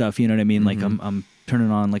stuff. You know what I mean? Like I'm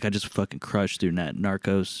turning on, like I just fucking crushed through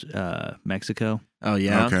Narcos, Mexico. Oh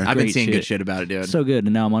yeah. Okay. I've been Great seeing good shit. shit about it, dude. So good.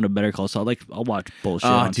 And now I'm on a Better Call Saul. Like I'll watch bullshit.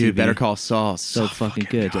 oh, on dude, TV. Better Call Saul. So fucking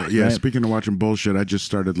good. Yeah, right? speaking of watching bullshit, I just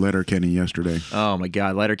started Letterkenny yesterday. Oh my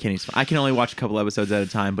god, Letterkenny's fun. I can only watch a couple episodes at a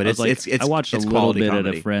time, but I was it's I watched it's a little quality bit comedy.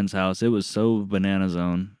 at a friend's house. It was so banana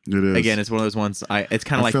zone. It is. Again, it's one of those ones. It's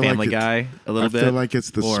kind I of like feel like Family it's- Guy a little I bit. feel like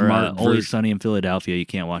it's the Or smart Always version. Sunny in Philadelphia. You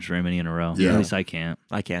can't watch very many in a row. Yeah. At least I can't.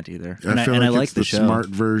 I can't either. And I- I feel and I like like it's the the show. smart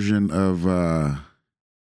version of What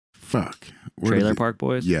is Trailer it? Park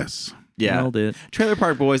Boys. Yes. Yeah, Nailed it. Trailer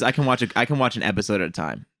Park Boys. I can watch an episode at a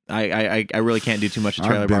time. I really can't do too much of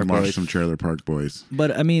Trailer I've Park been watching Boys. some Trailer Park Boys.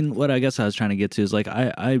 But I mean, what I guess I was trying to get to is like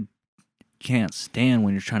I can't stand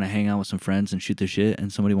when you're trying to hang out with some friends and shoot the shit,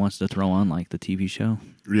 and somebody wants to throw on like the TV show.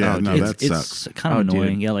 Yeah, Oh, no, it's, that sucks. It's kind of Oh, dude.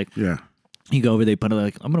 annoying. Yeah, like Yeah. you go over, they put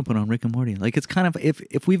like I'm gonna put on Rick and Morty. Like it's kind of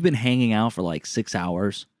if we've been hanging out for like 6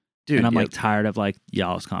 hours, Dude, and I'm yeah. like tired of like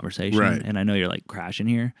y'all's conversation, Right. and I know you're like crashing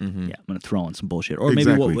here. Mhm. Yeah, I'm gonna throw on some bullshit, or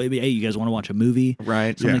maybe Exactly. hey, you guys want to watch a movie,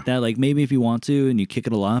 Right. something Yeah. like that. Like maybe if you want to, and you kick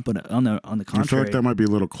it a lot, but on the I feel contrary, like that might be a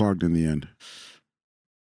little clogged in the end.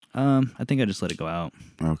 I think I just let it go out.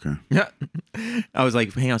 Okay. Yeah. I was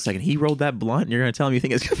like, hang on a second. He rolled that blunt, and you're gonna tell me you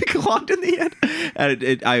think it's gonna be clogged in the end?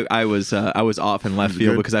 And I was off in left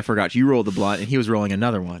field Good. because I forgot you rolled the blunt, and he was rolling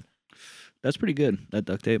another one. That's pretty good. That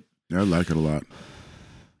duct tape. Yeah, I like it a lot.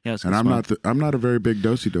 Yeah, it's And good I'm smoke. not a very big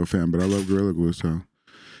Do-Si-Do fan, but I love Gorilla Glue. So,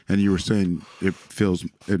 and you were saying it's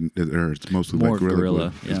mostly More like Gorilla Gorilla,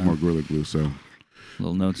 Glue. It's yeah. more Gorilla Glue. So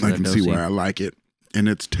Little notes. I of can that see Do-Si. why I like it, and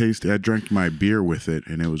it's tasty. I drank my beer with it,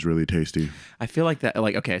 and it was really tasty. I feel like that.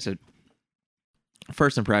 Like, okay, so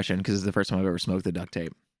first impression, because it's the first time I've ever smoked the duct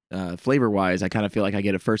tape. Flavor wise, I kind of feel like I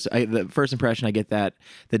get the first impression. I get that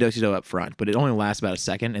the Do-Si-Do up front, but it only lasts about a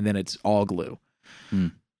second, and then it's all glue. Hmm.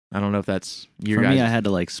 I don't know if that's your For guys. me, I had to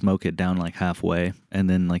like smoke it down like halfway, and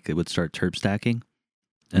then like it would start terp stacking,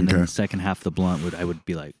 and then Okay. the second half of the blunt I would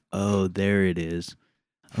be like, oh, there it is.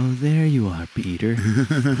 Oh, there you are, Peter.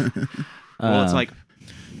 Well, it's Uh,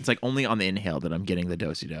 like only on the inhale that I'm getting the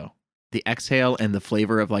Do-Si-Do. The exhale and the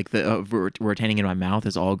flavor of like the retaining in my mouth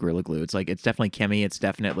is all Gorilla Glue. It's like it's definitely chemi. It's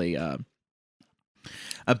definitely a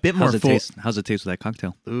bit more how's it full. taste? How's it taste with that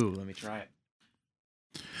cocktail? Ooh, let me try it.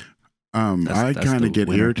 I that's kind the of get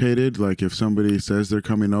winner. irritated, like if somebody says they're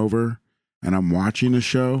coming over, and I'm watching a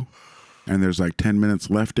show, and there's like 10 minutes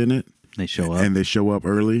left in it, They show up, and they show up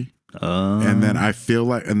early, and then I feel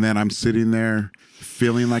like, and then I'm sitting there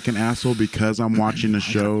feeling like an asshole because I'm watching the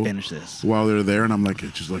show finish this. while they're there, and I'm like,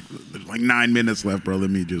 it's just like there's like 9 minutes left, bro. Let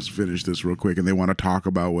me just finish this real quick, and they want to talk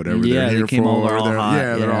about whatever Yeah, they're they here came for. over all They're- hot,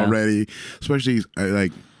 yeah, they're yeah. all ready. Especially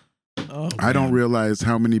like Oh, I don't man. realize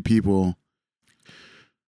how many people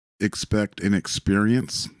expect an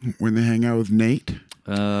experience when they hang out with Nate.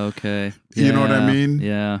 Okay, You know what I Yeah, mean?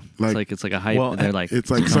 Yeah, Like- it's like a hype. Well, They're like, It's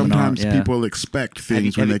like coming on, sometimes yeah. people expect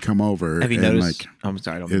things have when you- they come over. Have you and noticed? like I'm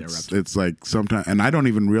sorry, I don't mean to interrupt. it's like sometimes, and I don't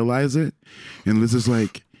even realize it. And Liz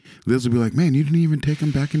will be like, "Man, you didn't even take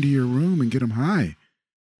him back into your room and get him high."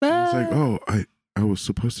 And it's like, "Oh, I was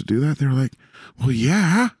supposed to do that." They're like, "Well,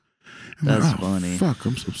 yeah." I'm like, That's "Oh, funny. Fuck,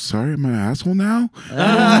 I'm so sorry. Am I an asshole now?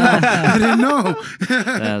 I didn't know.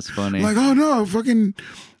 That's funny. Like, oh no, fucking.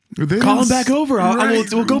 They Call him didn't back s- over.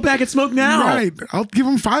 We'll go back and smoke now. Right. I'll give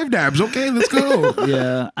him 5 dabs. Okay, let's go.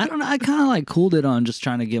 Yeah, I don't know. I kind of like cooled it on just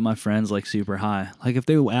trying to get my friends like super high. Like if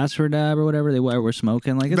they ask for a dab or whatever, they were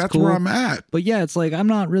smoking. Like it's That's cool. where I'm at. But yeah, it's like I'm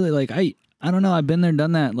not really like I don't know. I've been there,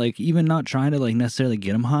 done that. Like even not trying to like necessarily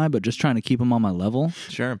get them high, but just trying to keep them on my level.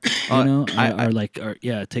 Sure. You know, I-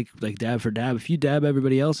 or take like dab for dab. If you dab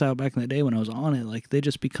everybody else out back in the day when I was on it, like they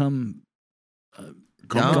just become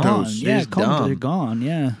gone. Comatose. Yeah, just dumb. they're gone.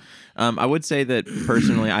 Yeah. I would say that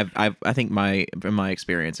personally, I think in my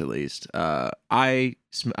experience at least, I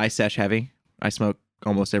sesh heavy. I smoke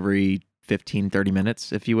almost every 15, 30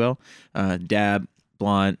 minutes, if you will. Dab,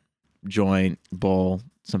 blunt, joint, bowl,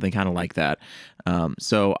 something kind of like that.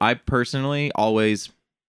 So I personally always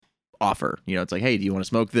offer, it's like, hey, do you want to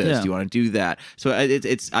smoke this? Yeah. Do you want to do that? So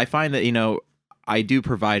I find that, I do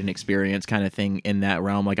provide an experience kind of thing in that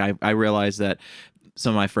realm. Like I realize that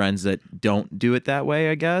some of my friends that don't do it that way,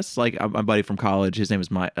 I guess, like my buddy from college, his name is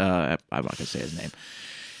I'm not gonna say his name.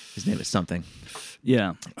 His name is something.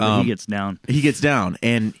 Yeah. He gets down. He gets down,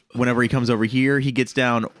 and whenever he comes over here, he gets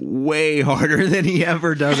down way harder than he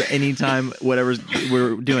ever does anytime whatever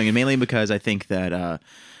we're doing, and mainly because I think that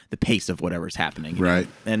the pace of whatever's happening, Right.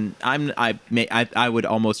 And I would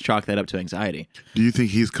almost chalk that up to anxiety. Do you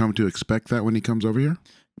think he's come to expect that when he comes over here?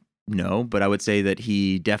 No, but I would say that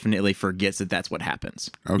he definitely forgets that that's what happens.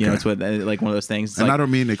 Okay. It's what like one of those things. It's And like, I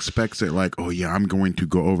don't mean expects it like, oh yeah, I'm going to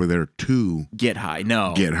go over there to get high.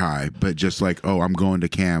 No, get high, but just like, oh, I'm going to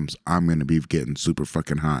Cam's, I'm going to be getting super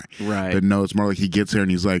fucking high. Right. But no, it's more like he gets here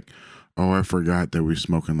and he's like, oh, I forgot that we're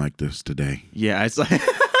smoking like this today. Yeah, it's like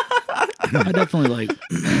I definitely like.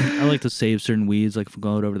 I like to save certain weeds. Like if I'm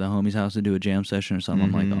going over to the homie's house to do a jam session or something,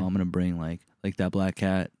 I'm like, oh, I'm gonna bring like that black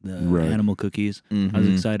cat, the animal cookies. I was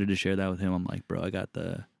excited to share that with him. I'm like, bro, I got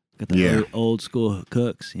the old school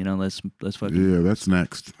cooks. You know, let's fucking. Yeah, that's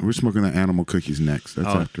next. We're smoking the animal cookies next. That's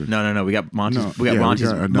after. No. We got Monty's. No, we got yeah, Monty's,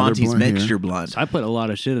 we got another Monty's blunt here. mixture blunt. I put a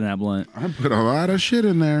lot of shit in that blunt. I put a lot of shit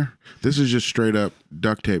in there. This is just straight up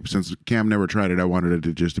duct tape. Since Cam never tried it, I wanted it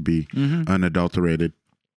to just be unadulterated.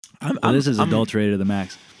 This is adulterated to the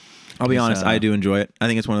max. I'll be honest, I do enjoy it. I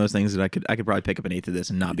think it's one of those things that I could probably pick up an eighth of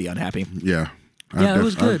this and not be unhappy. Yeah. Yeah, it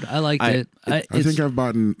was good. I liked it. I think I've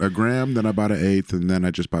bought a gram, then I bought an eighth, and then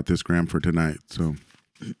I just bought this gram for tonight. So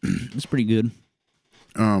it's pretty good.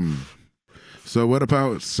 So what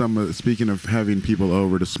about speaking of having people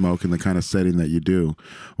over to smoke in the kind of setting that you do,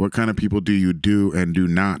 what kind of people do you do and do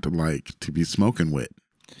not like to be smoking with?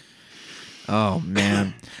 Oh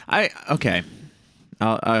man. I'll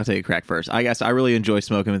take a crack first. I guess I really enjoy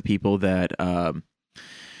smoking with people that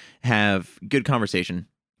have good conversation.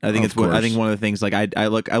 I think I think one of the things like I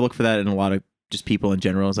look for that in a lot of just people in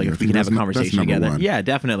general. Is like if we can have a conversation together. One. Yeah,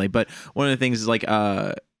 definitely. But one of the things is like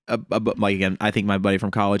again, I think my buddy from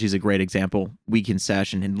college, he's a great example. We can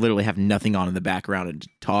session and literally have nothing on in the background and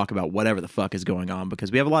talk about whatever the fuck is going on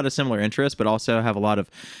because we have a lot of similar interests, but also have a lot of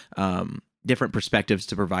different perspectives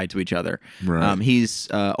to provide to each other. Right. He's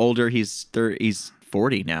older. He's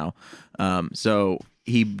 40 now. So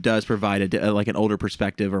he does provide like an older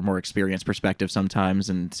perspective or more experienced perspective sometimes,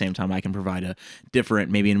 and at the same time I can provide a different,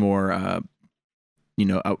 maybe more I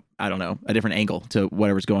don't know, a different angle to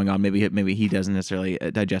whatever's going on. Maybe he doesn't necessarily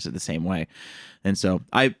digest it the same way. And so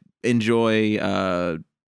I enjoy what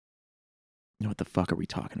the fuck are we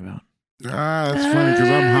talking about? That's funny because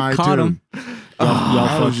I'm high Caught too. him.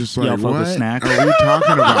 I was just like, fuck with what snacks? are we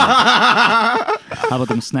talking about? How about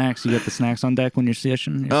them snacks? You got the snacks on deck when you're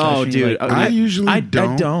session? Oh, dude. I usually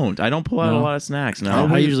don't. I don't pull out a lot of snacks. No.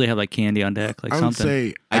 I usually have like candy on deck, like I would something.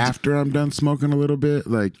 say after I'm done smoking a little bit,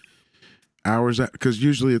 like hours, because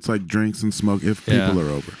usually it's like drinks and smoke if people are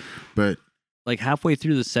over. But like halfway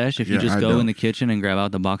through the sesh, if you just go in the kitchen and grab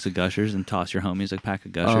out the box of Gushers and toss your homies a pack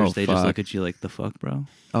of Gushers, they just look at you like, the fuck, bro.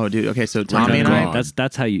 Oh, dude. Okay, so Tommy and I,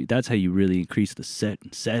 that's how you really increase the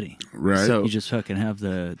setting. Right. So you just fucking have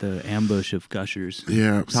the ambush of Gushers.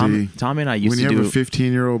 Yeah. Tommy and I used when to you do have a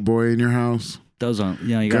 15-year-old boy in your house, those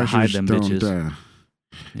you gotta hide them bitches.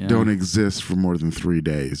 Don't exist for more than 3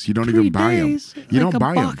 days. You don't even buy them. You don't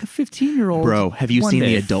buy them. A 15-year-old. Bro, have you seen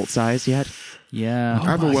the adult size yet? Yeah. I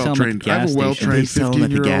have a well-trained They sell them at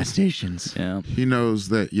the 15-year-old. gas stations. Yeah. He knows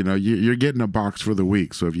that, you're getting a box for the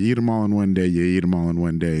week. So if you eat them all in one day, you eat them all in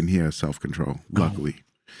one day. And he has self-control, luckily.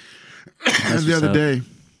 And the other day,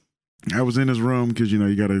 I was in his room because,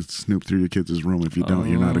 you got to snoop through your kids' room. If you don't,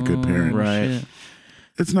 you're not a good parent. Right. Shit.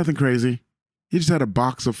 It's nothing crazy. He just had a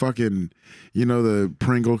box of fucking, the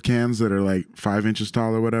Pringle cans that are like 5 inches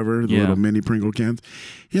tall or whatever, the little mini Pringle cans.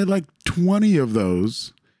 He had like 20 of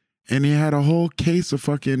those, and he had a whole case of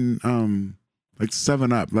fucking like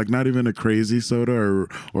 7-Up, like not even a crazy soda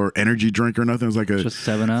or energy drink or nothing. It was like just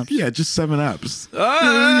 7-Ups. Yeah, just 7-Ups. You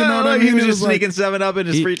know what I mean? He was just like, sneaking 7-Up in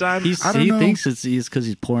his free time. He I don't know. thinks it's because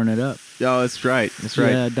he's pouring it up. Oh, that's right. That's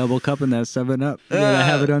right. Yeah, double cupping that 7-Up. You gotta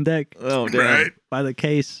have it on deck. Oh, damn. Right. By the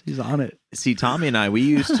case, he's on it. See, Tommy and I, we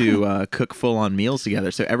used to cook full-on meals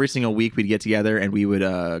together. So every single week we'd get together and we would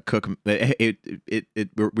cook. We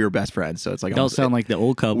were best friends, so it's like Don't sound like the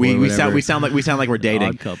old couple. we sound like we're dating.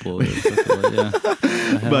 Odd couple. Yeah.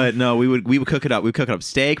 But no, we would cook it up. We'd cook up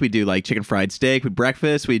steak. We'd do like chicken fried steak with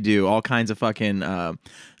breakfast. We'd do all kinds of fucking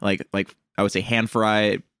like I would say hand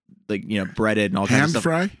fried, like breaded and all kinds of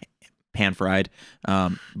stuff. Hand fry? Pan fried,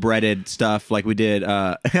 breaded stuff like we did.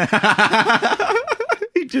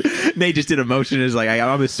 Nate just did a motion. Is like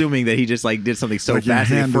I'm assuming that he just like did something so Like your fast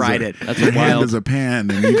that he hand fried is it. That's Your a hand wild. is a pan,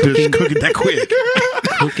 and you just cook it that quick.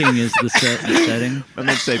 Cooking is the setting. I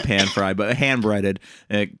meant to say pan fried, but hand breaded.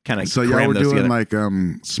 Kind of. So y'all were doing together. like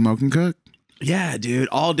smoke and cook? Yeah, dude,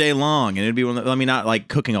 all day long. And it'd be not like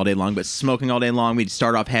cooking all day long, but smoking all day long. We'd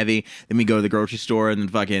start off heavy, then we go to the grocery store and then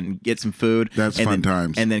fucking get some food. That's and fun then,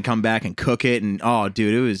 times. And then come back and cook it. And oh,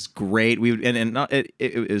 dude, it was great.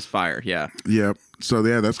 It was fire. Yeah. Yep. So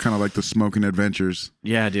yeah, that's kind of like the smoking adventures.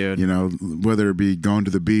 Yeah, dude. Whether it be going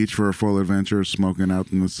to the beach for a full adventure, or smoking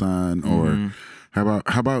out in the sun, or how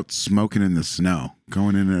about smoking in the snow?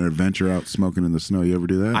 Going in an adventure out smoking in the snow. You ever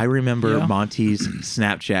do that? I remember Yeah. Monty's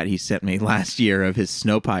Snapchat he sent me last year of his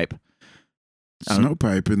snow pipe. Snow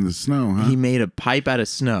pipe in the snow, huh? He made a pipe out of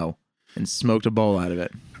snow and smoked a bowl out of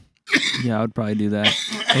it. Yeah, I would probably do that.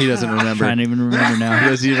 He doesn't remember. Can't even remember He now.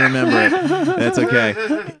 doesn't even remember it. That's okay.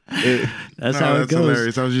 That's No, how it that's goes.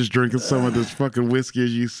 hilarious. I was just drinking some of this fucking whiskey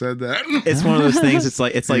as you said that. It's one of those things. It's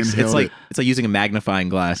like Inhaled it. using a magnifying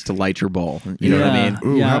glass to light your bowl. You know what I mean?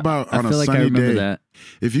 Ooh, how about on I a feel like I sunny remember day? that.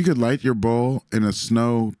 If you could light your bowl in a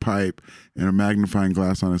snow pipe and a magnifying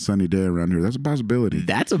glass on a sunny day around here, that's a possibility.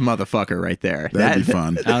 That's a motherfucker right there. That'd be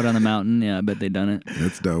fun. Out on the mountain, yeah, I bet they done it.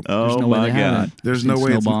 That's dope. Oh no way my they haven't. god! There's Seen no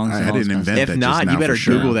way snow it's, bongs and I all didn't this kind of invent If that not, just now you better for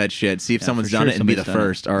sure. Google that shit. See if someone's for done sure it and be the somebody's done it.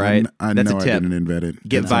 first. All right, I that's know a tip. I didn't invent it.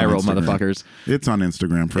 Get It's on viral, Instagram. motherfuckers. It's on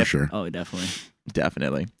Instagram for sure. Oh, definitely.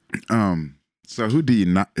 Definitely. So who do you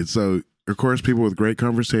not? So of course, people with great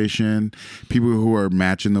conversation, people who are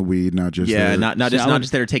matching the weed, not just Yeah, there. not See, I not would-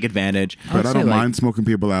 just there to take advantage. I would But I say, don't like, mind smoking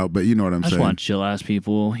people out. But you know what I'm I just saying. want chill ass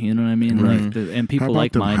people. You know what I mean? Right. Like, and How people about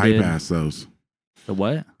like them hype minded. ass those? The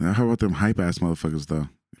what? How about them hype ass motherfuckers though?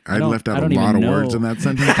 I don't- left out I a don't lot even of words know. in that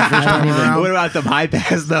sentence the first I don't time even- around. What about them high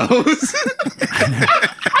pass those?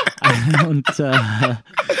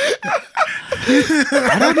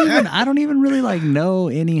 I don't. I don't even really like know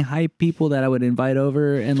any hype people that I would invite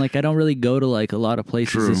over, and like I don't really go to like a lot of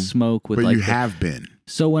places True. to smoke with But like. you have been.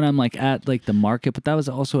 So when I'm like at like the market, but that was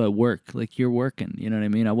also at work. Like you're working, you know what I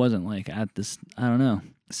mean? I wasn't like at this. I don't know.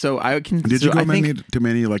 So I can. Did so you go I think, to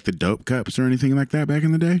many like the dope cups or anything like that back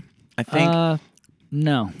in the day? I think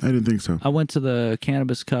No, I didn't think so. I went to the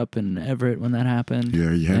Cannabis Cup in Everett when that happened.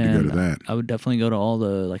 Yeah, you had to go and to that. I would definitely go to all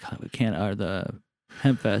the like the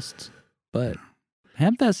Hemp Fests, but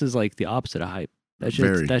Hemp Fest is like the opposite of hype. That's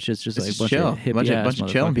Very. just It's like a just bunch chill. of hippie Bunch of- ass bunch of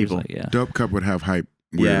chilling motherfuckers, people. like, yeah. Dope cup would have hype.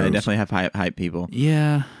 yeah, they weirdos. definitely have hype people.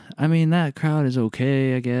 Yeah, I mean that crowd is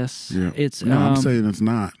okay, I guess. Yeah. It's No, I'm saying it's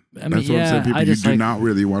not. I mean, That's what I'm saying. yeah, People I you just do like, not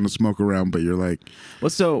really want to smoke around, but you're like, Well,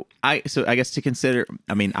 so I guess to consider.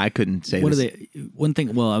 I mean, I couldn't say what this. are they? One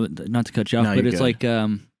thing. Well, not to cut you off, No, but you're it's good. like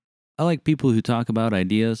I like people who talk about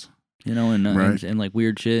ideas, you know, and Right. and like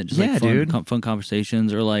weird shit, just Yeah, like fun, dude. fun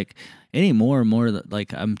conversations, or like any more and more that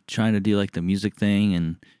like I'm trying to do like the music thing,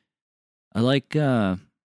 and I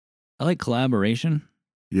like collaboration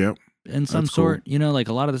yep. in some That's cool. sort. You know, like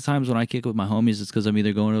a lot of the times when I kick with my homies, it's because I'm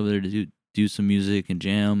either going over there to do some music and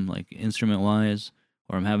jam, like instrument wise,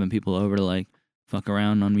 or I'm having people over to like fuck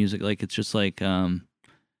around on music. Like it's just like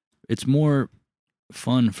it's more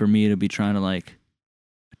fun for me to be trying to like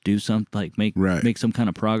do something, like Right. make some kind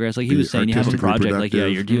of progress. Like he Be was saying, you have a artistically project, like yeah,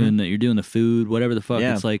 productive. you're doing the food, whatever the fuck.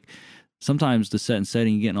 Yeah. It's like sometimes the set and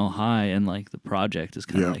setting, you're getting all high, and like the project is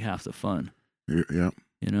kind of Yeah. like half the fun. Yep.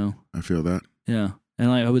 You know? I feel that. Yeah. And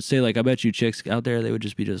like I would say, like I bet you chicks out there, they would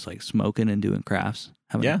just be just like smoking and doing crafts,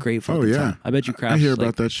 having Yeah. a great fucking Oh, yeah. time. I bet you crafts. I hear like,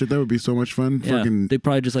 about that shit. That would be so much fun. Yeah, Fucking, they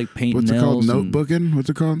probably just like paint what's it called? nails and Notebooking? What's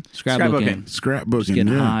it called? scrapbooking, just Scrapbooking.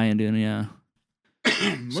 getting Yeah. high and doing yeah. What's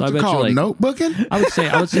I it bet you, called? like- Notebooking? I would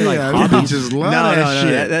say like yeah, hobbies. these bitches No, love no, that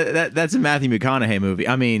no, shit. that's a Matthew McConaughey movie.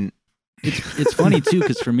 I mean, It's funny too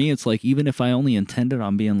because for me, it's like even if I only intended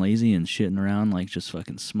on being lazy and shitting around, like just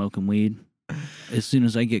fucking smoking weed, as soon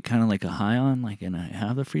as I get kind of like a high on, like, and I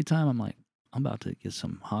have the free time, I'm like, I'm about to get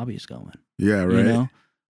some hobbies going. Yeah, right. You know,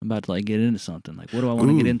 I'm about to like get into something. Like, what do I want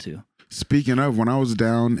to get Ooh. into? Speaking of, when I was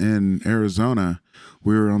down in Arizona,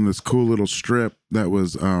 we were on this cool little strip that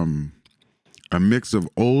was a mix of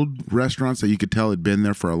old restaurants that you could tell had been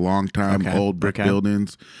there for a long time, Okay, old brick okay.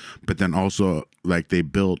 buildings, but then also like they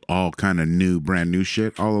built all kind of brand new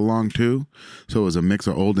shit all along too. So it was a mix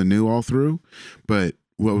of old and new all through. But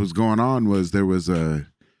what was going on was there was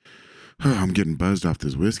I'm getting buzzed off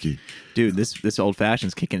this whiskey. dude, this old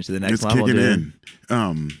fashioned's kicking to the next It's level, kicking dude.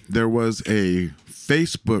 in. There was a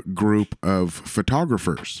Facebook group of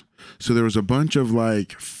photographers. So there was a bunch of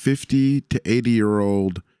like 50 to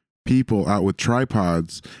 80-year-old people out with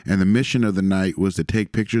tripods, and the mission of the night was to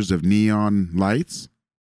take pictures of neon lights.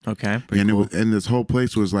 Okay, pretty And cool. and this whole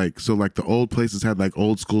place was like, so like the old places had like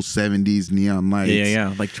old school 70s neon lights.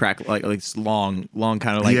 yeah, like track, like long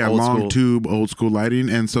kind of like yeah, old long school. tube, old school lighting.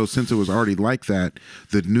 And so since it was already like that,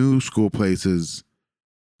 the new school places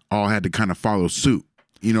all had to kind of follow suit.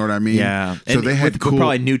 You know what I mean? Yeah, So and they had with cool,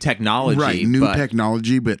 probably new technology, right? New but,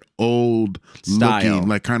 technology, but old Style. looking,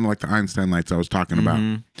 like kind of like the Einstein lights I was talking about.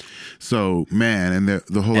 Mhm. So man, and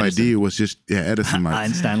the whole Edison. idea was just Edison lights,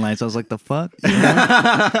 Einstein lights. I was like, the fuck?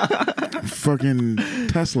 fucking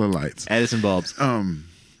Tesla lights. Edison bulbs.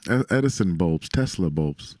 Edison bulbs, Tesla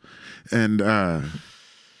bulbs, and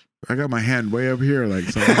I got my hand way up here, like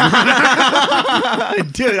so. Dude,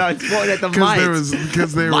 I was pointing at the lights.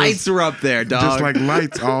 Because there Lights was were up there, dog. just like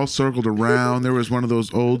lights all circled around. There was one of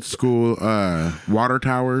those old school water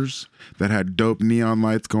towers that had dope neon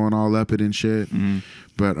lights going all up it and shit. Mm-hmm.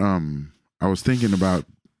 But I was thinking about,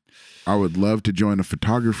 I would love to join a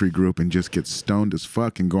photography group and just get stoned as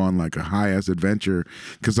fuck and go on like a high ass adventure.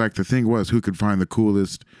 Because like the thing was, who could find the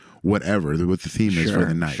coolest whatever what the theme is for Sure,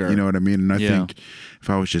 the night. sure. You know what I mean? And I Yeah. think if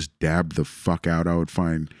I was just dabbed the fuck out, I would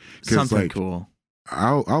find Something like cool.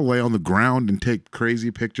 I'll lay on the ground and take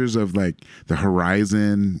crazy pictures of like the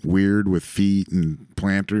horizon, weird with feet and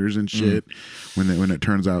planters and shit. When it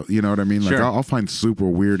turns out, you know what I mean? Like Sure. I'll find super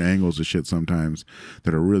weird angles of shit sometimes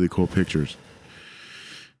that are really cool pictures.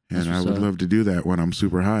 And I what's would up. love to do that when I'm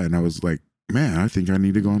super high. And I was like, man, I think I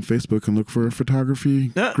need to go on Facebook and look for a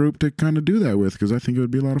photography Yeah. group to kind of do that with because I think it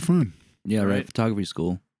would be a lot of fun. Yeah, right. Right. Photography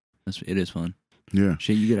school. It is fun. Yeah.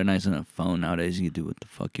 Shit, you get a nice enough phone nowadays, you can do what the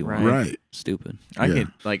fuck you want. Right. Stupid. I Yeah.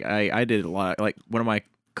 could like I did a lot. Like one of my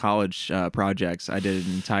college projects, I did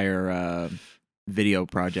an entire video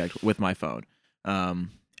project with my phone.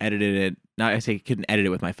 Edited it. Not I say I couldn't edit it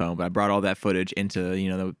with my phone, but I brought all that footage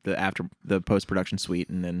into the after the post production suite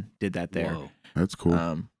and then did that there. Whoa. That's cool.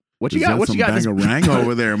 What you Is got? that What you got? some This- bangarang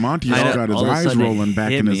over there. Monty's I know. got his All of a eyes sudden it rolling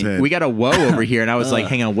back hit in his me. head. We got a whoa over here, and I was like, Ugh.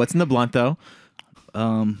 hang on, what's in the blunt though?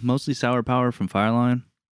 Mostly sour power from Fireline,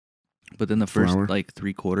 but then the first Flour? like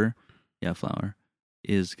 3/4, flour,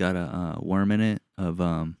 is got a worm in it of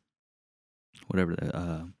whatever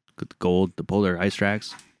the gold, the polar ice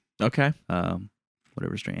tracks, Okay.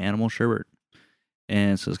 whatever strain, animal sherbet,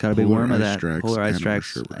 and so it's got a big Polar worm of ice that tracks, polar ice animal tracks,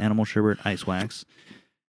 sherbet. animal sherbet, ice wax,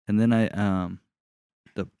 and then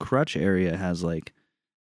the crutch area has like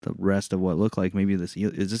the rest of what looked like maybe this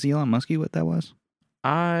is this Elon Muskie what that was?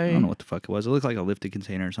 I don't know what the fuck it was. It looked like a lifted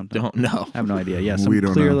container or something. Don't know. I have no idea. Yeah, We some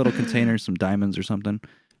don't clear know. little containers, some diamonds or something.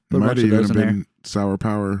 Put a Might bunch have of even those in there. been sour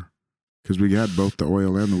power because we had both the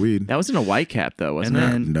oil and the weed. That was in a white cap though, wasn't And it?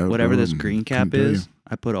 then No, whatever this um, green cap couldn't tell is,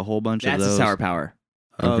 I put a whole bunch That's of a those. sour power.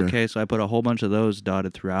 Oh, Okay. okay, so I put a whole bunch of those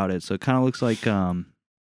dotted throughout it. So it kind of looks like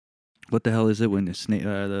what the hell is it when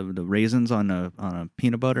the the raisins on a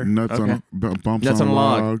peanut butter? Nuts Okay. on bumps Nuts on a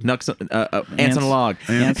log. log. Nuts, ants on a log.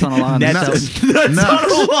 Ants on a log. Nuts, Nuts. nuts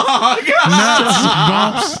on a log.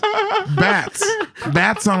 Nuts, bumps,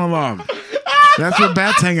 bats on a log. That's where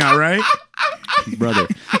bats hang out, right? Brother.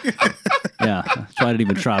 Yeah, that's why I didn't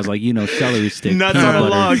even try. I was like, celery stick, Nuts peanut on a butter,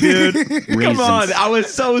 log, dude. Come raisins. on. I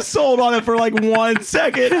was so sold on it for like 1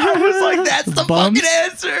 second. I was like, that's the Bumps?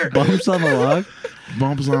 fucking answer. Bumps on the log.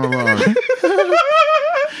 Bumps on a log.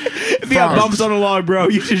 If you got Frogs. bumps on a log, bro,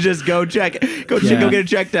 you should just go check it. Go Yeah. get it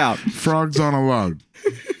checked out. Frogs on a log.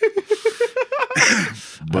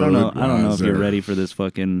 I don't know if you're Budweiser. ready for this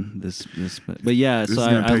fucking this, but yeah. This So is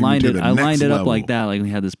gonna I take me lined to it. the I lined next it up level. like that. Like we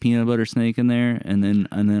had this peanut butter snake in there, and then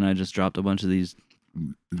I just dropped a bunch of these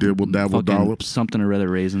Dibble dabble fucking dollops. something or other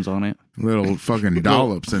raisins on it. Little fucking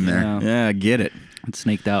dollops in there. Yeah, Yeah, get it. it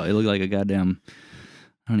snaked out. It looked like a goddamn.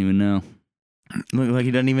 I don't even know. Look like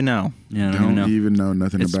he doesn't even know. Yeah, I don't Don't even know. even know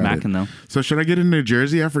nothing It's about smacking it. though. So should I get in New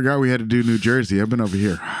Jersey? I forgot we had to do New Jersey. I've been over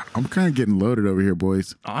here. I'm kind of getting loaded over here,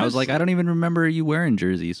 boys. I was like, I don't even remember you wearing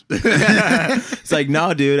jerseys. It's like,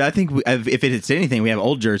 no, dude. I think if it's anything, we have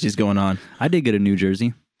old jerseys going on. I did get a new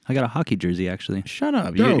jersey. I got a hockey jersey actually. Shut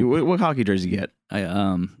up. Dope. What hockey jersey you get?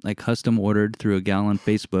 I custom ordered through a gal on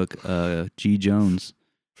Facebook G Jones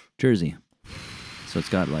jersey. So it's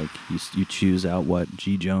got like you choose out what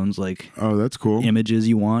G Jones like Oh, that's cool. images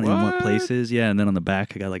you want in What? what places. Yeah, and then on the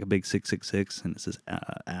back I got like a big 666 and it says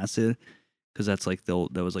acid because that's like that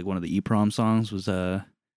was like one of the EPROM songs was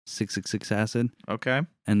 666 acid. Okay.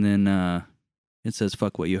 And then it says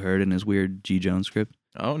fuck what you heard in his weird G Jones script.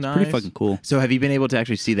 Oh, nice. Pretty fucking cool. So have you been able to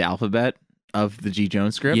actually see the alphabet of the G.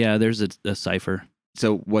 Jones script? Yeah, there's a cipher.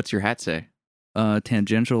 So what's your hat say?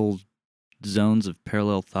 Tangential zones of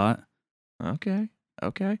parallel thought. Okay.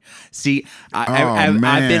 Okay. See, man.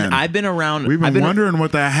 I've been around. We've I've been wondering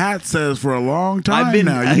what that hat says for a long time been-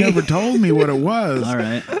 now. You never told me what it was. All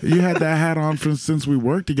right. You had that hat on since we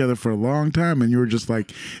worked together for a long time, and you were just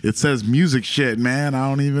like, it says music shit, man. I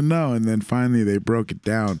don't even know. And then finally they broke it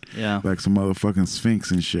down Yeah. like some motherfucking Sphinx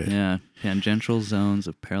and shit. Yeah. Tangential zones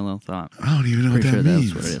of parallel thought. I don't even know Pretty what sure that that's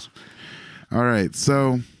means. what it is. All right,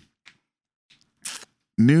 so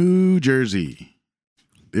New Jersey.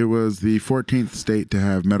 It was the 14th state to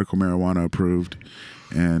have medical marijuana approved,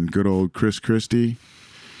 and good old Chris Christie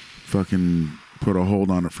fucking put a hold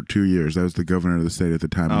on it for 2 years. That was the governor of the state at the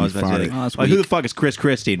time. I and was he about to fought say, it. Oh, that's like, who the weak. fuck is Chris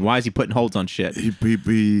Christie? And why is he putting holds on shit? He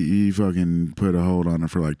fucking put a hold on it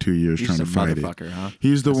for like 2 years He's trying to just a fight it. motherfucker, huh?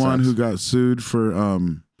 He's the That one sucks. who got sued for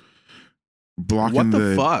blocking What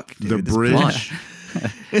the fuck, the dude? This bridge. blunt.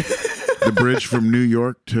 The bridge from New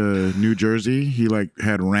York to New Jersey. He like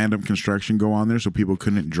had random construction go on there, so people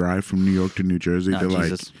couldn't drive from New York to New Jersey Oh,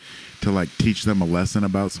 Jesus. to teach them a lesson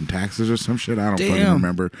about some taxes or some shit. I don't fucking Damn.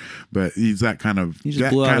 remember, but he's that kind of He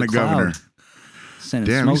just blew out a cloud. governor.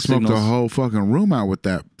 Sending Damn, smoke you smoked signals. the whole fucking room out with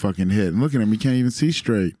that fucking hit. And look at him, you can't even see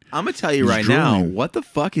straight. I'm gonna tell you He's right now, drooling. what the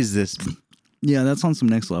fuck is this? Yeah, that's on some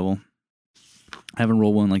next level. I haven't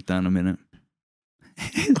rolled one like that in a minute.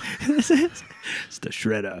 It's the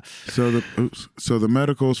shredder. So the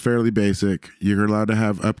medical is fairly basic. You're allowed to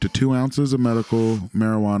have up to 2 ounces of medical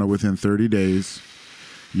marijuana within 30 days.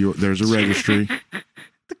 There's a registry.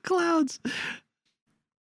 The clouds.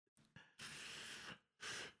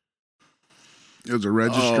 There's a Oh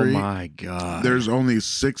registry. my god. There's only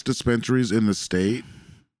 6 dispensaries in the state.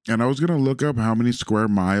 And I was going to look up how many square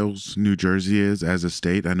miles New Jersey is as a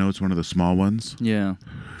state. I know it's one of the small ones. Yeah.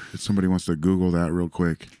 If somebody wants to Google that real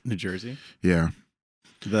quick. New Jersey. Yeah.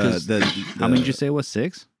 How many did you say it was?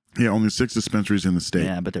 6? Yeah, only 6 dispensaries in the state.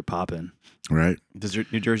 Yeah, but they're popping. Right? Does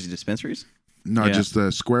New Jersey dispensaries? No, Yeah. just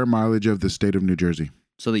the square mileage of the state of New Jersey.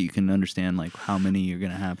 So that you can understand like how many you're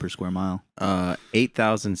gonna have per square mile.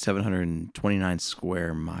 8,729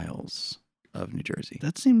 square miles of New Jersey.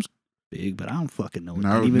 That seems big, but I don't fucking know what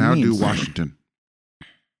Now that even do means. Washington.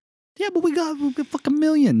 Yeah, but we got fucking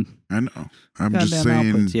million. I know. I'm Goddamn just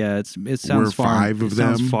saying. outputs. Yeah, it sounds we're far. 5 of it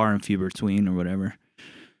sounds them. far and few between or whatever.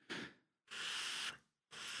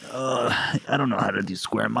 I don't know how to do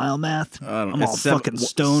square mile math. I'm all fucking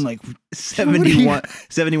stoned. Like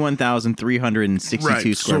 71,362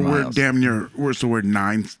 Right. square So we're miles. damn near. We're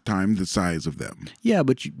 9 times the size of them. yeah,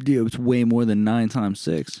 but it's way more than 9 times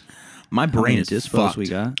 6. My How brain many is dispos fucked. we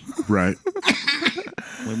got? Right.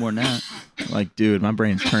 Way more than that. Like, dude, my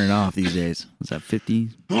brain's turning off these days. Was that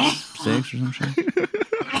 56 or some shit?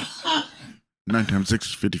 9 times 6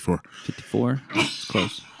 is 54. 54? It's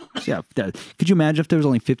close. So yeah. Could you imagine if there was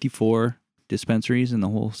only 54 dispensaries in the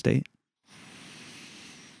whole state?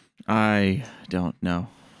 I don't know.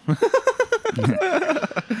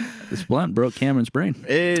 This blunt broke Cameron's brain.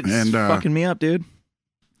 It's And, fucking me up, dude.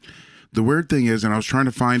 The weird thing is, and I was trying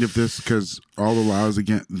to find if this, because all the laws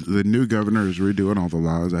again, the new governor is redoing all the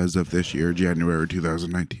laws as of this year, January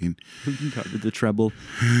 2019. Covered the treble.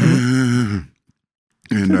 And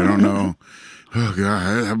I don't know. Oh,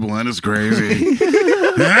 God, that blunt is crazy.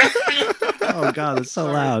 Oh god, it's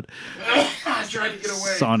so loud. I tried to get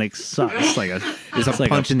away. Sonic sucks. It's like a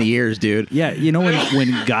Punch in the ears, dude. Yeah, you know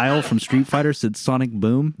when Guile from Street Fighter said Sonic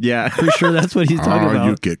Boom? Yeah. Pretty sure that's what he's talking Oh, about.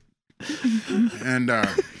 you kick.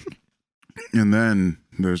 And then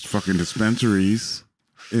there's fucking dispensaries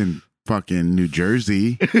in fucking New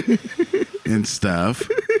Jersey and stuff.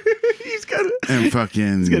 He's got to And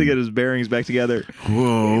fucking get his bearings back together.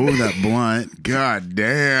 whoa, that blunt. God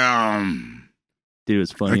damn. Dude,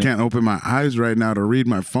 it's I funny. can't open my eyes right now to read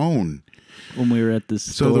my phone. When we were at this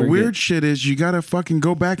So the weird shit is you gotta fucking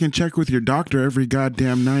go back and check with your doctor every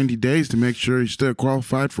goddamn 90 days to make sure you're still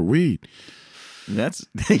qualified for weed. That's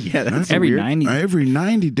that's every weird. 90. Every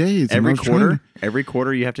 90 days. And I Every was trying quarter, to- every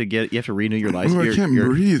quarter you have to renew your license. Oh, I can't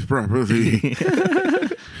breathe properly.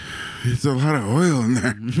 There's a lot of oil in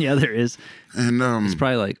there. Yeah, there is. And It's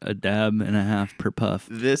probably like a dab and a half per puff.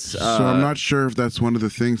 This so I'm not sure if that's one of the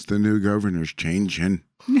things the new governor's changing.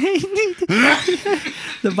 The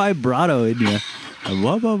vibrato in you. Yeah.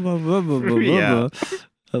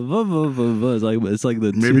 It's like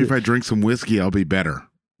the Maybe if I drink some whiskey, I'll be better.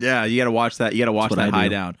 Yeah, you got to watch that. You got to watch That's what that I high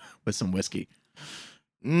do. down with some whiskey.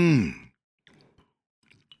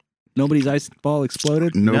 nobody's ice ball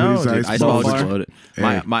exploded. Nobody's no, dude, ice ball balls. exploded.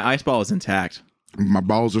 Hey. My ice ball is intact. My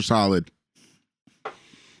balls are solid.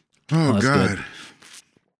 Oh, that's God. good.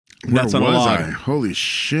 Where Nuts on a was log. I? Holy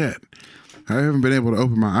shit. I haven't been able to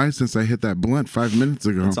open my eyes since I hit that blunt 5 minutes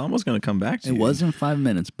ago. It's almost going to come back to It you. wasn't 5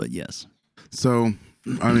 minutes, but yes. So,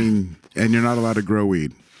 I mean, and you're not allowed to grow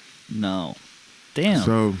weed. No. Damn.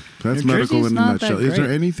 So that's New medical Jersey's in a not that nutshell. Is there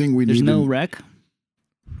great. anything we There's need no to... rec?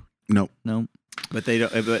 No. No. But they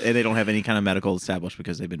don't have any kind of medical established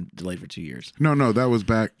because they've been delayed for 2 years. No, that was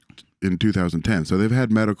back in 2010. So they've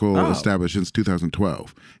had medical Oh. established since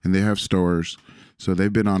 2012, and they have stores. So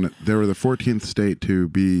they've been on it. They were the 14th state to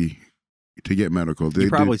get medical. They You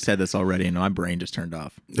probably did- said this already, and my brain just turned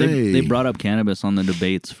off. They Hey. brought up cannabis on the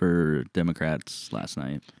debates for Democrats last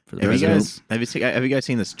night. For the Have you president. guys have you guys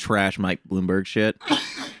seen this trash Mike Bloomberg shit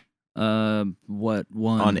What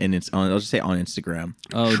one? I'll just say on Instagram.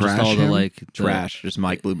 Oh, just Trash all the him? like the- Trash, just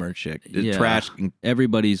Mike Bloomberg shit. Yeah. Trash.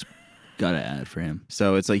 Everybody's got an ad for him.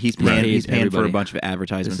 So it's like he's Right. paying for a Everybody. bunch of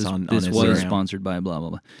advertisements on This Instagram. was sponsored by blah blah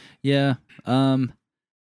blah. Yeah.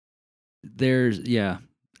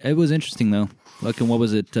 It was interesting though. Like, and what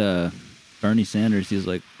was it? Bernie Sanders. He was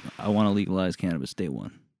like, "I want to legalize cannabis day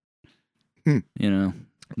one." You know.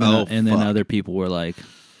 Oh, and then fuck. other people were like,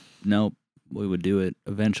 "Nope, we would do it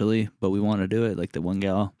eventually, but we want to do it." Like the one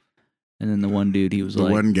gal, And then the one dude, he was The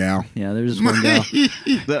like, one gal. yeah, there's this one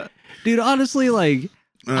gal. Dude, honestly, like,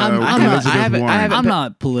 Elizabeth Warren. I'm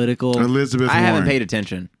not political, Elizabeth I Warren. haven't paid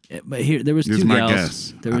attention. but here there was This is two my gals.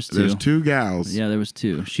 guess. There was two. There's two gals. Yeah, there was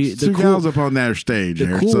two. There's two gals up on that stage the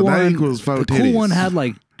there. cool So one, that equals 4 the titties. cool one had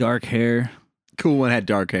like dark hair. Cool one had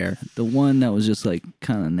dark hair. The one that was just like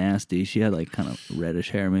kind of nasty, she had like kind of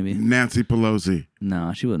reddish hair, maybe. Nancy Pelosi.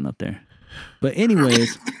 No, she wasn't up there. But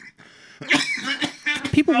anyways,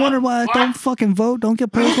 people wonder why I don't fucking vote, don't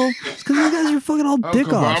get political. It's because you guys are fucking all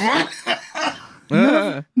dick offs.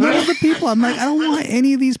 None of the people. I'm like, I don't want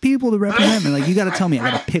any of these people to represent me. Like, you got to tell me,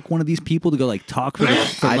 I got to pick one of these people to go like talk for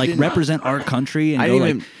like represent our country and I go didn't like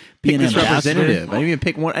even be pick an this ambassador. representative. I didn't even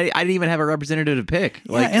pick one. I didn't even have a representative to pick.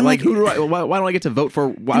 Like, and, like, who do I? Why don't I get to vote for?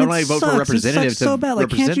 Why And don't it I vote for a sucks. representative It sucks to so bad. Like,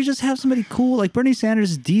 represent? can't you just have somebody cool? Like Bernie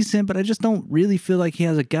Sanders is decent, but I just don't really feel like he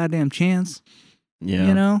has a goddamn chance. Yeah.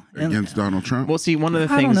 You know? And Against Donald Trump? Well, see, one of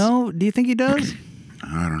the I don't things. know. Do you think he does?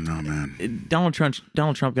 I don't know, man. Donald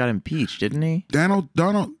Trump got impeached, didn't he? Donald,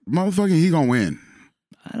 motherfucker, he gonna win.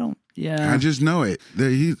 I don't. Yeah. I just know it.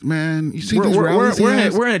 Man, you see these We're rallies he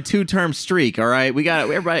has? in a 2-term streak. All right, we got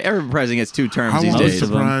every president gets 2 terms I these won't be Most days. of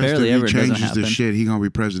them. surprised Barely if ever he doesn't changes the happen. shit. He gonna be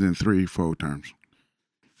president 3-4 terms.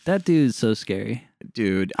 That dude's so scary.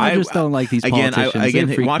 Dude, I just don't like these politicians. They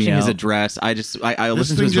freak me watching his out. address, I This listen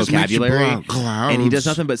to thing his just makes you vocabulary, blow out and he does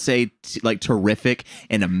clouds. nothing but say like terrific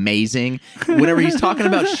and amazing whenever he's talking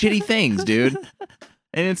about shitty things, dude.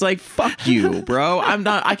 And it's like, fuck you, bro.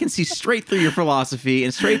 I can see straight through your philosophy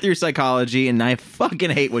and straight through your psychology, and I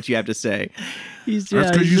fucking hate what you have to say. He's That's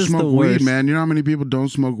because he's you just the smoke weed, worst. man. You know how many people don't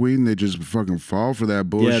smoke weed and they just fucking fall for that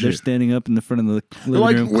bullshit? Yeah, they're standing up in the front of the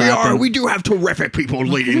living room. clapping. we do have terrific people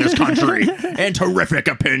leading this country, and terrific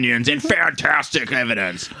opinions, and fantastic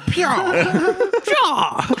evidence. Pew,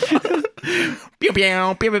 pew,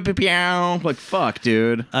 pew, pew, pew, pew. Like, fuck,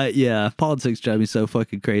 dude. Yeah, politics drive me so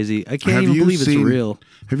fucking crazy. I can't Have even you believe seen- it's real.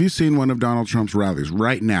 Have you seen one of Donald Trump's rallies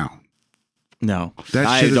right now? No, That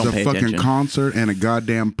I shit is don't a pay fucking attention. concert and a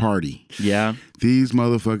goddamn party. Yeah. These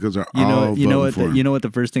motherfuckers are You know, all you know what? voting for him. You know what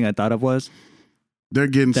the first thing I thought of was They're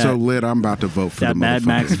getting so that- lit. I'm about to vote for that the Mad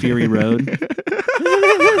Max motherfucker. Fury Road.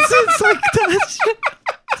 it's like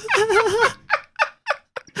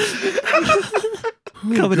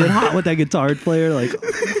coming in hot with that guitar player, like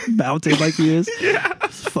mounted like he is.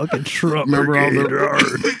 It's fucking Trump. Remember all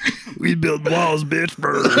the We build walls, bitch.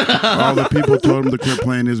 all the people told him to quit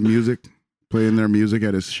playing his music, playing their music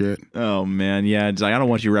at his shit. Oh man, yeah. It's like, I don't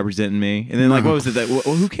want you representing me. And then like, what was it?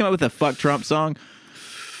 Who came up with the "Fuck Trump" song?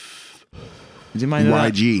 Did you mind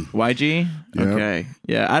that? YG. YG. Yep. Okay.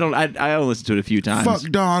 Yeah. I don't listen to it a few times. Fuck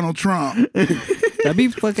Donald Trump. That'd be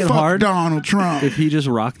fucking Fuck hard Donald Trump. if he just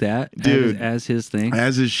rocked that, Dude. as his thing.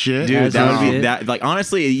 As his shit. Dude, As that would be shit. that. Like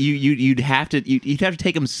honestly, you'd have to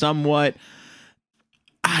take him somewhat.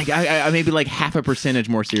 I maybe like half a percentage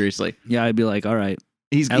more seriously. Yeah, I'd be like, all right.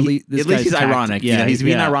 He's At least- this at least guy's he's tact- ironic. yeah, Yeah, he's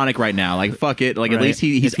being yeah. ironic right now. Like fuck it. Like at Right. least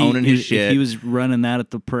he's If he- owning his if shit. If he was running that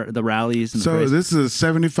at the rallies and the So parades. this is a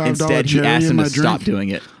 $75 Instead, he cherry asked in him my to drink. stop doing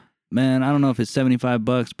it. Man, I don't know if it's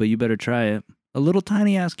 $75, but you better try it. A little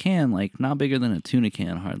tiny ass can, like not bigger than a tuna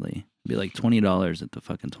can, hardly. It'd be like $20 at the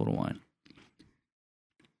fucking Total Wine.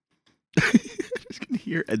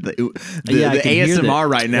 Hear the Yeah, I the can hear ASMR the-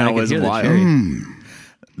 right yeah, I now can is hear the wild. cherry.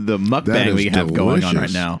 The That mukbang is we have going on right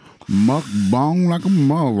delicious. now. Mukbang like a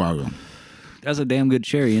motherfucker. That's a damn good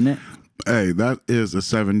cherry, isn't it? Hey, that is a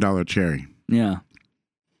 $7 cherry. Yeah.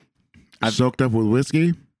 Soaked up with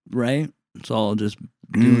whiskey. Right? It's all just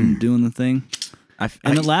doing the thing.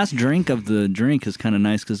 And the last drink of the drink is kind of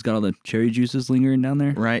nice because it's got all the cherry juices lingering down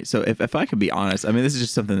there. Right. So if I could be honest, I mean, this is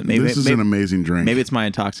just something that maybe This is an amazing drink. maybe it's my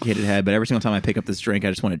intoxicated head, but every single time I pick up this drink, I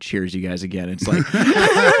just want to cheers you guys again. It's like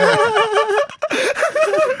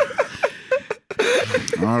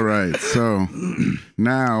All right. So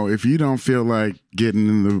now, if you don't feel like getting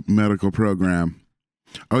in the medical program,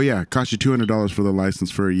 oh yeah, it costs you $200 for the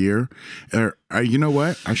license for a year. You know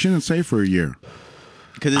what? I shouldn't say for a year.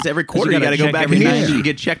 because it's every quarter you you got to gotta go check back every and 90. you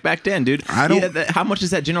get checked back in, dude. I don't- How much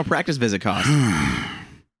does that general practice visit cost?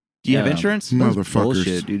 Do you have Yeah. insurance? Motherfuckers. That's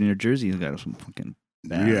bullshit, dude. New Jersey's got some fucking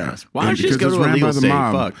bad Yeah. ass. Why don't you just Because go it's to a ran legal by the state?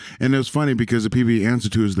 mob. Fuck. And it was funny because the people you answer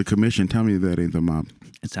to is the commission. Tell me that ain't the mob.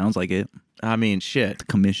 It sounds like it. I mean, shit.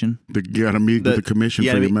 Commission. You got to meet with the commission you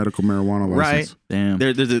for gotta your meet- medical marijuana license. Right. Damn.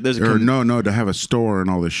 There's a Or no, to have a store and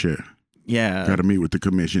all this shit. yeah. Got to meet with the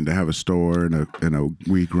commission to have a store and a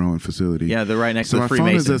weed growing facility. Yeah, they're right next So to my the phone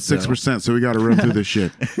is Freemasons. at 6%, so we got to run through this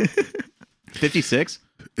shit. 56?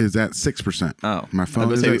 Is at 6%. Oh. My phone I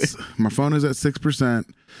was is gonna my phone is at 6%.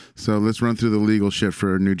 So let's run through the legal shit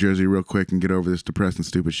for New Jersey real quick and get over this depressing,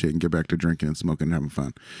 stupid shit and get back to drinking and smoking and having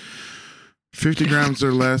fun. 50 grams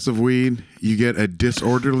or less of weed, you get a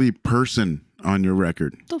disorderly person on your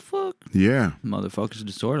record. What the fuck? Yeah. Motherfuckers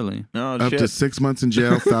disorderly. Oh, Up shit. to 6 months in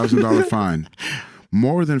jail, $1,000 fine.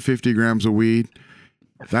 More than 50 grams of weed,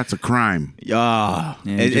 that's a crime. Oh, Yeah,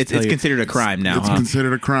 it's just tell considered a crime now. It's Huh?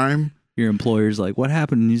 considered a crime. Your employer's like, what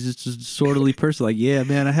happened? He's just a disorderly person. Like, yeah,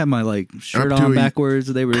 man, I had my like shirt Up to on a- backwards.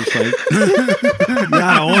 And they were just like, you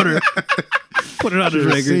out of order. Put it on the You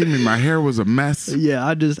record. see me, my hair was a mess. Yeah,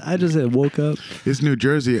 I just had woke up. It's New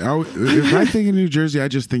Jersey. If I think of New Jersey, I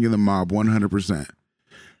just think of the mob 100%.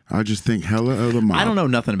 I just think hella of the mob. I don't know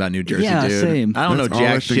nothing about New Jersey, Yeah, dude. same. I don't That's know all I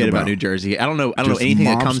jack think shit about about. New Jersey. I don't know Just anything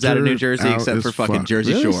that comes out of New mobster Jersey out except as for fucking fuck.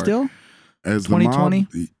 Jersey Really? Shore. Still? As the 2020?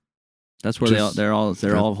 mob, That's where Just- they're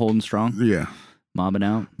all holding strong, yeah, mobbing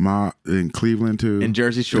out. mob in Cleveland too. In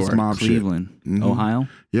Jersey Shore. It's mob Cleveland, shit. Mhm. Ohio.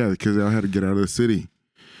 Yeah, because they all had to get out of the city.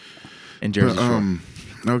 In Jersey But,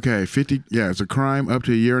 Shore. okay, 50. Yeah, it's a crime. Up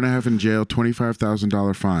to a year and a half in jail,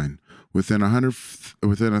 $25,000 fine. Within a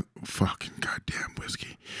fucking goddamn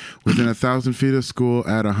whiskey. Within 1,000 feet of school,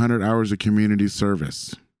 at 100 hours of community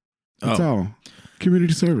service. That's Oh. all.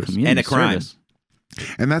 Community service. Community And a crime. service.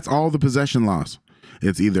 And that's all the possession laws.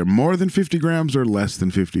 It's either more than 50 grams or less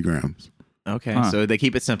than 50 grams. Okay, Huh. so they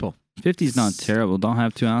keep it simple. 50's not terrible. Don't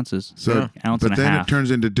have 2 ounces. So, Ounce but and a then half. it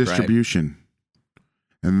turns into distribution.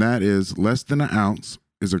 And that is less than an ounce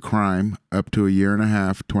is a crime, up to a year and a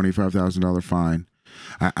half, $25,000 fine.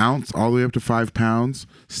 An ounce all the way up to 5 pounds,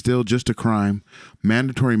 still just a crime.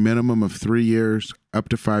 Mandatory minimum of 3 years, up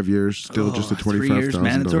to 5 years, still just a $25,000 3 years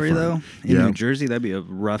mandatory fine. though. In Yeah. New Jersey, that'd be a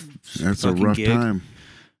rough. That's a fucking rough gig. time.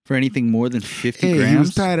 For anything more than 50 Hey, he was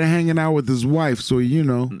grams. tired of hanging out with his wife, so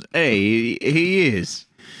Hey, he is.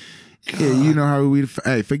 yeah, you know how we.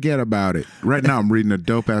 Hey, forget about it. Right now, I'm reading a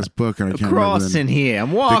dope ass book, and I can't remember the Crossing here.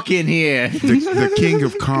 I'm walking here. the King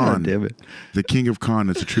of Con. damn it. The King of Con.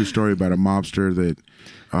 It's a true story about a mobster that.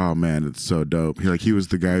 Oh man, it's so dope. He was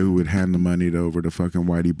the guy who would hand the money over to fucking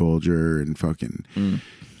Whitey Bulger and fucking.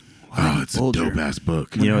 Oh, it's Bulger. a dope ass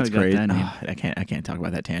book. You know How what's I got crazy? that name. Oh, I can't talk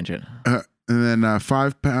about that tangent. And then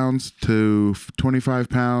 5 pounds to 25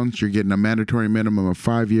 pounds, you're getting a mandatory minimum of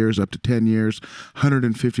 5 years, up to 10 years,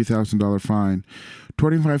 $150,000 fine.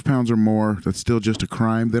 25 pounds or more, that's still just a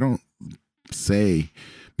crime. They don't say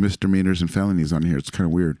misdemeanors and felonies on here. It's kind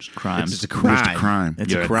of weird. Crime. It's just a crime. Just a crime.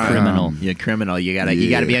 It's You're a a crime. criminal. You're a criminal. You gotta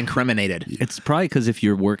be incriminated. It's probably because if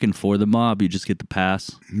you're working for the mob, you just get the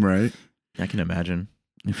pass. Right? I can imagine.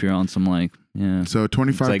 If you're on some So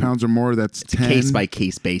 25 It's like- pounds or more, that's 10. Case by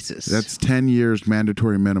case basis. That's 10 years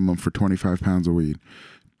mandatory minimum for 25 pounds of weed.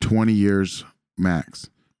 20 years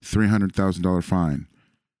max. $300,000 fine.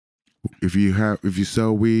 If you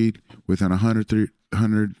sell weed within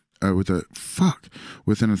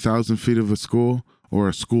 1,000 feet of a school or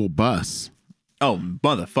a school bus. oh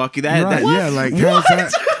motherfucker. That Right, that yeah, like how's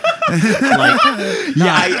that?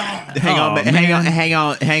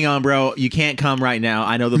 hang on, bro. You can't come right now.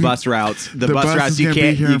 I know the bus routes. The, bus routes is you gonna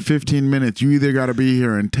can't. be here you- in 15 minutes. You either got to be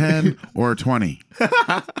here in 10 or 20.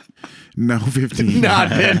 No, 15. Not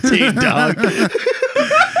 15, dog.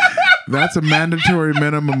 That's a mandatory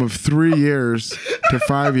minimum of 3 years to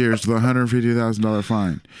 5 years with a $150,000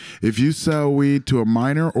 fine. If you sell weed to a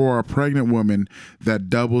minor or a pregnant woman, that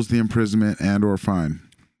doubles the imprisonment and or fine.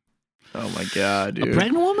 Oh my god, a dude.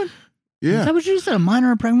 pregnant woman? Is Yeah. that what you said? A minor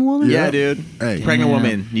or a pregnant woman? Yeah, dude. Hey, Pregnant Damn.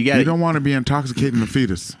 woman. You got you it. don't want to be intoxicating the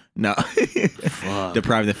fetus. No.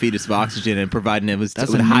 Depriving the fetus of oxygen and providing it with,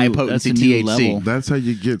 That's with a high new- potency that's a new THC. level. That's how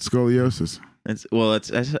you get scoliosis. That's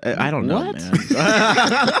I don't know, What? man.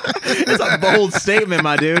 It's a bold statement,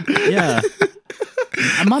 my dude. Yeah.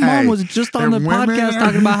 And my mom Hey, was just on the and women podcast are-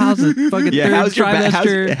 talking about how's the fucking Yeah, third how's your back?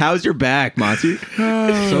 trimester. How's your back, Monty?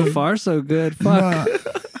 So far, so good. Fuck.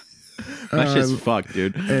 My shit's fucked,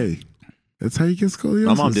 dude. Hey, that's how you get scoliosis.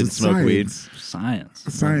 My mom didn't It's smoke weed. science. Science.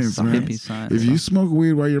 Science, Some man. hippie science. If you smoke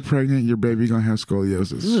weed while you're pregnant, your baby gonna have These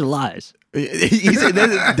scoliosis. are lies. He said,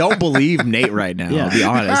 don't believe Nate right now. Yeah. I'll be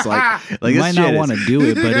honest. Like You this might shit not is- want to do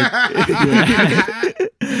it, but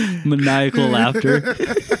it, maniacal laughter.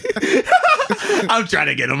 I'm trying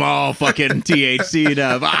to get them all fucking THC'd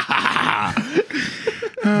up.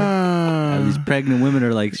 These pregnant women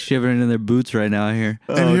are like shivering in their boots right now here.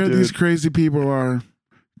 And here these crazy people are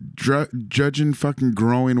judging fucking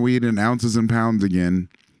growing weed in ounces and pounds again.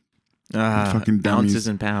 Fucking dummies. ounces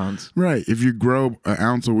and pounds. Right. If you grow an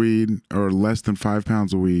ounce of weed or less than 5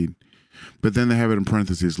 pounds of weed, but then they have it in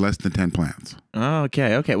parentheses, less than 10 plants. Oh,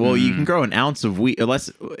 okay. Well, you can grow an ounce of wheat, unless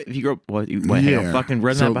if you grow what? Hang on, fucking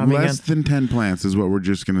run so that by me again. less than 10 plants is what we're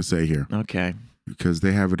just going to say here. Okay. Because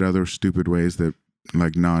they have it other stupid ways that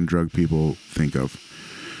like non-drug people think of.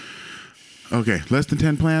 Okay, less than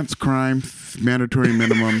 10 plants, crime, mandatory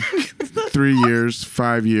minimum, 3 years,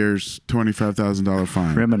 5 years, $25,000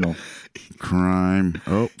 fine. Criminal. Crime.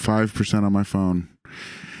 Oh, 5% on my phone.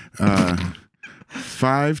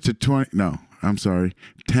 5 to 20. No, I'm sorry.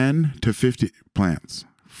 10 to 50 plants.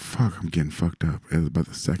 Fuck, I'm getting fucked up. It's about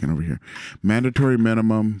the second over here. Mandatory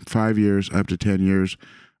minimum, 5 years, up to 10 years.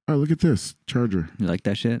 Oh, look at this charger. You like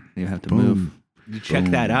that shit? You have to Boom. move. You check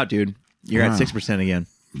that out, dude. You're Wow. at 6% again.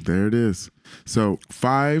 There it is. So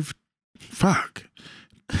 10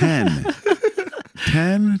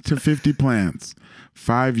 to 50 plants,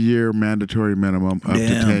 5-year mandatory minimum, up to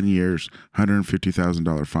Damn. 10 years,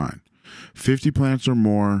 $150,000 fine. 50 plants or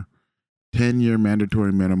more, 10-year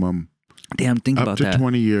mandatory minimum, Damn, think up about to that.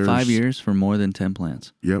 20 years. 5 years for more than 10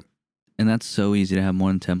 plants. Yep. And that's so easy to have more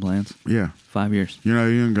than 10 plants. Yeah. 5 years. You know,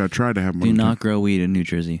 you ain't got to try to have more Do than not 10. grow weed in New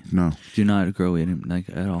Jersey. No, Do not grow weed like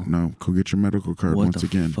at all. no. Go get your medical card What once the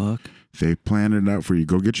again. fuck? They planned it out for you.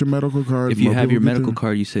 Go get your medical card. If you More have people your get medical their-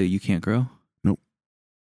 card, you say you can't grow? Nope.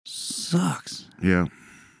 Sucks. Yeah.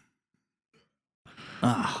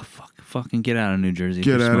 Ah, fucking get out of New Jersey. if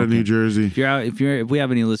Get you're out of New smoking. Jersey. If we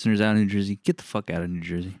have any listeners out in New Jersey, get the fuck out of New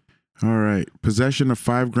Jersey. All right. Possession of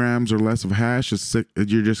 5 grams or less of hash is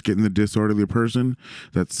you're just getting the disorderly person.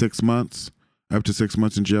 That's 6 months, up to 6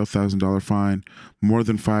 months in jail, $1,000 fine. More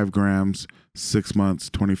than 5 grams, 6 months,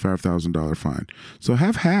 $25,000 fine. So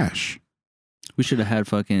have hash. We should have had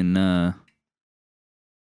fucking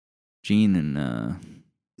Gene and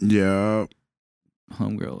Yeah,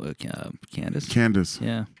 homegirl Candace. Candace.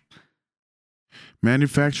 Yeah.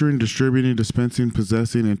 Manufacturing, distributing, dispensing,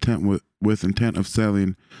 possessing intent with intent of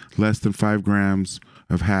selling less than 5 grams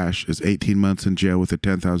of hash is 18 months in jail with a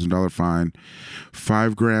 $10,000 fine.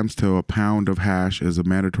 5 grams to a pound of hash is a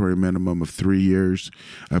mandatory minimum of 3 years,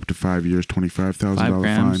 up to 5 years, $25,000 5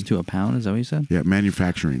 grams fine. to a pound, is that what you said? Yeah,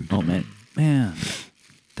 manufacturing. Oh man,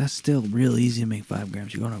 that's still real easy to make 5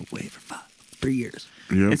 grams. You're going to wait for 3 years.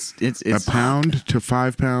 Yep. It's a pound to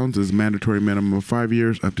 5 pounds is mandatory minimum of 5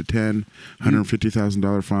 years, up to 10,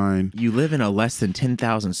 $150,000 fine. You live in a less than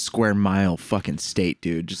 10,000 square mile fucking state,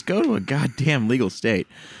 dude. Just go to a goddamn legal state.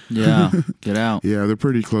 Yeah, get out. Yeah, they're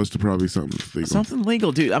pretty close to probably something legal. Something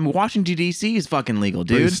legal, dude. I'm Washington D.C. is fucking legal, But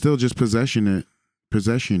dude. it's still just possessing it.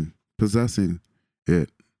 Possessing it.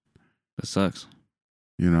 That sucks.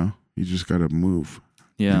 You know, you just got to move.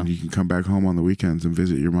 Yeah, And you can come back home on the weekends and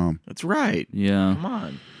visit your mom. That's right. yeah. Come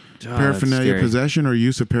on. Paraphernalia, possession or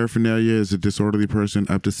use of paraphernalia is a disorderly person,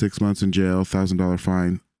 up to 6 months in jail, $1,000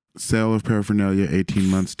 fine. Sale of paraphernalia, 18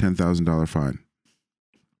 months, $10,000 fine.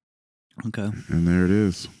 Okay. And there it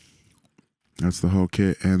is. That's the whole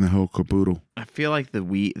kit and the whole caboodle. I feel like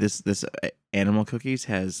this animal cookies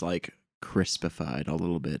has like crispified a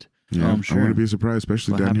little bit. Yeah, I'm sure. I wouldn't be surprised,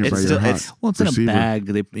 especially What down here happens- by It's your still- hot Well, it's in receiver. a bag.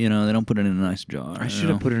 They don't put it in a nice jar. I should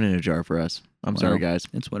have put it in a jar for us. I'm sorry, guys.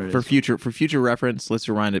 It's what it is. For future reference, let's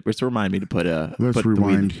remind me to put Let's put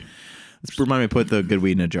rewind. The weed, let's remind me to put the good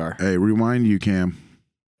weed in a jar. Hey, rewind you, Cam.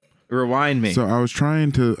 Rewind me. So I was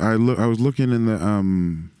trying to. I was looking in the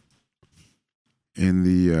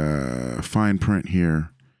fine print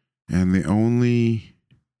here, and the only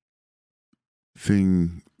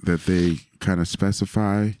thing that they kind of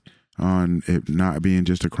specify on it not being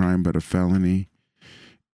just a crime but a felony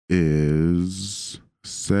is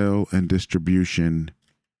sale and distribution.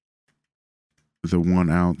 The 1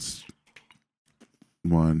 ounce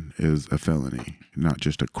one is a felony, not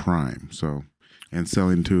just a crime. So, and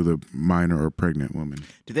selling to the minor or pregnant woman.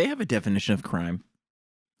 Do they have a definition of crime?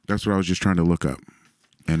 That's what I was just trying to look up.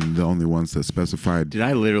 And the only ones that specified. Did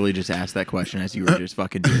I literally just ask that question as you were just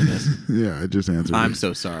fucking doing this? Yeah, I just answered. I'm it.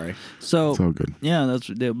 so sorry. So It's all good. yeah, that's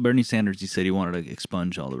Bernie Sanders. He said he wanted to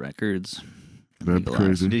expunge all the records. That's Legalized.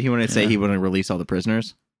 crazy. Did he want to say Yeah. he wanted to release all the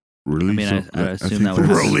prisoners? Release. I mean, I assume that would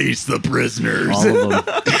happen. Release the prisoners. All of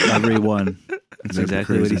them, every one. That's That'd be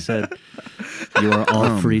exactly what he crazy. said. You are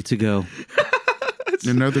all free to go.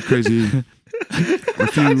 Another crazy. A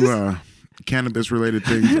few cannabis related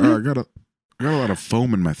things. I got a lot of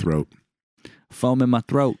foam in my throat. Foam in my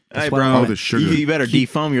throat. That's Hey, what bro. I All want. the sugar. You better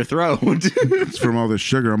defoam your throat. It's from all this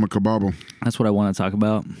sugar. I'm a kabobble. That's what I want to talk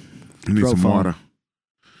about. I need Throat some foam. water.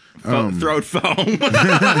 Throat foam.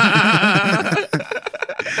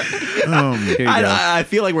 Here you go. I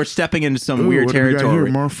feel like we're stepping into some Ooh, weird what do we got territory.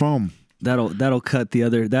 here? More foam. That'll cut the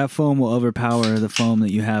other. That foam will overpower the foam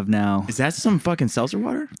that you have now. Is that some fucking seltzer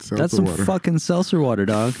water? Seltzer That's some water. fucking seltzer water,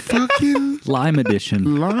 dog. fucking Lime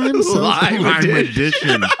edition. lime. Seltzer Lime lime edition.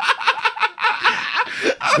 edition.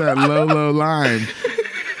 That low lime.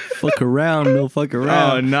 Fuck around, no fuck Oh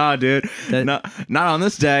around. no, dude. That- not on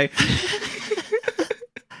this day.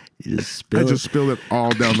 You just I spill just it. spilled it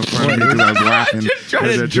all down the front of me because I was laughing. Trying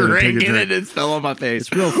as I to tried take drink a it drink. and it fell on my face.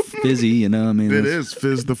 It's real fizzy, you know. I mean, It it's- is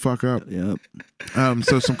fizz the fuck up. Yep.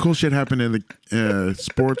 So some cool shit happened in the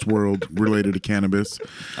sports world related to cannabis.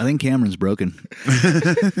 I think Cameron's broken.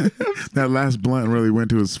 That last blunt really went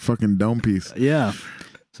to his fucking dome piece. Yeah.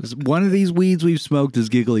 So one of these weeds we've smoked is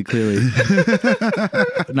giggly, clearly.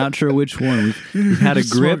 Not sure which one. We've had a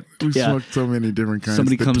grip. We've smoked so many different kinds.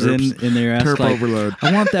 Somebody The comes terps. in there, asks terp like, overload.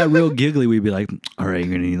 I want that real giggly. We'd be like, all right,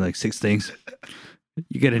 you're gonna need like 6 things.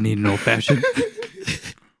 You're gonna need an old fashioned.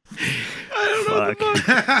 I don't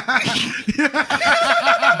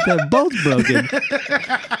know. They're both broken.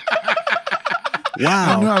 I know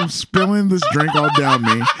Wow, I'm spilling this drink all down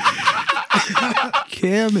me.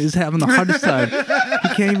 Cam is having the hardest time. He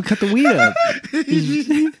can't even cut the weed up.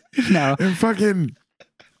 No, And fucking,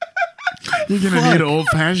 you're gonna need an old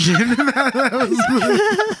fashioned.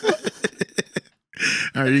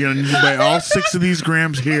 All right, you're gonna need to buy all 6 of these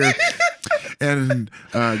grams here, and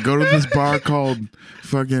go to this bar called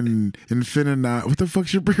fucking Infinity. What the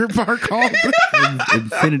fuck's your beer bar called?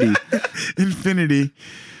 infinity. Infinity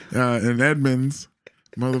in Edmonds,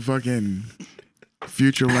 motherfucking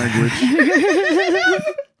future language.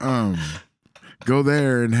 Go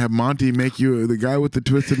there and have Monty make you the guy with the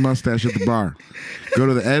twisted mustache at the bar. Go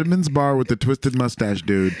to the Edmonds bar with the twisted mustache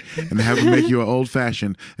dude and have him make you an old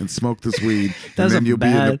fashioned and smoke this weed. That's and then a you'll be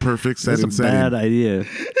in the bad- perfect That's a setting. bad idea.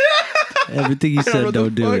 Everything you said,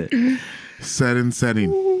 don't do it. Setting.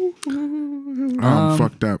 I'm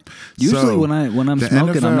fucked up. Usually So, when I'm the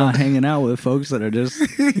smoking, I'm NFL not hanging out with folks that are just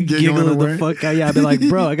Giggling giggling away. the fuck out. Yeah, I'd be like,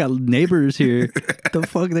 bro, I got neighbors here. The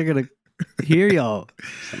fuck, they're gonna hear y'all.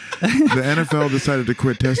 the NFL decided to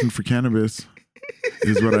quit testing for cannabis,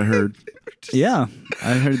 is what I heard. Yeah,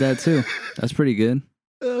 I heard that too. That's pretty good.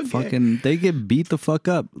 Fucking, they get beat the fuck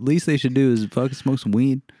up. Least they should do is fucking smoke some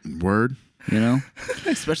weed. Word. You know,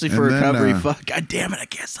 Especially for And then, recovery. Fuck. God damn it. I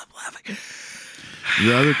can't stop laughing.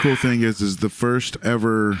 The other cool thing is the first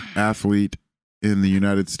ever athlete in the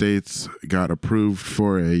United States got approved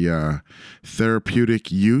for a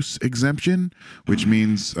therapeutic use exemption, which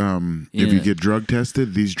means if you Yeah. get drug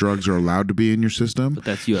tested, these drugs are allowed to be in your system. but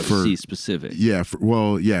that's UFC specific. Yeah, he's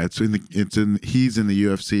in the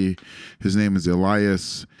UFC. His name is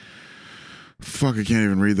Elias. Fuck, I can't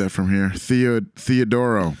even read that from here.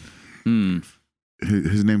 Theodoro.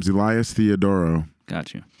 His name's Elias Theodoro.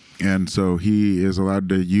 Got you. And so he is allowed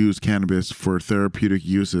to use cannabis for therapeutic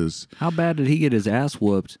uses. How bad did he get his ass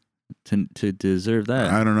whooped to deserve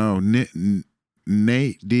that? I don't know.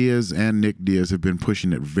 Nate Diaz and Nick Diaz have been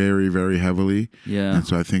pushing it very, very heavily. Yeah. And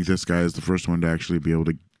so I think this guy is the first one to actually be able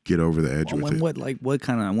to get over the edge with it. What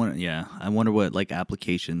kind of I wonder what like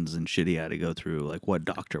applications and shit he had to go through. Like what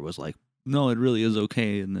doctor was like, no, it really is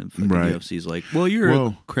okay, and then fucking Right. UFC's like, well, you're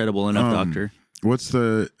a credible enough doctor. What's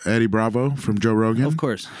the Eddie Bravo from Joe Rogan? Of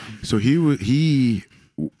course. So he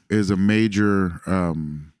is a major,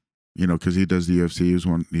 because he does the UFC. He's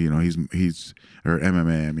one, he's or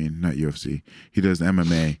MMA. I mean, not UFC. He does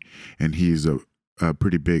MMA, and he's a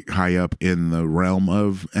pretty big, high up in the realm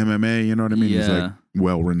of MMA. You know what I mean? He's Yeah. like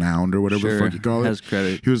well renowned or whatever the fuck you call it. Has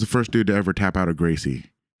credit. He was the first dude to ever tap out of Gracie.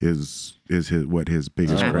 Is his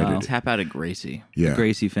biggest Oh, credit? wow. Tap out of Gracie. Yeah. The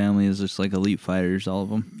Gracie family is just like elite fighters, all of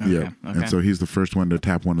them. Yeah, Okay. and so he's the first one to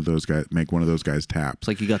tap one of those guys, make one of those guys tap. It's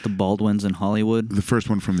like you got the Baldwins in Hollywood. The first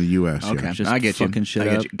one from the U.S. Okay, Yeah. Just I get you. fucking shit I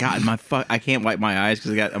get up. you. God, I can't wipe my eyes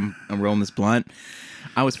because I'm rolling this blunt.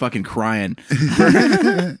 I was fucking crying.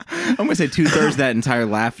 I'm gonna say 2/3 of that entire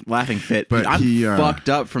laughing fit. But I'm he, fucked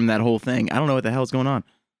up from that whole thing. I don't know what the hell's going on.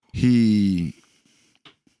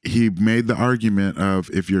 He made the argument of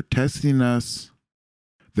if you're testing us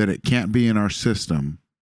that it can't be in our system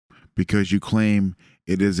because you claim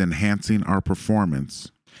it is enhancing our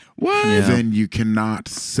performance, What? Yeah. then you cannot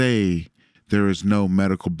say there is no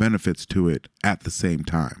medical benefits to it at the same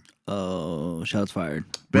time. Oh, shots fired.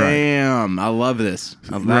 Bam! I love this.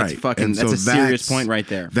 That's Right. fucking. And That's so a serious that's- point right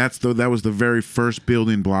there. That was the very first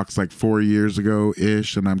building blocks like 4 years ago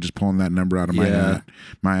ish, and I'm just pulling that number out of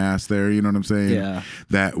my ass there. You know what I'm saying? Yeah.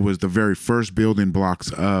 That was the very first building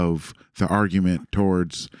blocks of the argument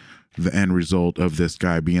towards the end result of this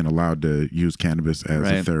guy being allowed to use cannabis as a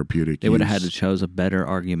Right. therapeutic. They would have had use. to chose a better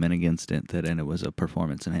argument against it that and it was a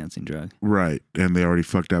performance enhancing drug. Right, and they already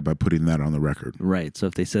fucked up by putting that on the record. Right. So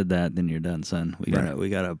if they said that, then you're done, son. We got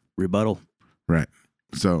Right. a rebuttal. Right.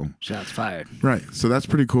 So Shots fired. right. So that's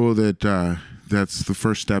pretty cool that that's the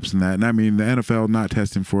first steps in that. And I mean the NFL not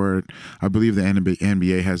testing for it. I believe the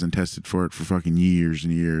NBA hasn't tested for it for fucking years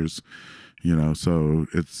and years. You know, so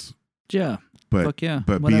it's Yeah. but Fuck yeah,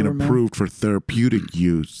 but whatever, being man. approved for therapeutic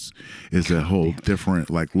use is a whole different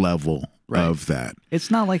like level of that. It's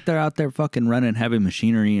not like they're out there fucking running heavy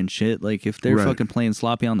machinery and shit. Like if they're Right. fucking playing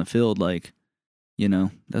sloppy on the field, like, you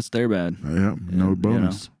know, that's their bad. Yeah, no And,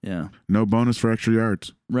 bonus. You know, yeah, No bonus for extra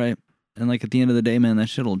yards. right. And like at the end of the day, man, that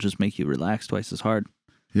shit'll just make you relax twice as hard.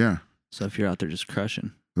 Yeah. So if you're out there just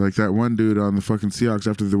crushing, Like that one dude on the fucking Seahawks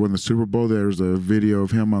after they won the Super Bowl, there's a video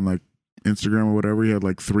of him on like Instagram or whatever. He had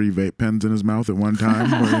like 3 vape pens in his mouth at one time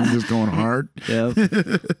where he was just going hard. yeah,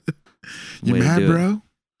 You Way to mad, do it. bro?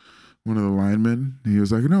 One of the linemen, he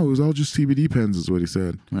was like, no, it was all just CBD pens is what he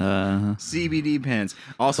said. CBD pens.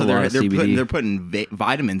 Also, A lot they're of CBD. they're putting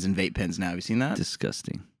vitamins in vape pens now. Have you seen that?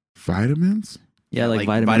 disgusting. Vitamins? Yeah, like,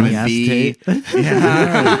 like vitamin E vitamin B. acetate. That's what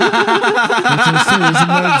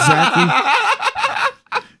I'm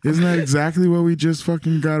saying. Isn't that exactly what we just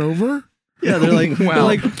fucking got over? Yeah, they're like, well,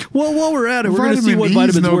 while we're at it, we're gonna see what E is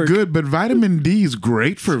vitamins no work. good, but vitamin D is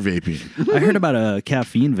great for vaping. I heard about a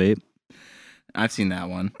caffeine vape. I've seen that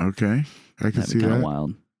one. Okay, I can That'd see be kind of that.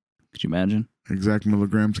 wild. Could you imagine? Exact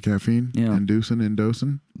milligrams of caffeine. Yeah.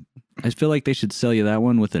 Indocin. I feel like they should sell you that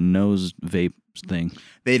one with a nose vape thing.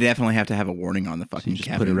 They definitely have to have a warning on the fucking You just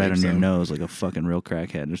caffeine put it right vapes, on your though. nose like a fucking real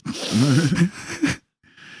crackhead. Just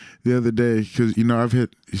The other day, because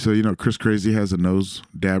Chris Crazy has a nose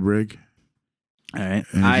dab rig. all right.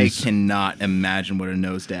 And I he's- cannot imagine what a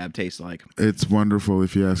nose dab tastes like. It's wonderful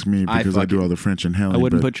if you ask me because I do all the French inhaling. I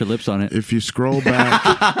wouldn't but put your lips on it. If you scroll back,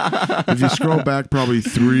 probably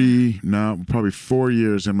 4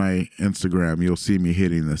 years in my Instagram, you'll see me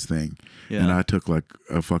hitting this thing. Yeah. And I took like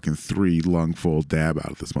a fucking 3 lungful dab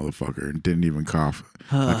out of this motherfucker and didn't even cough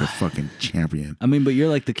like a fucking champion. I mean, but you're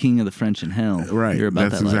like the king of the French in hell. Right. You're about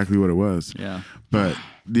That's that life. exactly what it was. Yeah. But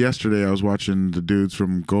yesterday I was watching the dudes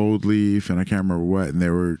from Gold Leaf and I can't remember what, and they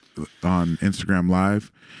were on Instagram Live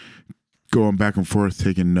going back and forth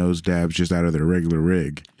taking nose dabs just out of their regular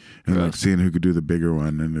rig and like seeing who could do the bigger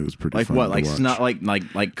one, and it was pretty Like fun what? to like watch. snot?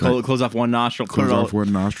 Like close off one nostril. Close put it all- off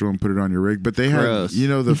one nostril and put it on your rig. But they Gross.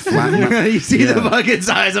 had, the flat you see the Yeah. fucking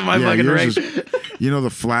size of my fucking yours rig. is- the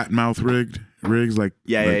flat mouth rigs like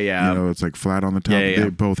Yeah. it's like flat on the top. Yeah. They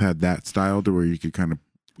both had that style to where you could kind of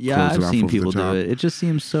Yeah, close it I've off seen over the people do top. it. It just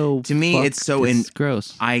seems so. To me, it's so it's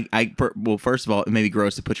gross. well, first of all, it may be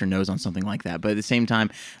gross to put your nose on something like that, but at the same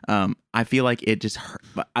time, I feel like it just hurt.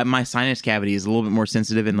 My sinus cavity is a little bit more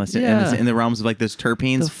sensitive in the realms of like those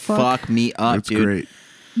terpenes. The fuck? Fuck me up, It's dude. great.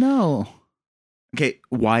 No, Okay,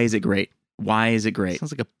 why is it great? Why is it great?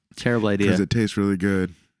 sounds like a terrible idea. Because it tastes really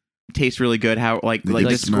good. Tastes really good. How like You can smell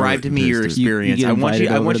describe it to and me your taste it. experience. You get I want you. invited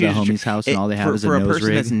I over want to you the to homie's house and all they have for, is a for nose person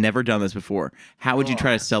rig. that's never done this before. How would you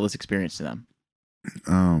try to sell this experience to them?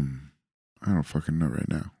 I don't fucking know right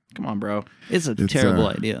now. Come on, bro. It's a It's, terrible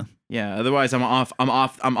idea. Yeah. Otherwise, I'm off.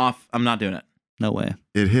 I'm not doing it. No way.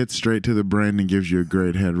 It hits straight to the brain and gives you a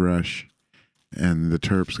great head rush. And the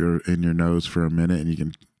terps are in your nose for a minute, and you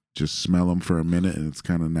can just smell them for a minute, and it's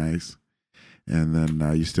kind of nice. And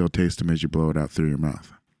then you still taste them as you blow it out through your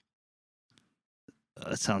mouth.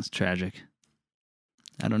 That sounds tragic.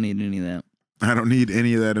 I don't need any of that. I don't need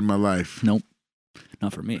any of that in my life. Nope.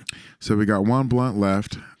 Not for me. So we got one blunt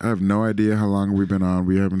left. I have no idea how long we've been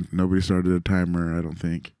on. Nobody started a timer, I don't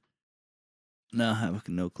think. No, I have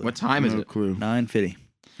no clue. What time is No it? clue. 9:50.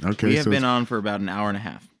 Okay, We have so been it's on for about an hour and a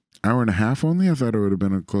half. hour and a half only? I thought it would have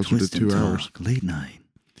been closer Twist to and 2 hours. talk, late night.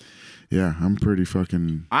 Yeah, I'm pretty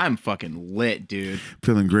fucking I'm fucking lit, dude.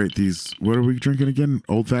 feeling great. What are we drinking again?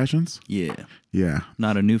 Old Fashions? Yeah. Yeah,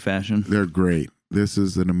 Not a new fashion. they're great. This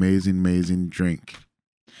is an amazing drink.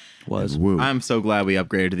 Was. Woo. I'm so glad we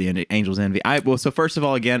upgraded to the Angel's Envy. So first of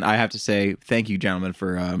all, again, I have to say thank you, gentlemen,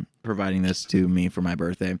 for providing this to me for my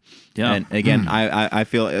birthday. Yeah. And again, I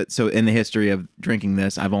feel so in the history of drinking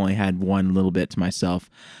this, I've only had one little bit to myself,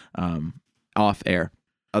 off air.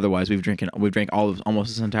 Otherwise, we've drank almost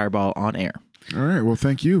this entire bottle on air. All right. Well,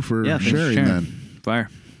 thank you for Yeah, thanks for sharing, sharing. then. Fire.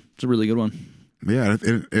 It's a really good one. Yeah,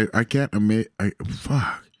 I can't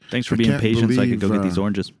fuck Thanks for I being can't patient so I could go believe, get these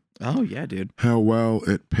oranges. Oh yeah, dude. how well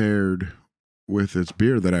it paired with this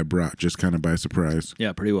beer that I brought just kind of by surprise.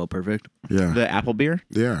 Yeah, pretty well perfect. Yeah. The apple beer.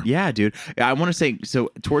 Yeah. Yeah, dude. I want to say so.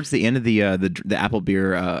 Towards the end of the apple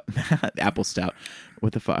beer, the apple stout.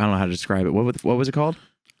 What the fuck? I don't know how to describe it. What was it called?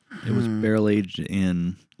 It was barrel aged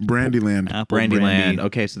in Brandyland. apple Brandyland. brandy.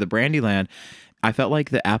 Okay, so the Brandyland, I felt like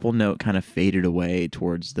the apple note kind of faded away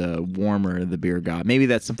towards the warmer the beer got. Maybe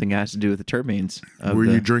that's something that has to do with the terpenes. Were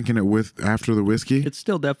you drinking it after the whiskey? It's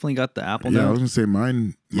still definitely got the apple Yeah, I note. was gonna say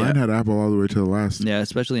mine had apple all the way to the last. Yeah,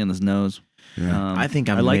 especially in his nose. Yeah. I think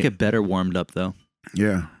I like it better warmed up though.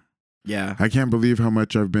 Yeah. Yeah. I can't believe how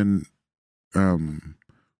much I've been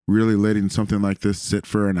really letting something like this sit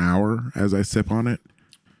for an hour as I sip on it,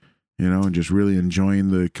 and just really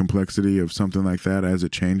enjoying the complexity of something like that as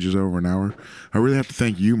it changes over an hour. I really have to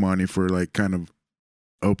thank you, Monty, for like kind of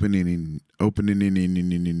opening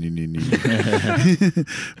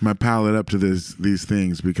my palate up to these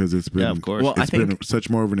things, because it's been, of course. Well, I it's been think- such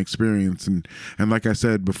more of an experience. And like I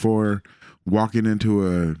said before, walking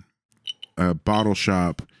into a bottle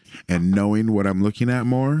shop and knowing what I'm looking at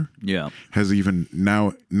more Yeah. has even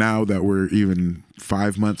now that we're even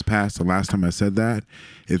 5 months past the last time I said that,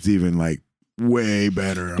 it's even like way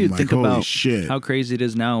better. Dude, I'm like, think holy about shit. how crazy it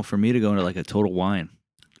is now for me to go into like a Total Wine.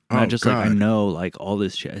 Oh, Not just like I God. know like all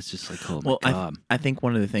this shit. It's just like, oh my Well, God. I think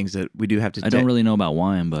one of the things that we do have to I don't really know about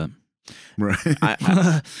wine, but Right.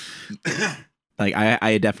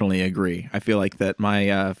 I definitely agree. I feel like that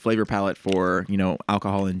my flavor palette for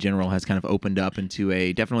alcohol in general has kind of opened up into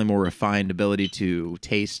a definitely more refined ability to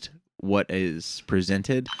taste what is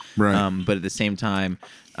presented. Right. But at the same time,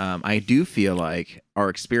 I do feel like our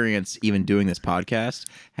experience even doing this podcast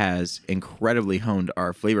has incredibly honed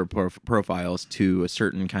our flavor profiles to a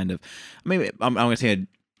certain kind of, maybe I'm going to say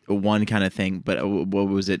a one kind of thing, but what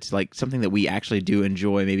was it, like something that we actually do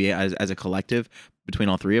enjoy maybe as a collective between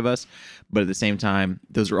all three of us. But at the same time,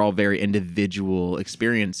 those are all very individual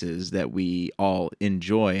experiences that we all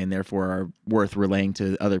enjoy and therefore are worth relaying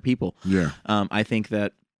to other people. Yeah. I think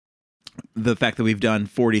that the fact that we've done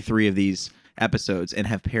 43 of these episodes and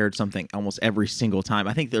have paired something almost every single time.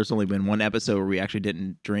 I think there's only been one episode where we actually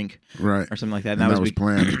didn't drink Right. or something like that. And that was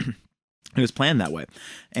planned. It was planned that way.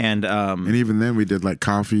 And And even then, we did like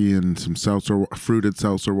coffee and some fruited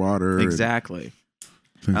seltzer water. and exactly.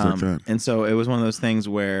 things like that. And so it was one of those things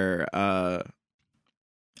where I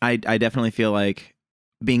definitely feel like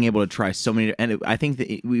being able to try so many, and I think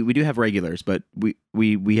that we do have regulars, but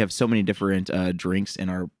we have so many different drinks in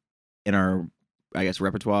our I guess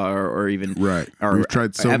repertoire or even Right. our We've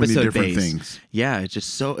tried so many episode different base. things. Yeah, it's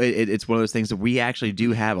just so it's one of those things that we actually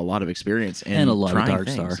do have a lot of experience in And a lot of trying Dark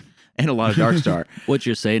things. Star. And a lot of Dark Star. what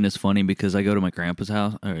you're saying is funny because I go to my grandpa's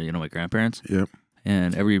house, or my grandparents, Yep.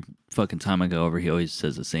 and every fucking time I go over, he always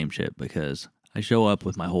says the same shit because I show up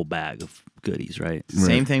with my whole bag of goodies, right?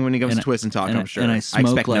 Same thing when it comes And to Twist and Talk, and I'm sure. and I smoke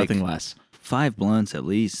expect like nothing less. 5 blunts at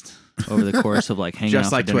least over the course of like hanging Just out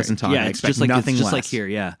for like dinner. Twist and Talk, Yeah, I it's expect just like nothing it's just like less. here,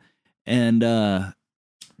 yeah. And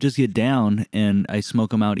just get down and I smoke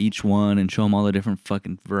them out each one and show him all the different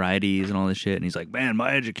fucking varieties and all this shit. And he's like, "Man,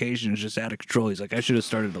 my education is just out of control." He's like, "I should have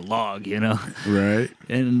started a log," Right.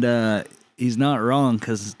 And he's not wrong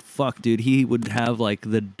because fuck, dude, he would have like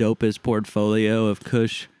the dopest portfolio of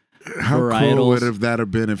Kush How varietals. cool would that have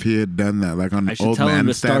been if he had done that, like on I should old tell him man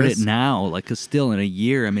to start status? it now, like, cause still in a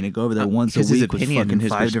year, I mean, to go over there once a Because his week with opinion fucking and his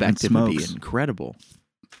 5 different perspective would be smokes. incredible.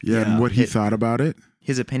 Yeah, Yeah. and what he thought about it.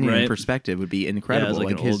 His opinion and Right. perspective would be Yeah, incredible. as like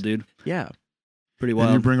an his, old dude. Yeah. Pretty And you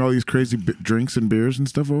wild. bring all these crazy drinks and beers and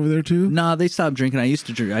stuff over there too. Nah, they stopped drinking. I used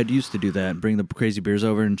to drink. I used to do that, bring the crazy beers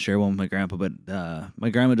over and share one with my grandpa. But my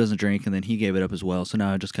grandma doesn't drink, and then he gave it up as well. So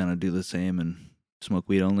now I just kind of do the same and smoke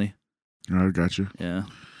weed only. I got you. Yeah,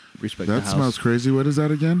 respect That the house. smells crazy. What is that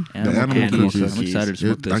again? Animal cookies. I'm excited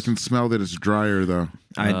to smoke I this. can smell that it's drier though.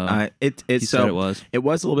 He It's said it was. It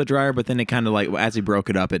was a little bit drier, but then it kind of like as he broke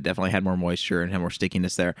it up, it definitely had more moisture and had more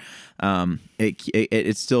stickiness there.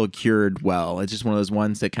 It's still cured well. It's just one of those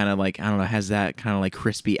ones that kind of like I don't know has that kind of like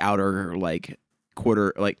crispy outer like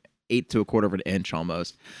quarter like 1/8 to 1/4 of an inch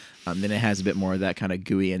almost. Then it has a bit more of that kind of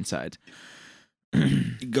gooey inside.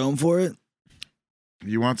 You going for it?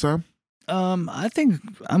 You want some? I think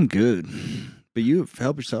I'm good. But you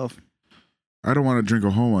help yourself. I don't want to drink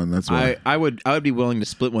a whole one. That's why. I would be willing to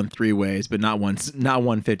split one 3 ways, but not one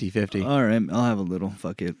 50-50. All right, I'll have a little.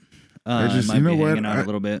 Fuck it. I just- might you know be what? hanging out a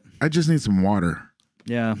little bit. I just need some water.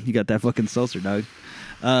 Yeah, you got that fucking seltzer, dog.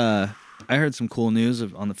 I heard some cool news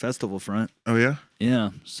on the festival front. Oh yeah.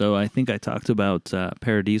 Yeah, so I think I talked about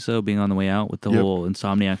Paradiso being on the way out with the Yep. whole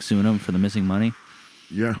Insomniac suing him for the missing money.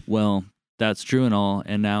 Yeah. Well, that's true and all,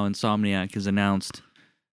 and now Insomniac has announced.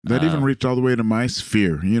 That even reached all the way to my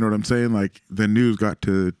sphere. You know what I'm saying? Like the news got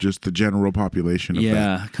to just the general population of that.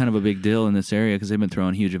 Yeah, kind of a big deal in this area because they've been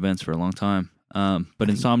throwing huge events for a long time. But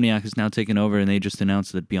Insomniac is now taking over, and they just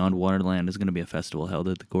announced that Beyond Wonderland is going to be a festival held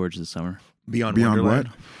at the Gorge this summer. Beyond Wonderland?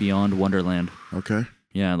 Beyond Wonderland. Okay.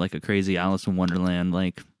 Yeah, like a crazy Alice in Wonderland,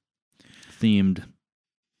 like themed.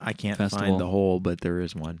 I can't Festival. find the hole, but there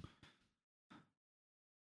is one.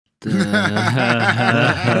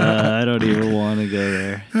 I don't even want to go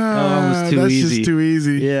there. That was too that's easy. just too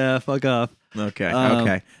easy. Yeah, fuck off. Okay, Um,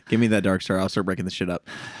 okay. Give me that Dark Star. I'll start breaking this shit up.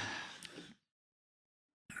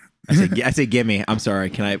 I say, gimme. I'm sorry.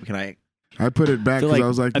 Can I? I put it back I feel because like, I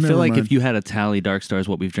was like, I feel never like mind. if you had a tally, Dark Star is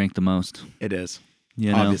what we've drank the most. It is.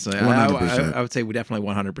 You know? Obviously. 100%. I would say we definitely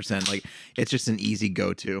 100%. Like, it's just an easy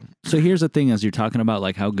go-to. So here's the thing: as you're talking about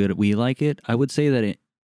like how good we like it, I would say that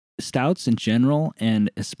stouts in general, and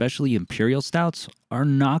especially imperial stouts, are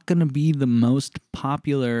not going to be the most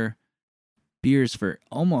popular beers for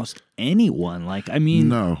almost anyone. Like, I mean,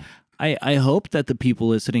 no. I hope that the people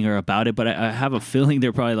listening are about it, but I have a feeling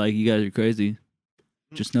they're probably like, you guys are crazy.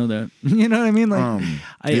 Just know that. You know what I mean? Like,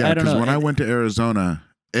 I don't know. When I went to Arizona,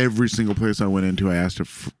 every single place I went into, I asked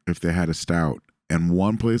if they had a stout, and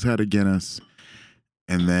one place had a Guinness,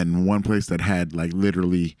 and then one place that had like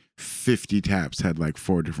literally 50 taps had like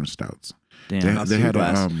 4 different stouts. Damn. They had they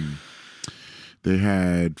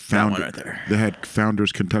had That one right there. They had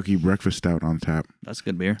Founders Kentucky Breakfast Stout on tap. That's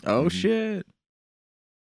good beer. Oh, shit.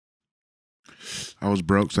 I was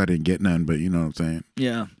broke, so I didn't get none, but you know what I'm saying.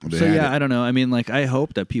 Yeah. They So had yeah, it. I don't know. I mean, like, I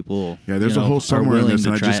hope that people. Yeah, there's you know, a whole are summer in willing this, to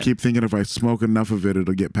and I try just it. keep thinking if I smoke enough of it,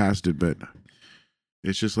 it'll get past it. But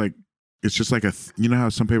it's just like you know how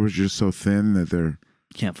some papers are just so thin that they're.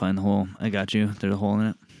 Can't find the hole. I got you. There's a hole in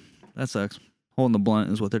it. That sucks. Hole in the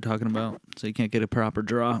blunt is what they're talking about. So you can't get a proper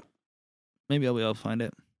draw. Maybe I'll be able to find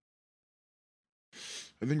it.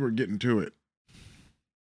 I think we're getting to it.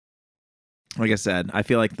 Like I said, I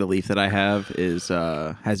feel like the leaf that I have was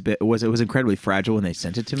incredibly fragile when they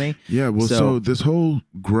sent it to me. Yeah, well, So- so this whole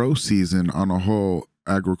grow season on a whole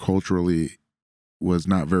agriculturally was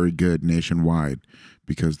not very good nationwide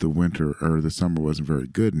because the winter or the summer wasn't very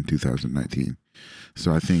good in 2019.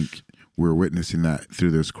 So I think we're witnessing that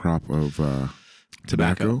through this crop of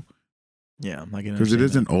tobacco Yeah, I can because it understand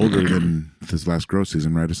isn't older than this last grow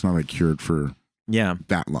season, right? It's not like cured for that. Yeah,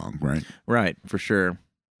 that long, right? right, for sure.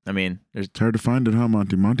 I mean, there's It's hard to find it, huh,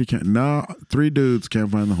 Monty? Monty can't. No, 3 dudes can't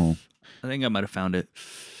find the hole. I think I might have found it.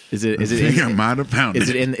 is I it think I in, might have found is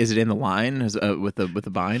it. it in the line with the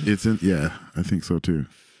bind? It's in. Yeah, I think so too.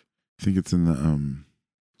 I think it's in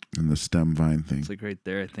the stem vine thing. It's like right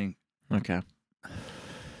there, I think. Okay.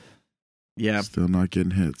 Yeah, Still not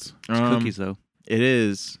getting hits. It's cookies, though. It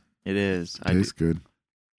is. Tastes good.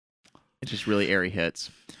 It just really airy hits.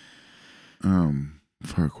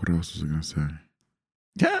 Fuck. What else was I gonna say?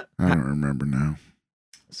 I don't remember now.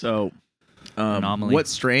 So, Anomaly. what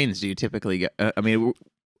strains do you typically get? I mean,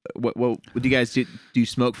 what do you guys do? Do you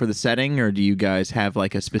smoke for the setting, or do you guys have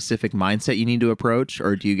like a specific mindset you need to approach,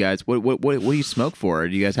 or do you guys what do you smoke for? Or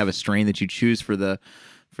do you guys have a strain that you choose for the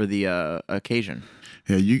occasion?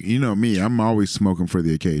 Yeah, you know me. I'm always smoking for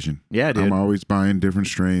the occasion. Yeah, dude. I'm always buying different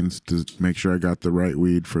strains to make sure I got the right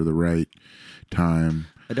weed for the right time.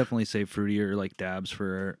 I definitely save fruitier like dabs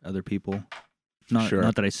for other people. Not Sure.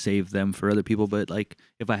 not that I save them for other people, but like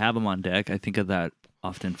if I have them on deck, I think of that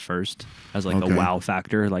often first as like Okay. a wow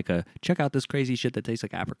factor, like a check out this crazy shit that tastes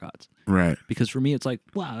like apricots. Right, Because for me, it's like,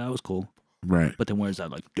 wow, that was cool. right. But then where's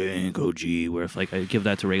that like, dang, OG? Where if like I give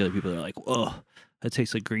that to regular people, they're like, oh, that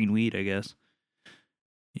tastes like green weed, I guess.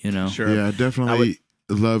 You know? Sure. Yeah, I definitely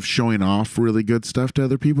love showing off really good stuff to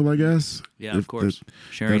other people, I guess. Yeah, If of course. That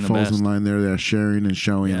Sharing the falls best. in line there. They're sharing and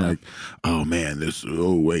showing Yeah. like, oh man,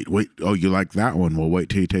 wait. Oh, you like that one? Well, wait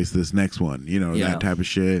till you taste this next one. You know, Yeah. that type of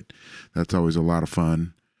shit. That's always a lot of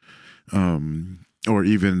fun. Or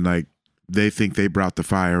even like they think they brought the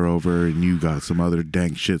fire over and you got some other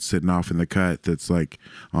dank shit sitting off in the cut that's like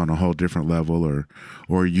on a whole different level,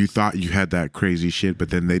 or you thought you had that crazy shit, but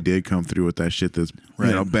then they did come through with that shit that's you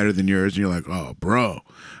know better than yours, and you're like, oh bro,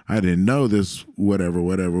 I didn't know this whatever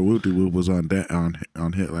whoop was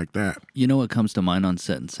on hit like that. You know what comes to mind on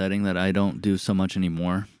set and setting that I don't do so much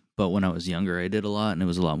anymore, but when I was younger, I did a lot, and it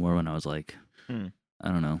was a lot more when I was like, I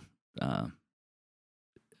don't know.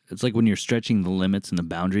 It's like when you're stretching the limits and the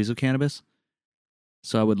boundaries of cannabis.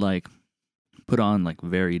 So I would like put on like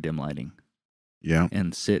very dim lighting Yeah,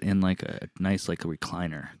 and sit in like a nice like a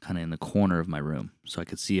recliner kind of in the corner of my room so I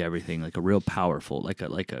could see everything like a real powerful like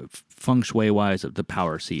a feng shui wise of the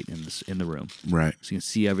power seat in the room. right. So you can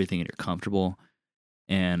see everything and you're comfortable.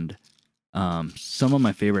 And some of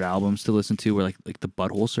my favorite albums to listen to were like the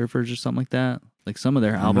Butthole Surfers or something like that. Like some of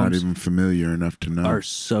their I'm not albums even familiar enough to know. are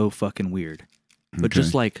so fucking weird, but Okay.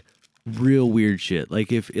 just like real weird shit.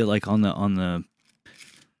 Like if it like on the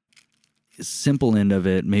simple end of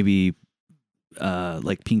it, maybe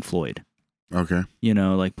like Pink Floyd. Okay, You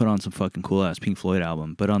know, like put on some fucking cool ass Pink Floyd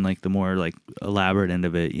album. But on like the more like elaborate end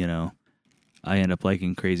of it, you know, I end up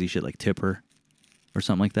liking crazy shit like Tipper or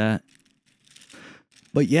something like that.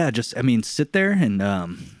 But yeah, just I mean, sit there and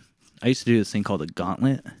I used to do this thing called a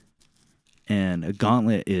gauntlet, and a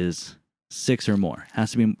gauntlet is 6 or more.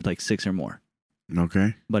 Has to be like 6 or more.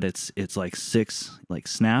 okay, But it's like 6 like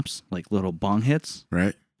snaps, like little bong hits,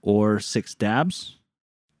 right. or 6 dabs,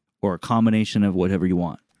 or a combination of whatever you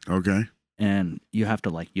want. Okay. And you have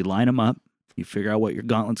to you line them up, you figure out what your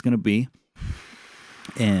gauntlet's going to be,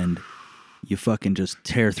 and you fucking just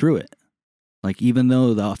tear through it. Like, even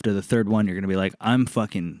though after the third one, you're going to be like, I'm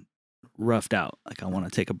fucking roughed out. Like, I want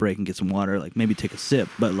to take a break and get some water, like maybe take a sip,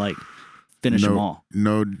 but finish them all.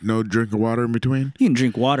 No drink of water in between? You can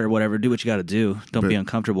drink water, whatever, do what you got to do. Don't be But-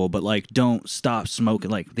 uncomfortable, but don't stop smoking.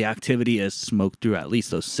 Like, the activity is smoke through at least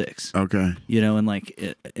those 6. Okay.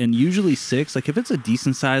 And usually 6, like if it's a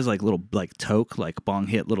decent size, little toke, bong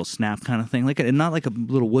hit, little snap kind of thing, and not like a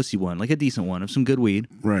little wussy one, like a decent one of some good weed,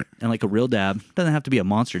 Right. and a real dab. Doesn't have to be a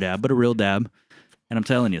monster dab, but a real dab. And I'm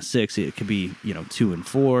telling you, 6, it could be 2 and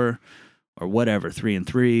 4, or whatever, 3 and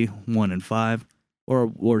 3, 1 and 5,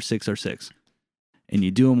 or 6 or 6. And you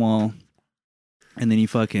do them all, and then you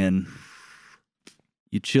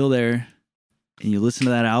chill there, and you listen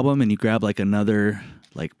to that album, and you grab another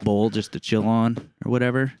bowl just to chill on or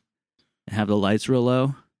whatever, and have the lights real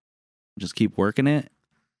low, just keep working it.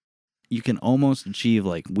 You can almost achieve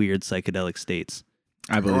weird psychedelic states.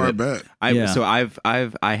 I believe I it. bet. So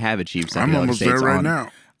I have achieved psychedelic I'm almost states there right on, now.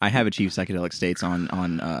 I have achieved psychedelic states on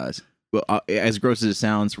as gross as it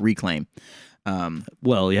sounds, Reclaim.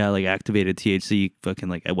 Well, yeah, activated THC,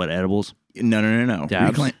 edibles. No.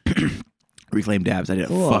 Dabs? Reclaim dabs. I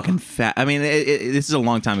did a Ugh. fucking fat. I mean, this is a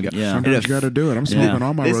long time ago. Yeah. I did Sometimes a you got to do it. I'm smoking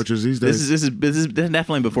all my This- roaches these days. This is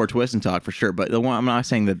definitely before Twist and Talk for sure. But I'm not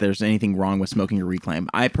saying that there's anything wrong with smoking a Reclaim.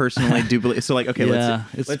 I personally do believe. So okay, Yeah,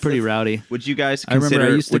 let's it's pretty rowdy. Would you guys I remember I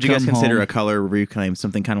consider? used to Would you guys come consider home- a color Reclaim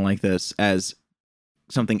something kind of like this as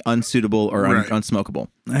something unsuitable or Right. unsmokable?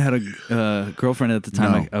 I had a girlfriend at the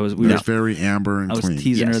time. No. We were It's very amber and I was clean.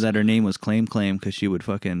 teasing her Yes. that her name was Claim because she would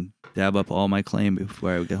fucking dab up all my claim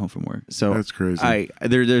before I would get home from work. So That's crazy.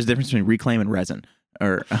 there's a difference between Reclaim and resin.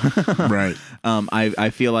 Or Right. I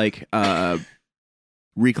feel like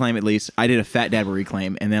Reclaim, at least I did a fat dab of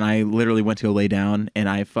Reclaim, and then I literally went to go lay down and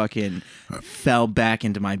I fucking fell back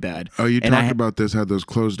into my bed. Oh, you And I talked had about this, had those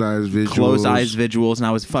closed eyes visuals. closed eyes visuals, and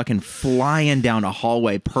I was fucking flying down a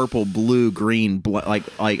hallway, purple, blue, green, like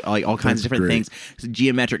all kinds That's of different great. things,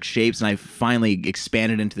 geometric shapes, and I finally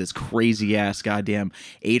expanded into this crazy ass goddamn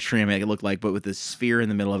atrium, like it looked like, but with this sphere in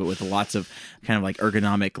the middle of it, with lots of kind of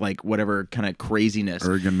ergonomic, whatever kind of craziness.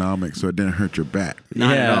 Ergonomic, so it didn't hurt your back.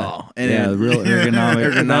 Not at all. And yeah, it- real ergonomic.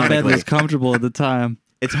 That bed was Ergonomically. comfortable at the time.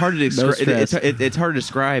 It's hard to describe. stress. It's hard to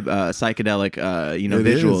describe psychedelic, It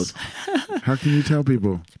visuals. is. How can you tell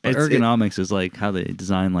people? But It's- ergonomics is how they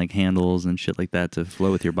design handles and shit like that to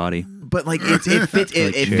flow with your body. But it fit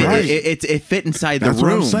chairs. it fit inside That's the what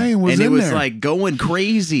room. I'm saying, was and it in was there. going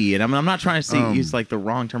crazy. And I'm not trying to use the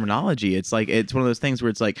wrong terminology. It's it's one of those things where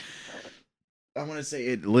it's I want to say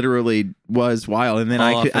it literally was wild. And then All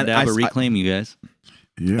I off could the dab or reclaim, you guys.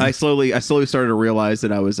 Yeah. I slowly started to realize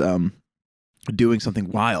that I was doing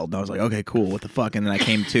something wild. And I was like, okay, cool, what the fuck? And then I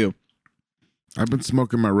came to. I've been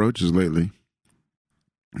smoking my roaches lately,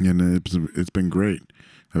 and it's been great.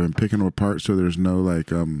 I've been picking them apart so there's no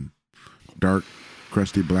dark,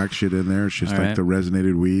 crusty black shit in there. It's just All right. the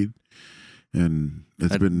resonated weed, and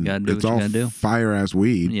it's Gotta do it's what you all gotta do. fire ass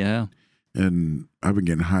weed, Yeah. and I've been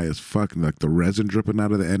getting high as fuck. The resin dripping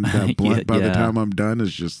out of the end of that blunt by the Yeah. time I'm done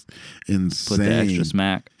is just insane. Put the extra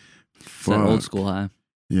smack. It's that old Fuck. school high.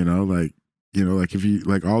 If you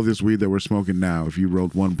all this weed that we're smoking now, if you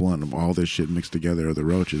rolled one blunt of all this shit mixed together or the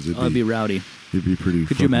roaches, It'd be rowdy. it'd be pretty.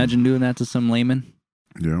 Could you imagine doing that to some layman?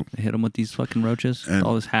 Yeah. Hit them with these fucking roaches, And-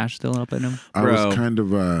 all this hash still up in them. I Bro. was kind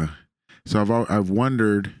of so I've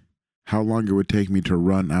wondered how long it would take me to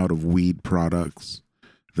run out of weed products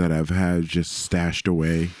that I've had just stashed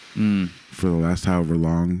away for the last however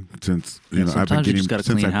long since Yeah, I've been sometimes you getting just gotta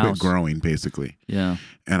since I clean quit house. growing basically, Yeah.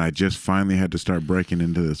 and I just finally had to start breaking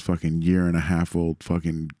into this fucking 1.5 year old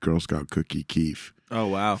fucking Girl Scout cookie keef Oh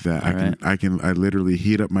wow. that All I literally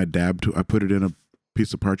heat up my dab tool. I put it in a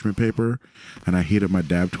piece of parchment paper and I heat up my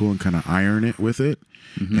dab tool and kind of iron it with it,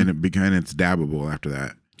 and it's dabbable after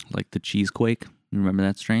that. Like the Cheesequake. You remember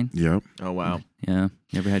that strain? Yep. Oh wow. Yeah.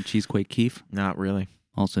 You ever had Cheesequake Keef? Not really.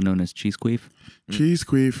 Also known as Cheese Queef? Cheese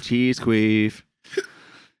queef. Cheese queef.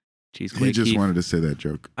 Cheesequake He just Keef. wanted to say that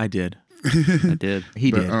joke. I did. I did.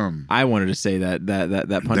 He But, did. I wanted to say that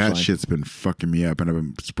punchline. that shit's been fucking me up, and I've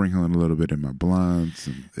been sprinkling a little bit in my blunts,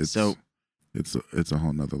 and it's a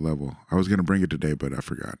whole nother level. I was gonna bring it today, but I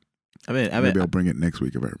forgot. Maybe I'll bring it next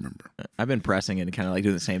week if I remember. I've been pressing it and kind of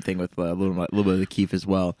doing the same thing with a little bit of the keef as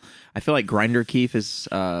well. I feel like grinder keef is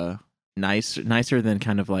nicer than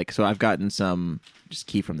kind of so I've gotten some just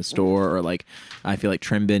keef from the store, or I feel like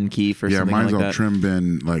trim bin keef or Yeah, something mine's like all that. trim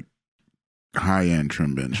bin, high end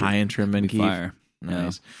trim bin. shit. High end trim bin keef. Fire.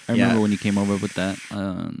 Nice. I remember when you came over with that.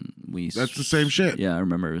 That's the same shit. Yeah, I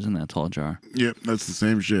remember it was in that tall jar. Yep, that's the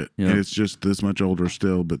same shit. Yep. And it's just this much older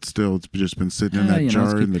still, but still, it's just been sitting in Yeah, that you know,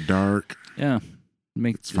 it's jar good. in the dark. Yeah,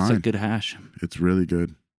 it's fine. a good hash. It's really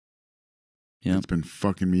good. Yeah. It's been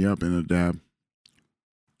fucking me up in a dab.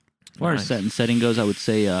 As far as setting goes, I would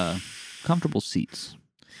say comfortable seats.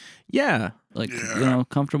 Yeah. Like, Yeah.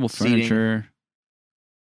 comfortable Seating. furniture.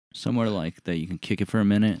 Somewhere like that you can kick it for a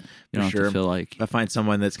minute. You don't have to feel like... If I find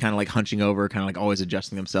someone that's kind of like hunching over, kind of like always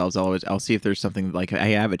adjusting themselves, I'll see if there's something like,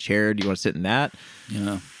 hey, I have a chair. Do you want to sit in that?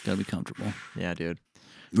 Yeah, gotta be comfortable. Yeah, dude.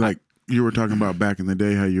 Like you were talking about back in the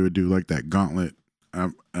day, how you would do like that gauntlet.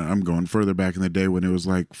 I'm going further back in the day when it was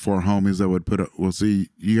like 4 homies that would put up. Well, see,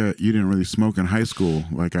 you didn't really smoke in high school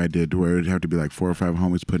like I did, where it'd have to be like 4 or 5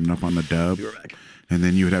 homies putting up on the dub, and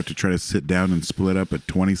then you would have to try to sit down and split up a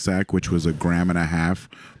 20 sack, which was 1.5 grams,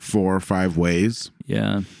 4 or 5 ways.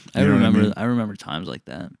 Yeah, I You know what I remember. mean? I remember times like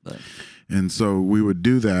that. But And so we would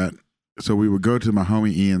do that. So we would go to my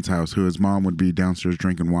homie Ian's house, who his mom would be downstairs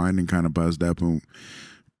drinking wine and kind of buzzed up and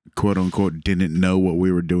quote unquote didn't know what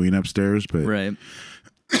we were doing upstairs. But right,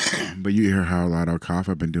 but you hear how loud I'll cough.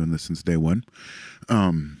 I've been doing this since day one.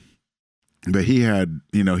 But he had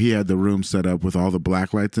the room set up with all the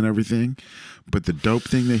black lights and everything. But the dope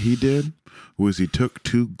thing that he did was he took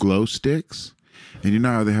 2 glow sticks. And you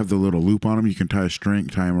know how they have the little loop on them? You can tie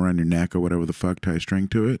them around your neck or whatever the fuck, tie a string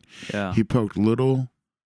to it. yeah. He poked little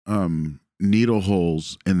needle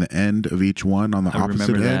holes in the end of each one on the I opposite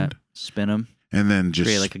remember end. that. Spin them, And then just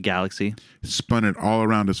create like a galaxy. spun it all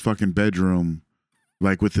around his fucking bedroom,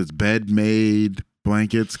 like with his bed made,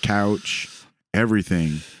 blankets, couch,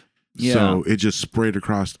 everything. Yeah. So it just sprayed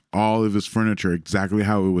across all of his furniture exactly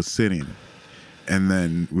how it was sitting. And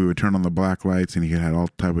then we would turn on the black lights, and he had all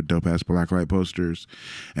type of dope ass black light posters.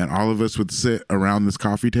 And all of us would sit around this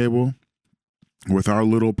coffee table with our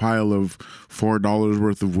little pile of $4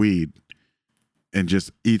 worth of weed, and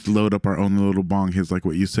just each load up our own little bong hits, like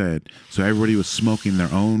what you said. So everybody was smoking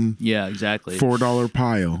their own Yeah, exactly. $4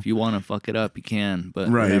 pile. If you want to fuck it up, you can. But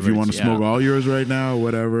Right. If whatever, you want to it's- smoke all yours right now,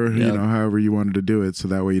 whatever, Yep. however you wanted to do it. So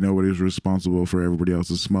that way, nobody's responsible for everybody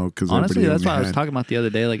else's smoke. Because Honestly, that's what I was talking about the other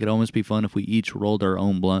day. Like, it'd almost be fun if we each rolled our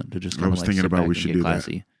own blunt to just. I was like, thinking sit about back we and should get do that.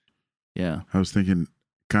 classy. Yeah. I was thinking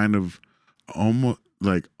kind of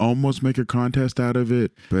almost make a contest out of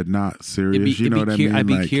it, but not serious. You know what I mean? I'd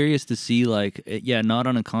be Like, curious to see, like, not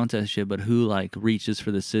on a contest shit, but who like reaches for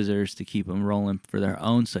the scissors to keep them rolling for their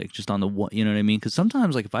own sake, just on the one. You know what I mean? Because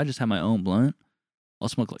sometimes, like, if I just have my own blunt, I'll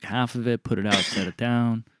smoke like half of it, put it out, set it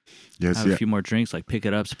down, yes, have yeah. a few more drinks, like pick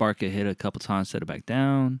it up, spark it, hit it a couple times, set it back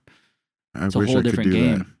down. I It's a wish whole I could different do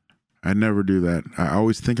game. that. I never do that. I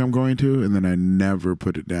always think I'm going to, and then I never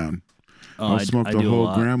put it down. Oh, I'll smoke I the do a whole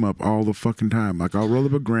lot. gram up all the fucking time. Like, I'll roll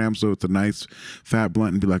up a gram so it's a nice fat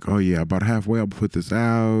blunt and be like, oh yeah, about halfway I'll put this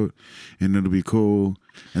out and it'll be cool.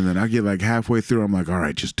 And then I get like halfway through, I'm like, all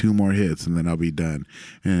right, just 2 more hits and then I'll be done.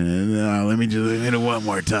 And let me just hit it one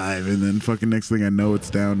more time. And then fucking next thing I know, it's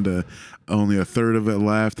down to only a third of it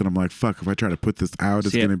left. And I'm like, fuck, if I try to put this out,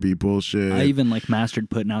 it's See, going to be bullshit. I even like mastered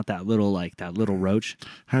putting out that little roach.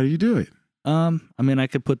 How do you do it? I mean, I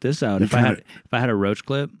could put this out You if I had a roach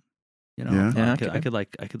clip. You know, Yeah. Yeah,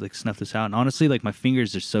 I could snuff this out. And honestly, like my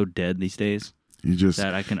fingers are so dead these days You just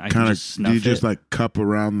that I can kind just of, snuff do you it. just like cup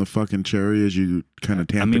around the fucking cherry as you kind of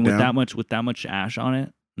tamp I mean, it down? with that much ash on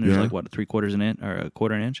it, and there's Yeah. like what 3/4 an inch or a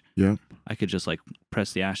quarter an inch. Yeah. I could just like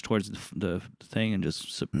press the ash towards the thing and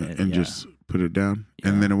just submit. And just put it down,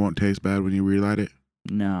 and Yeah. then it won't taste bad when you relight it.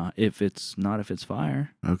 no, if it's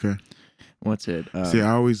fire. Okay. What's it? See,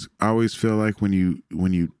 I always feel like when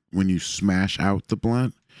you smash out the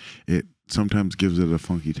blunt, it sometimes gives it a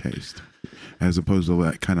funky taste, as opposed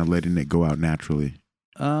to kind of letting it go out naturally.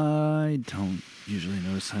 I don't usually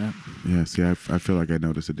notice that. Yeah. See, I feel like I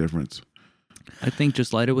notice a difference. I think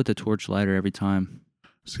just light it with a torch lighter every time.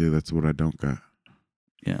 See, that's what I don't got.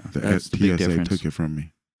 Yeah, The that's the big TSA difference. took it from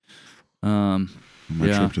me Um, on my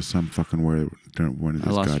Yeah. trip to some fucking where during one of I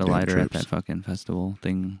these lost a goddamn lighter trips. at that fucking festival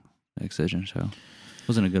thing, Excision show.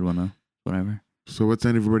 Wasn't a good one though. Whatever. So what's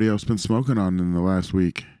everybody else been smoking on in the last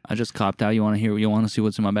week? I just copped out. You want to hear? You want to see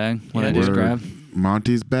what's in my bag? What Yeah, I just Word. grabbed?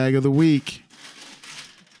 Monty's bag of the week.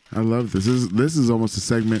 I love this. This is almost a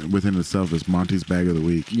segment within itself. Is Monty's bag of the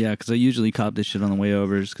week? Yeah, because I usually cop this shit on the way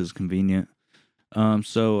over just because it's convenient.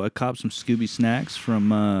 So I copped some Scooby snacks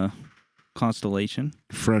from Constellation.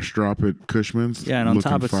 Fresh drop at Cushman's. Yeah, and on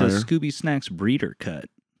looking top it fire. says Scooby Snacks Breeder Cut.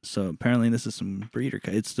 So apparently this is some breeder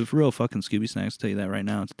cut. It's the real fucking Scooby Snacks. I'll tell you that right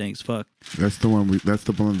now. It's dank as fuck. That's the one. That's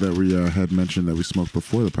the one that we had mentioned that we smoked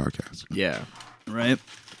before the podcast. yeah. Right.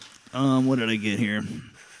 What did I get here?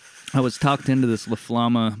 I was talked into this La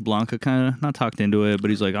Flama Blanca kind of, not talked into it, but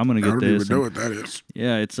he's like, I'm gonna I get don't this. even know what that is.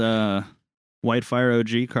 Yeah, it's White Fire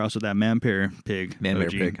OG crossed with that Manpear pig. Man Bear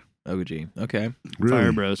OG. Pig. OG. Okay. Really?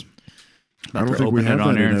 Fire Bros. I don't About to think we open have it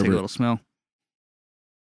on that air in and take a Everett. little smell.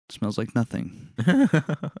 It smells like nothing.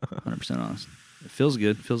 100% honest. It feels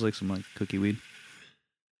good. It feels like some like cookie weed.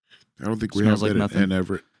 I don't think we have Smells like that nothing. in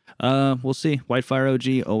Everett. We'll see. White Fire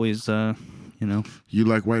OG always, You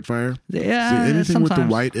like white fire? yeah. See, anything with the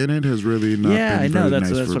sometimes. white in it has really not Yeah, been I know. very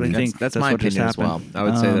That's nice for what I me. think. That's That's my what just opinion as well. happened. I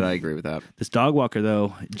would say that Um, I agree with that. This dog walker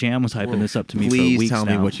though, Jam was hyping this up to me for Please weeks tell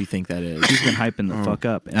me now. what you think that is. He's been hyping the fuck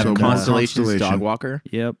up. So And, more Constellation's Constellation. Dog Walker.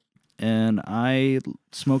 Yep. And I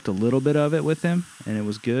smoked a little bit of it with him, and it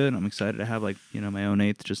was good. I'm excited to have my own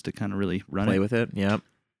eighth just to kind of really run Play it. with it. Yep.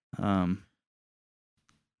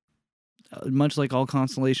 Much like all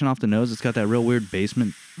Constellation off the nose, it's got that real weird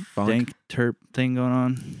basement Funk. dank terp thing going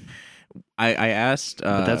on. I asked.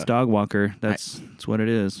 But that's dog walker. That's what it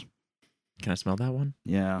is. Can I smell that one?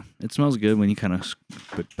 Yeah, it smells good when you kind of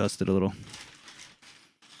bust it a little.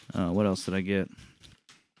 What else did I get?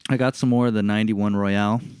 I got some more of the 91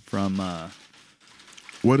 Royale from.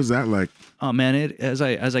 What is that like? Oh man, as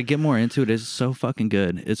I get more into it, it's so fucking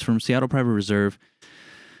good. It's from Seattle Private Reserve.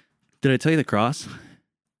 Did I tell you the cross?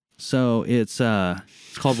 So it's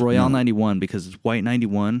called Royale 91 because it's white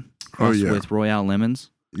 91 crossed yeah. with Royale lemons.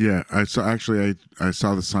 Yeah, I saw. Actually, I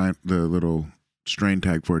saw the sign, the little strain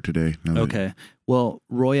tag for it today. Now that- Okay. Well,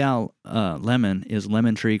 Royale lemon is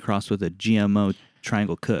lemon tree crossed with a GMO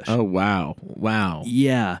triangle kush. Oh wow, wow.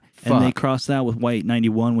 Yeah. And they Fuck. crossed that with white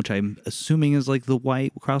 91, which I'm assuming is like the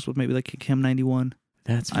white crossed with maybe like a Chem 91.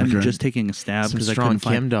 That's I'm Okay. just taking a stab some because I strong couldn't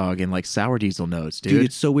find. Chem Dog and like sour diesel notes, Dude, dude.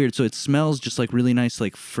 it's so weird. So it smells just like really nice,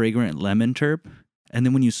 like fragrant lemon terp. And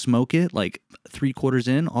then when you smoke it, like 3/4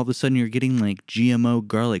 in, all of a sudden you're getting like GMO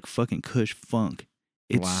garlic fucking kush funk.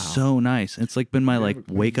 It's Wow. so nice. It's like been my like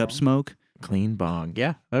wake up smoke. Clean bong.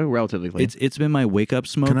 Yeah, relatively clean. It's been my wake up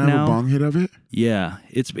smoke Can I have now. a bong hit of it? Yeah,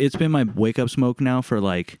 it's been my wake up smoke now for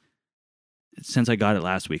like since I got it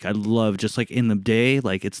last week. I love just like in the day,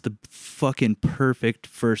 like it's the fucking perfect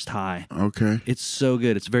first high. Okay. It's so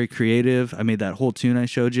good. It's very creative. I made that whole tune I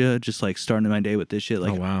showed you, just like starting my day with this shit.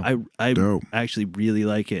 Like, Oh, wow. I Dope. actually really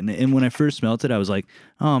like it. And when I first smelt it, I was like,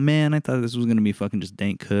 oh man, I thought this was gonna be fucking just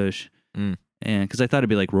dank Kush, Mm. and because I thought it'd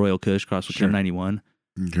be like Royal Kush crossed with Sure. Chem 91,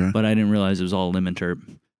 Okay. but I didn't realize it was all lemon terp,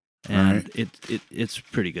 and Alright. it's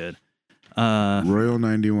pretty good. Royal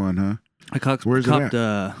 91, huh? I Where's it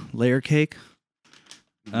copped layer cake.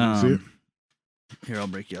 See it? Here, I'll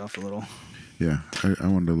break you off a little. Yeah, I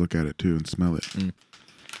wanted to look at it too and smell it.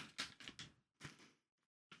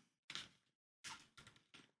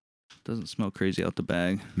 Doesn't smell crazy out the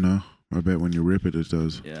bag. No, I bet when you rip it, it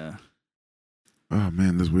does. Yeah. Oh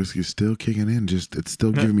man, this whiskey's still kicking in. Just it's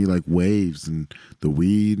still giving me like waves and the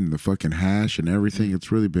weed and the fucking hash and everything.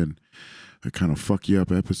 It's really been a kind of fuck you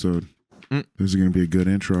up episode. Mm. This is gonna be a good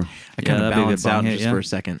intro. I Yeah, kind of that'd be a good balanced out bong hit, just yeah. for a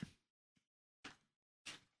second.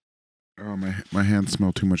 Oh my hands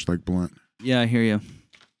smell too much like blunt. Yeah, I hear you.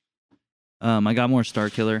 I got more Star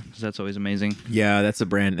Killer because that's always amazing. Yeah, that's a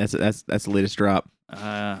brand. That's the latest drop.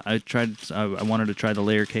 I wanted to try the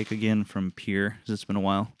layer cake again from Pier. 'Cause it's been a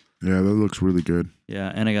while. Yeah, that looks really good.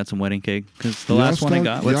 Yeah, and I got some wedding cake because the Y'all last one I still-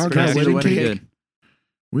 got y'all was got pretty wedding good. cake?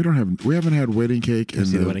 We haven't had wedding cake Can I in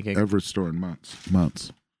see the the wedding cake? Everett store in months.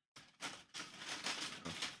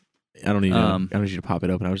 I don't need. I Um, don't need you to pop it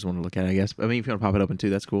open. I just want to look at it. I guess. I mean, if you want to pop it open too,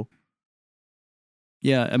 that's cool.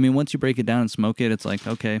 Yeah, I mean, once you break it down and smoke it, it's like,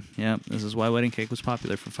 okay, yeah, this is why wedding cake was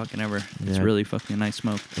popular for fucking ever. It's Yeah. really fucking a nice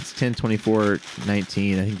smoke. It's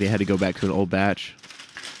 10/24/19. I think they had to go back to an old batch,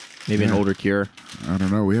 maybe an Yeah. older cure. I don't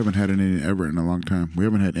know. We haven't had any in Everett in a long time. We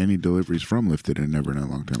haven't had any deliveries from Lifted in Everett in a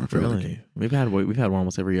long time. I feel like. Really, we've had one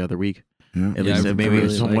almost every other week. Yeah. At Yeah, least I maybe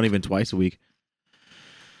really one like- even twice a week.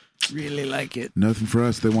 Really like it. Nothing for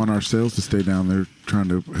us. They want our sales to stay down. They're trying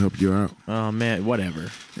to help you out. Oh man, whatever.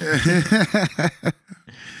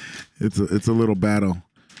 It's a little battle.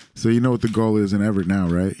 So you know what the goal is in Everett now,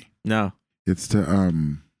 right? No, It's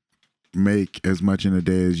to make as much in a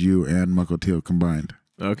day as you and Muckle Teal combined.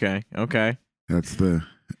 okay. That's the.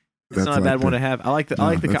 It's not a bad one to have. I like the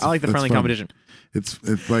that's friendly fun. competition.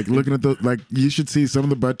 It's like looking at the you should see some of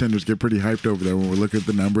the bartenders get pretty hyped over there when we're looking at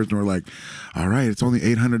the numbers and we're like, all right, it's only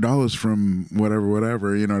 $800 from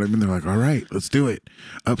whatever. You know what I mean? They're like, all right, let's do it.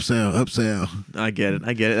 Upsell. I get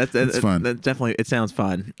it. That's fun. That definitely, it sounds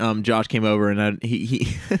fun. Josh came over and he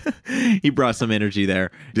he brought some energy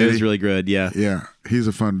there. Did It was he? really good. Yeah, Yeah, he's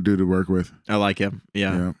a fun dude to work with. I like him.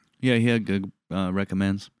 Yeah. Yeah, he had good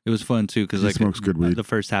recommends. It was fun too because He like smokes good weed. the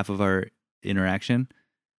first half of our interaction,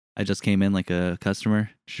 I just came in like a customer.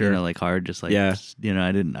 Sure. Like hard, just like, Yeah.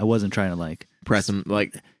 I wasn't trying to like Press them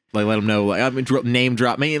like let them know. Like I mean, name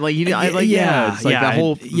drop. I mean, like it's like the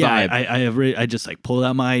whole vibe. I just like pulled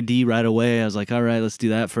out my ID right away. I was like, all right, let's do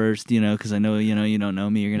that first, because I know, you don't know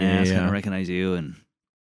me. You're gonna ask, I don't recognize you,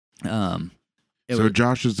 and So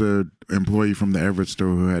Josh is a employee from the Everett store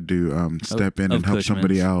who had to step in and help Cushman's.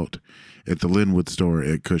 somebody out at the Linwood store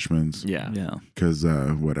at Cushman's. yeah. Because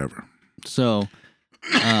whatever. So,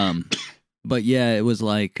 but yeah, it was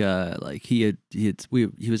like he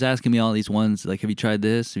was asking me all these ones, like, have you tried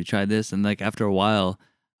this? Have you tried this? And like after a while,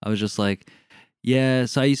 I was just like, yeah.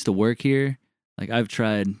 So I used to work here. Like I've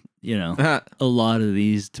tried, a lot of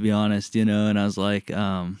these, to be honest, and I was like,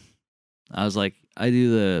 I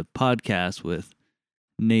do the podcast with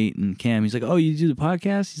Nate and Cam. He's like, oh, you do the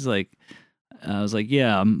podcast? He's like, I was like,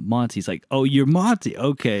 yeah, I'm Monty. He's like, oh, you're Monty.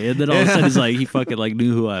 Okay. And then all of a sudden he's like, he fucking like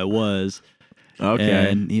knew who I was. Okay.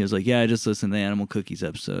 And he was like, yeah, I just listened to the Animal Cookies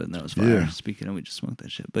episode, and that was fire. Yeah. Speaking of, we just smoked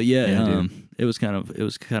that shit. But yeah, it was kind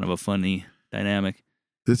of a funny dynamic.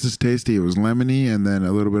 This is tasty. It was lemony and then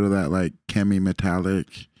a little bit of that like chemi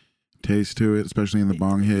metallic taste to it, especially in the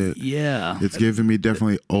bong hit. Yeah. It's giving me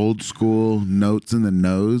definitely old school notes in the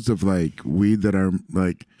nose of like weed that are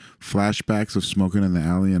like flashbacks of smoking in the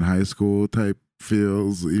alley in high school type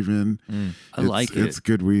feels even. I like it. It's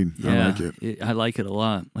good weed. Yeah, I like it. I like it a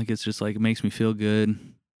lot. Like it's just like it makes me feel good,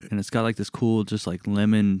 and it's got like this cool, just like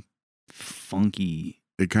lemon, funky.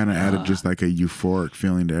 It kind of added just like a euphoric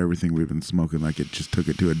feeling to everything we've been smoking. Like it just took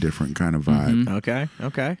it to a different kind of vibe.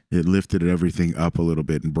 Okay. It lifted everything up a little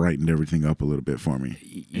bit and brightened everything up a little bit for me.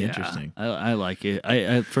 Yeah, Interesting. I like it.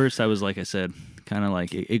 At first I was like I said, kind of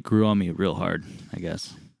like it grew on me real hard. I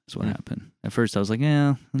guess that's what happened. At first I was like,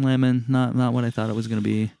 yeah, lemon, not what I thought it was gonna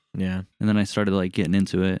be. Yeah. And then I started like getting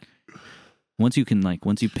into it. Once you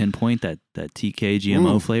pinpoint that TK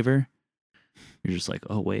GMO flavor, you're just like,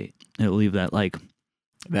 oh wait, it'll leave that like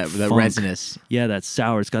That funk. resinous. Yeah, that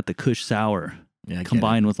sour. It's got the Kush sour Yeah,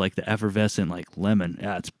 combined with like the effervescent like lemon.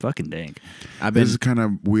 Yeah, it's fucking dank. This is the kind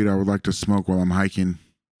of weed I would like to smoke while I'm hiking.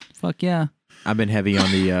 Fuck yeah, I've been heavy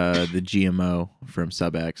on the GMO from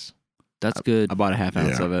Sub-X. that's good. I bought a half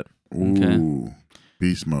ounce Yeah. of it. Ooh,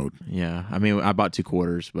 beast mode. Yeah. I mean, I bought 2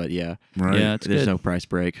 quarters, but yeah. Right? Yeah, it's There's good. no price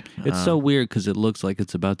break. It's so weird because it looks like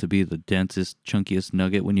it's about to be the densest, chunkiest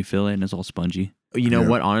nugget when you fill it, and it's all spongy. You know Yeah.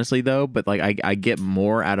 what? Honestly, though, but like I get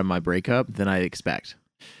more out of my breakup than I expect.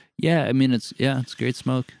 Yeah, I mean it's great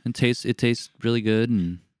smoke. It tastes really good,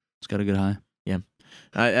 and it's got a good high.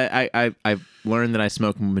 I've learned that I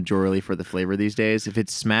smoke majorly for the flavor these days. If it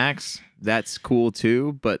smacks, that's cool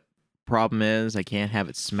too. But problem is, I can't have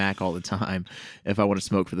it smack all the time if I want to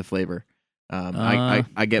smoke for the flavor. I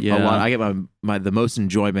get a lot. I get the most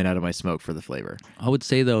enjoyment out of my smoke for the flavor. I would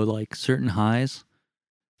say though, like certain highs,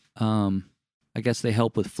 I guess they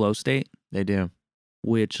help with flow state. They do.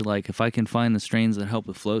 Which, like, if I can find the strains that help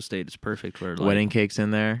with flow state, it's perfect for like, Wedding cake's in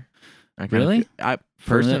there. Really? I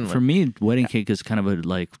For personally, me, wedding cake is kind of a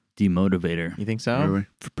like demotivator. you think so? Really?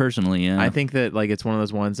 Personally, yeah. I think that like it's one of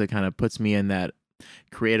those ones that kind of puts me in that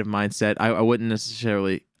creative mindset. I wouldn't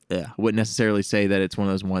necessarily say that it's one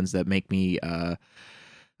of those ones that make me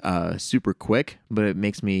super quick, but it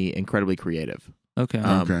makes me incredibly creative. okay.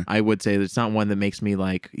 Okay. I would say that it's not one that makes me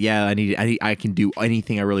like, yeah, I can do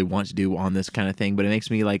anything I really want to do on this kind of thing, but it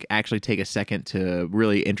makes me like actually take a second to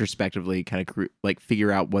really introspectively kind of like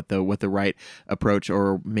figure out what the right approach,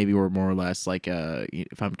 or maybe we're more or less like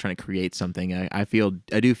if I'm trying to create something, I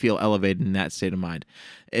do feel elevated in that state of mind.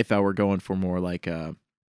 If I were going for more like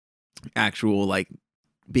actual like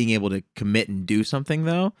being able to commit and do something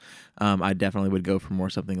though, I definitely would go for more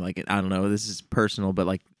something like, I don't know, this is personal, but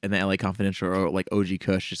like in the LA Confidential or like OG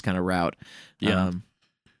Kush just kind of route. Yeah.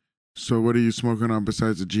 So what are you smoking on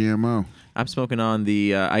besides the GMO? I'm smoking on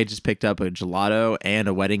the I just picked up a gelato and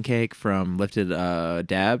a wedding cake from Lifted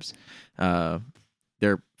Dabs.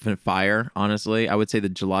 They're fire, honestly. I would say the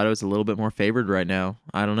gelato is a little bit more favored right now.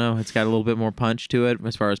 I don't know. It's got a little bit more punch to it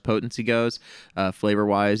as far as potency goes.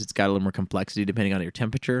 Flavor-wise, it's got a little more complexity depending on your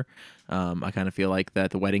temperature. I kind of feel like that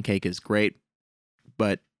the wedding cake is great,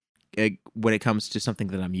 but when it comes to something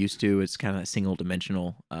that I'm used to, it's kind of a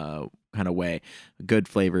single-dimensional kind of way. Good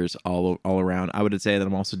flavors all around. I would say that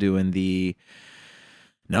I'm also doing the...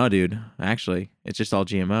 No, dude. Actually, it's just all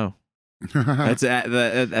GMO. That's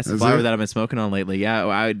the flower that I've been smoking on lately. Yeah,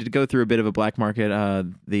 I did go through a bit of a black market,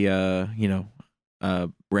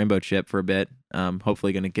 rainbow chip for a bit.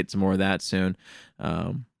 Hopefully going to get some more of that soon.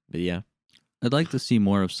 But yeah. I'd like to see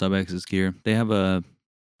more of Sub-X's gear. They have a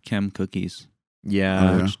Chem Cookies. Yeah.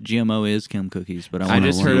 Oh, yeah? Which GMO is Chem Cookies, but I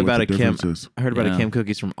just heard about a Chem. Is. I heard about Yeah. a Chem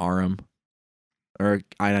Cookies from Arum. or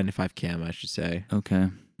I-95 chem, I should say. Okay.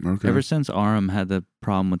 Okay. Ever since Arum had the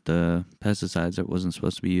problem with the pesticides that wasn't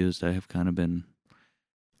supposed to be used, I have kind of been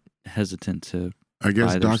hesitant to. I guess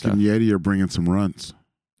buy their Doc stuff. and Yeti are bringing some runts.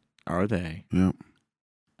 Are they? Yep.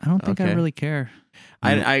 I don't think I Okay. really care.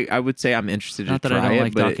 I would say I'm interested Not to that I try don't it,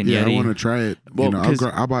 like but Doc and Yeah, I Yeti. want to try it. Well, you know, 'cause-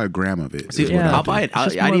 I'll buy a gram of it. See, is what yeah. I'll buy it. It's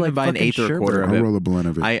just I'd more even like buy an fucking eighth or a quarter sherbet. of I'll it. roll a blunt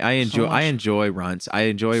of it. I enjoy much. runts. I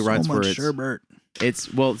enjoy runts so for much its sherbet.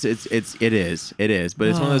 it is, but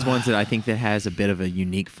it's one of those ones that I think that has a bit of a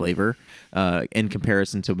unique flavor in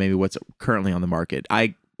comparison to maybe what's currently on the market.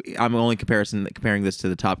 I'm only comparing this to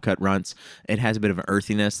the Top Cut runts. It has a bit of an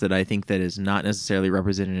earthiness that I think that is not necessarily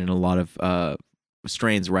represented in a lot of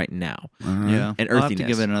strains right now. All right. Yeah. And I'll have to earthiness.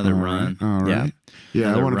 give it another All run. right. All Yeah. right. Yeah, I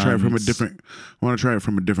Another want to try it from a runs. different. I want to try it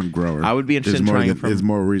from a different grower. I would be interested in more trying than, it from is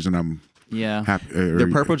more reason I'm Yeah. happy. the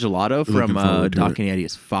purple gelato from looking forward to Doc it. and Yeti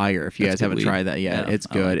is fire. If you That's guys good haven't weed. tried that yet, Yeah, it's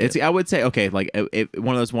I good. like It's it. I would say okay, like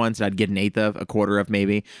one of those ones that I'd get an eighth of, a quarter of,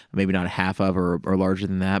 maybe not a half of, or larger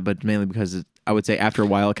than that. But mainly because I would say after a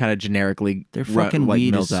while, it kind of generically Their fucking like, weed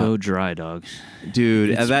is melts so out. dry, dog.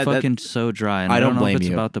 Dude. It's that fucking so dry. And I I don't don't know blame if it's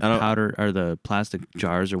you. about the I don't- powder or the plastic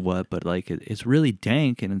jars or what, but like it's really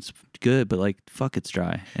dank and it's good, but like fuck, it's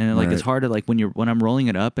dry and like it's Right. hard to like when I'm rolling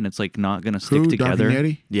it up and it's like not gonna stick Who? together. Doc and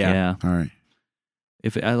Yeti? yeah. All right.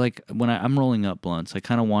 If I like when I'm rolling up blunts, I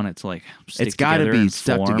kind of want it to like stick It's got to together be and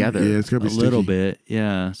stuck form together. Yeah, it's gonna a be little sticky. bit.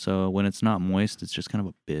 Yeah. So when it's not moist, it's just kind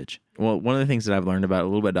of a bitch. Well, one of the things that I've learned about a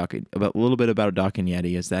little bit about Doc and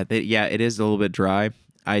Yeti is that it is a little bit dry.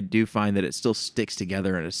 I do find that it still sticks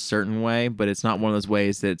together in a certain way, but it's not one of those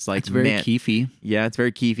ways that it's like It's very keefy. Yeah, it's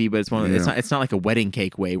very keefy, but it's one. Of, Yeah. It's not like a wedding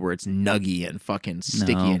cake way where it's nuggy and fucking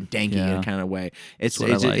sticky No, and danky yeah. and kind of way. It's That's what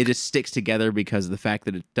I just, like. it just sticks together because of the fact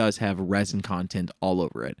that it does have resin content all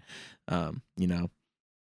over it. You know,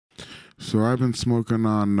 So I've been smoking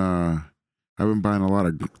on. I've been buying a lot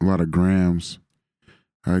of grams.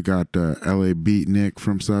 I got LA Beatnik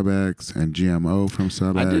from Sub-X and GMO from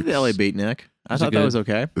Sub-X. I did the LA Beatnik. I Was it thought that good? was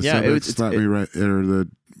okay. The Yeah, Sub-X it's slapped me right, or the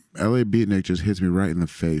LA Beatnik just hits me right in the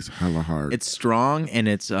face, hella hard. it's strong and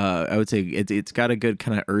it's I would say it's got a good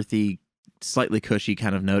kind of earthy, slightly cushy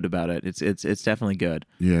kind of note about it. It's definitely good.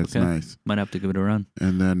 yeah, it's Okay. nice. Might have to give it a run.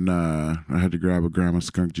 And then I had to grab a gram of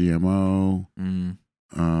Skunk GMO.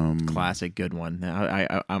 Classic, good one.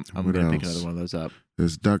 I'm What gonna pick else? another one of those up.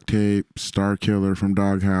 This Duct Tape, Star Killer from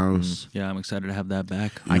Doghouse. Yeah, I'm excited to have that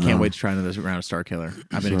back. I You can't know. wait to try another round of Star Killer.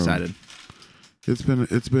 I've been So- excited. It's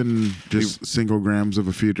been just single grams of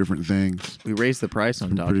a few different things. We raised the price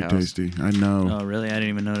on Been pretty Doghouse. tasty. I know. Oh, really? I didn't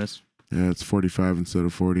even notice. Yeah, it's 45 instead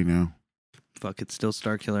of 40 now. Fuck, it's still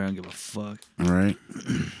Star Killer. I don't give a fuck. All right.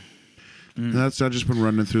 And that's I've just been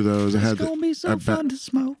running through those. I had It's gonna be so I bet- fun to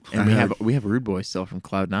smoke. And I we had- have Rude Boy still from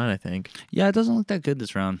Cloud9, I think. Yeah, it doesn't look that good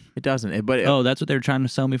this round. It doesn't. But Oh, that's what they were trying to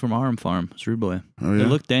sell me from Arm Farm. It's Rude Boy. Oh, yeah? It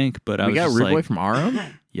looked dank, but I we was got just Rude like, Boy from Arum.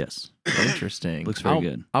 yes, Interesting. Looks very I'll-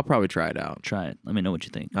 good. I'll probably try it out. try it. Let me know what you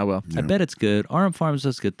think. I will. Yeah. I bet it's good. Arm Farms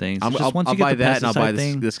does good things. It's I'll, just I'll, once I'll you get buy the that and I'll buy pesticide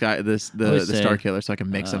thing, this guy the always Star say, Killer so I can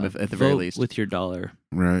mix them at the very vote least. with your dollar.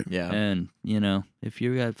 Right. Yeah. And you know, if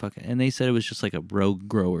you got fucking, and they said it was just like a rogue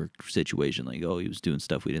grower situation, like oh, he was doing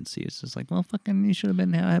stuff we didn't see. It's just like, well, fucking, you should have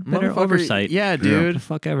been had better Motherfucker, oversight. Yeah, What dude. the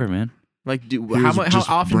fuck ever, man. Like, He how was much? just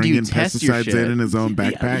How often do you bringing test your pesticides shit? in his own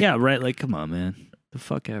backpack? Yeah, right. Like, come on, man. The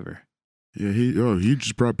fuck ever. Yeah, he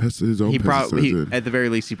just brought his own He pesticides probably, in. at the very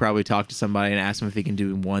least, he probably talked to somebody and asked him if he can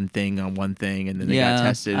do one thing on one thing, and then they yeah, got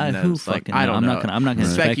tested. And who it's like, fucking I know? don't know. I'm not gonna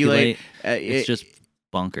Speculate. speculate. It's just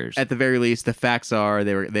bonkers. At the very least, the facts are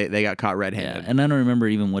they got caught yeah, red-handed. and I don't remember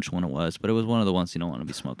even which one it was, but it was one of the ones you don't want to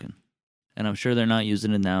be smoking. And I'm sure they're not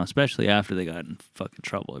using it now, especially after they got in fucking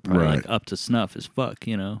trouble. They're probably Right. like up to snuff as fuck,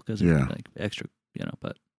 you know, because Yeah. like extra, you know.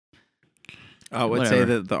 But I would say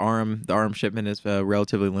whatever. that the arm shipment is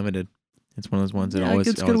relatively limited. It's one of those ones that yeah, always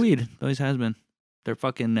it's good weed. It always has been. Their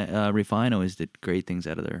fucking Refine always did great things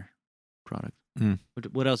out of their product. Mm.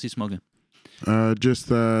 What else you smoking? Just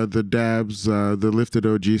the dabs, the lifted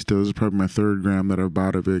OG still. This is probably my 3rd gram that I've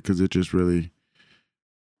bought of it because it just really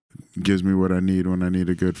gives me what I need when I need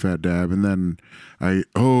a good fat dab. And then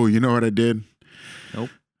you know what I did? Nope.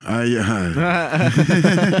 I'm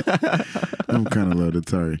kind of loaded.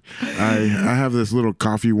 Sorry. I have this little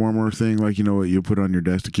coffee warmer thing, like you know what you put on your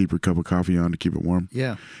desk to keep your cup of coffee on to keep it warm.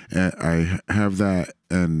 Yeah. And I have that,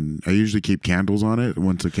 and I usually keep candles on it.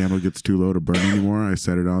 Once the candle gets too low to burn anymore, I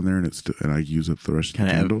set it on there, and I use it for the rest of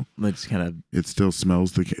the candle. It's kind of It still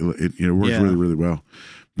smells it works Yeah. really, really well.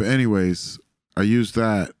 But anyways, I used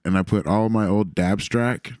that, and I put all my old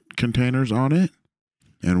Dabstrack containers on it.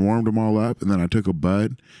 and warmed them all up, and then I took a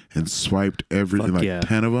bud and swiped everything, Fuck like yeah.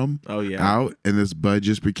 10 of them Oh yeah. out, and this bud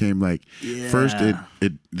just became like, first it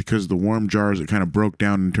because the warm jars, it kind of broke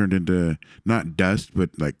down and turned into not dust but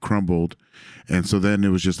like crumbled, and so then it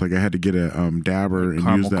was just like I had to get a dabber and use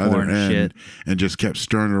caramel the other corn end shit. and just kept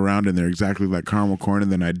stirring it around in there exactly like caramel corn,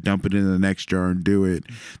 and then I'd dump it in the next jar and do it.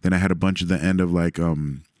 Then I had a bunch of the end of like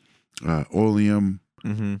oleum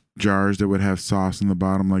jars that would have sauce in the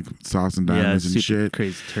bottom, like sauce and diamonds and super shit.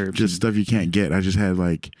 crazy terps. Just stuff you can't get. I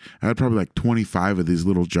had probably like 25 of these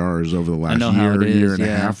little jars over the last know how year, it year is, and a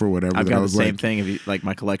yeah. half or whatever. I've that I got the was same like, thing. If you, like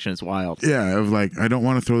my collection is wild. yeah, I was like, I don't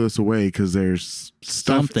want to throw this away because there's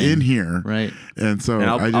stuff Something. in here, right. and so And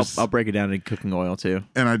I'll I'll break it down into cooking oil too.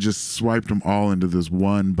 I just swiped them all into this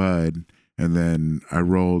one bud, and then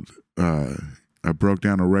I broke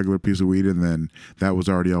down a regular piece of weed, and then that was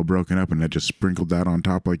already all broken up, and I just sprinkled that on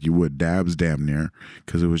top like you would dabs damn near,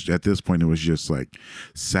 because it was at this point it was just like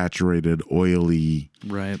saturated, oily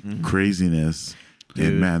Right. craziness. Dude.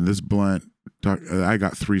 And man, this blunt, I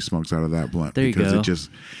got 3 smokes out of that blunt There you because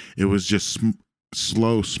go. it was just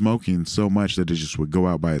slow smoking so much that it just would go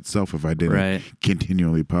out by itself if I didn't Right.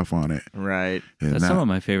 continually puff on it. Right. And That's some of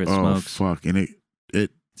my favorite smokes. fuck, and it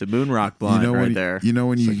It's a moon rock blunt right when, there. You know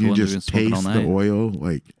when It's you like the can ones we've been just smoking all taste the night. oil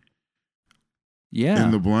like Yeah.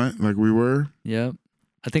 in the blunt like we were. Yep.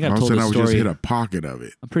 I think I've All of a told sudden a I would just story. hit a pocket of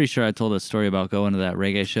it. I'm pretty sure I told a story about going to that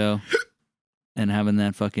reggae show and having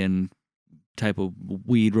that fucking type of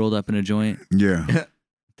weed rolled up in a joint. Yeah.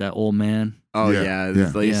 That old man. Oh Yeah, yeah, yeah.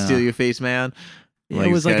 It's like Yeah. steal your face, man. Yeah,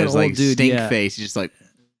 it was this like an guy's, old dude. stink Yeah. face. He's just like,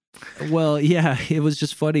 Well, yeah, it was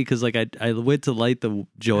just funny because like I went to light the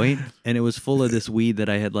joint and it was full of this weed that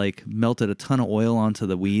I had like melted a ton of oil onto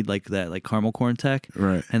the weed, like that like caramel corn tech,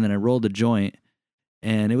 Right. and then I rolled the joint.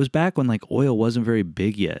 And it was back when like oil wasn't very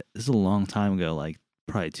big yet. This is a long time ago, like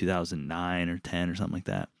probably 2009 or 10 or something like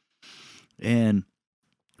that. And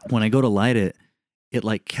when I go to light it, it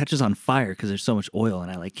like catches on fire because there's so much oil and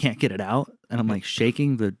I like can't get it out. And I'm like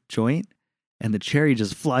shaking the joint and the cherry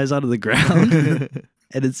just flies out of the ground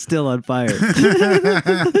and it's still on fire.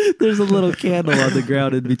 There's a little candle on the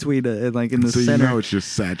ground in between it and like in the So center. you know it's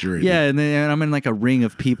just saturated. Yeah, and then I'm in like a ring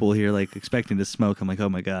of people here, like expecting to smoke. I'm like, oh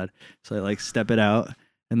my god! So I like step it out,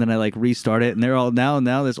 and then I like restart it, and they're all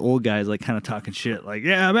now. This old guy's like kind of talking shit, like,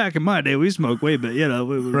 yeah, back in my day we smoked way, but we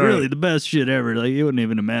were really the best shit ever. Like you wouldn't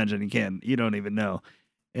even imagine. You don't even know.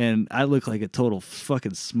 And I look like a total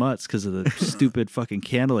fucking smuts because of the stupid fucking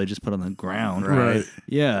candle I just put on the ground. Right.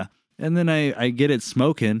 Yeah. And then I get it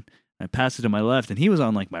smoking. I pass it to my left, and he was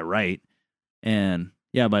on like my right. And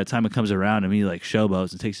yeah, by the time it comes around him, he like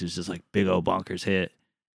showboats and takes this just like big old bonkers hit.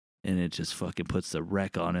 And it just fucking puts the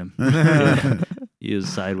wreck on him. He was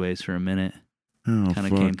sideways for a minute. Oh, Kind of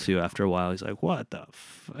fuck. came to after a while. He's like, what the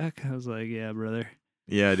fuck? I was like, yeah, brother.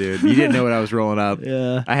 yeah, dude. You didn't know what I was rolling up.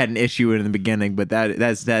 Yeah. I had an issue in the beginning, but that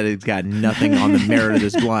has got nothing on the merit of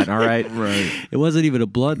this blunt. All right. Right. It wasn't even a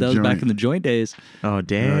blunt. That was back Joint. in the joint days. Oh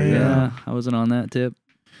damn. Yeah. I wasn't on that tip.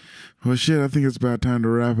 Well, shit, I think it's about time to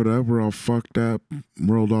wrap it up. We're all fucked up.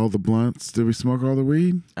 Rolled all the blunts. Did we smoke all the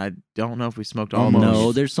weed? I don't know if we smoked all Almost. of No,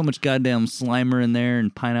 those. there's so much goddamn Slimer in there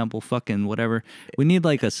and pineapple fucking whatever. We need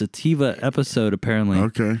like a sativa episode, apparently.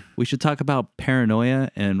 Okay. We should talk about paranoia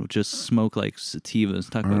and just smoke like sativas,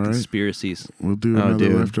 talk about All right. conspiracies. We'll do Oh, another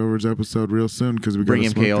dude. leftovers episode real soon because we got Bring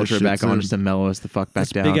to MK Ultra back on just to mellow us the fuck back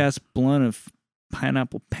This down. big ass blunt of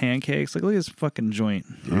pineapple pancakes. Like, look at this fucking joint.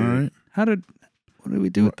 All right. What did we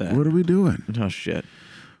do with that? What are we doing? Oh shit.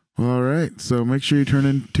 Well, all right. So make sure you turn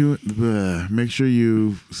into it. Make sure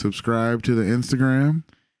you subscribe to the Instagram.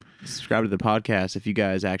 Subscribe to the podcast if you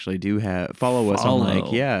guys actually do follow us on like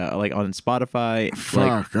on Spotify.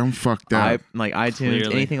 Fuck, I'm fucked up. Like iTunes,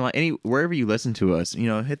 Clearly. anything like wherever you listen to us. You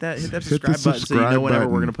know, hit that the subscribe button so you subscribe know whenever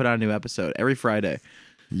we're button. gonna put out a new episode every Friday.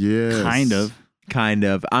 Yes. Kind of. Kind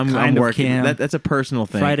of. I'm Kind of working. can. That's a personal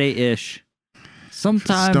thing. Friday-ish.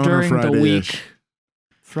 Sometime Stoner during the Friday-ish. week.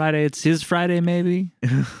 Friday, it's his Friday maybe.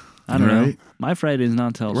 I don't know. Right. My Friday is not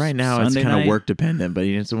until Right now, Sunday it's kind night. of work dependent, but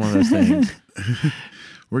it's one of those things.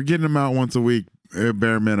 We're getting them out once a week,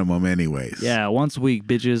 bare minimum, anyways. Yeah, once a week,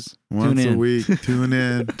 bitches. Once Tune a in. week. Tune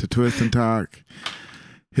in to Twist and Talk.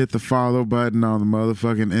 Hit the follow button on the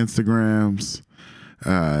motherfucking Instagrams.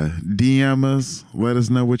 DM us. Let us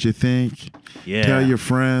know what you think. Yeah. Tell your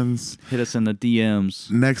friends. Hit us in the DMs.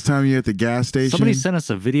 Next time you're at the gas station. Somebody sent us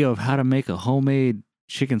a video of how to make a homemade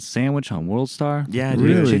chicken sandwich on World Star. Yeah, Real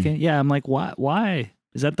dude. Really? Chicken. Yeah, I'm like, why?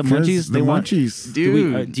 Is that the 'Cause munchies? The They want. munchies.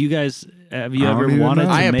 Dude. Do you guys have you I ever don't even wanted know.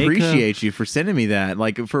 to I make appreciate you for sending me that.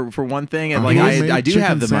 Like for one thing, and A like homemade I do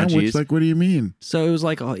have the chicken sandwich? munchies. Like, what do you mean? So it was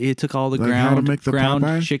like it took all the Like how to make the ground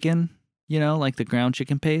Popeye? chicken. like the ground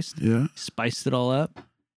chicken paste, Yeah. spiced it all up,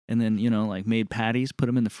 and then, like made patties, put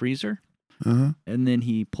them in the freezer. Uh-huh. And then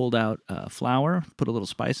he pulled out flour, put a little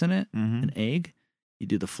spice in it, Mhm. an egg. You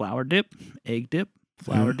do the flour dip, egg dip,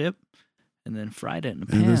 flour Yeah. dip, and then fried it in a And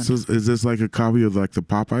pan. is this like a copy of like the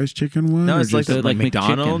Popeyes chicken one? No, or it's like just the like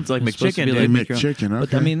McDonald's, McChicken. like It's supposed to McChicken. be dude. like Make Mc- chicken? Okay.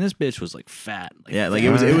 But I mean, this bitch was like fat. Yeah, like it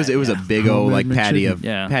was a Yeah. big old Homemade like patty McChicken. of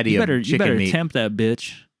Yeah, patty you of better chicken meat. tempt that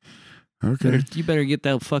bitch. okay. You better get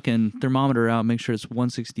that fucking thermometer out. Make sure it's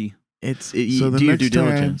 160. It's So you the do your next due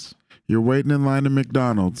diligence. You're waiting in line at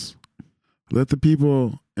McDonald's. Let the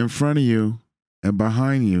people in front of you and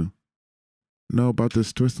behind you know about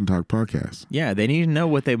this Twist and Talk podcast. Yeah, they need to know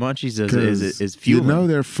what they munchies is 'Cause fueling. You know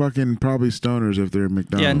they're fucking probably stoners if they're at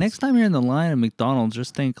McDonald's. Yeah, next time you're in the line at McDonald's,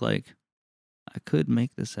 just think like, I could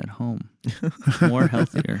make this at home, more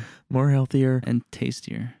healthier More healthier, and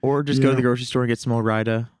tastier. or just go to Yeah. the grocery store and get some more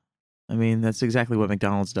Rida. I mean, that's exactly what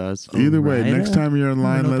McDonald's does. Either way, Right. next time you're in I don't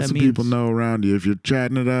line, know what let that some people means. know around you. If you're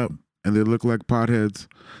chatting it up and they look like potheads,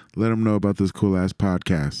 let them know about this cool ass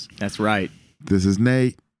podcast. That's right. This is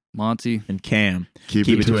Nate. Monty. And Cam, Keep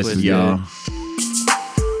Keep it it twisted, twisted, y'all. y'all.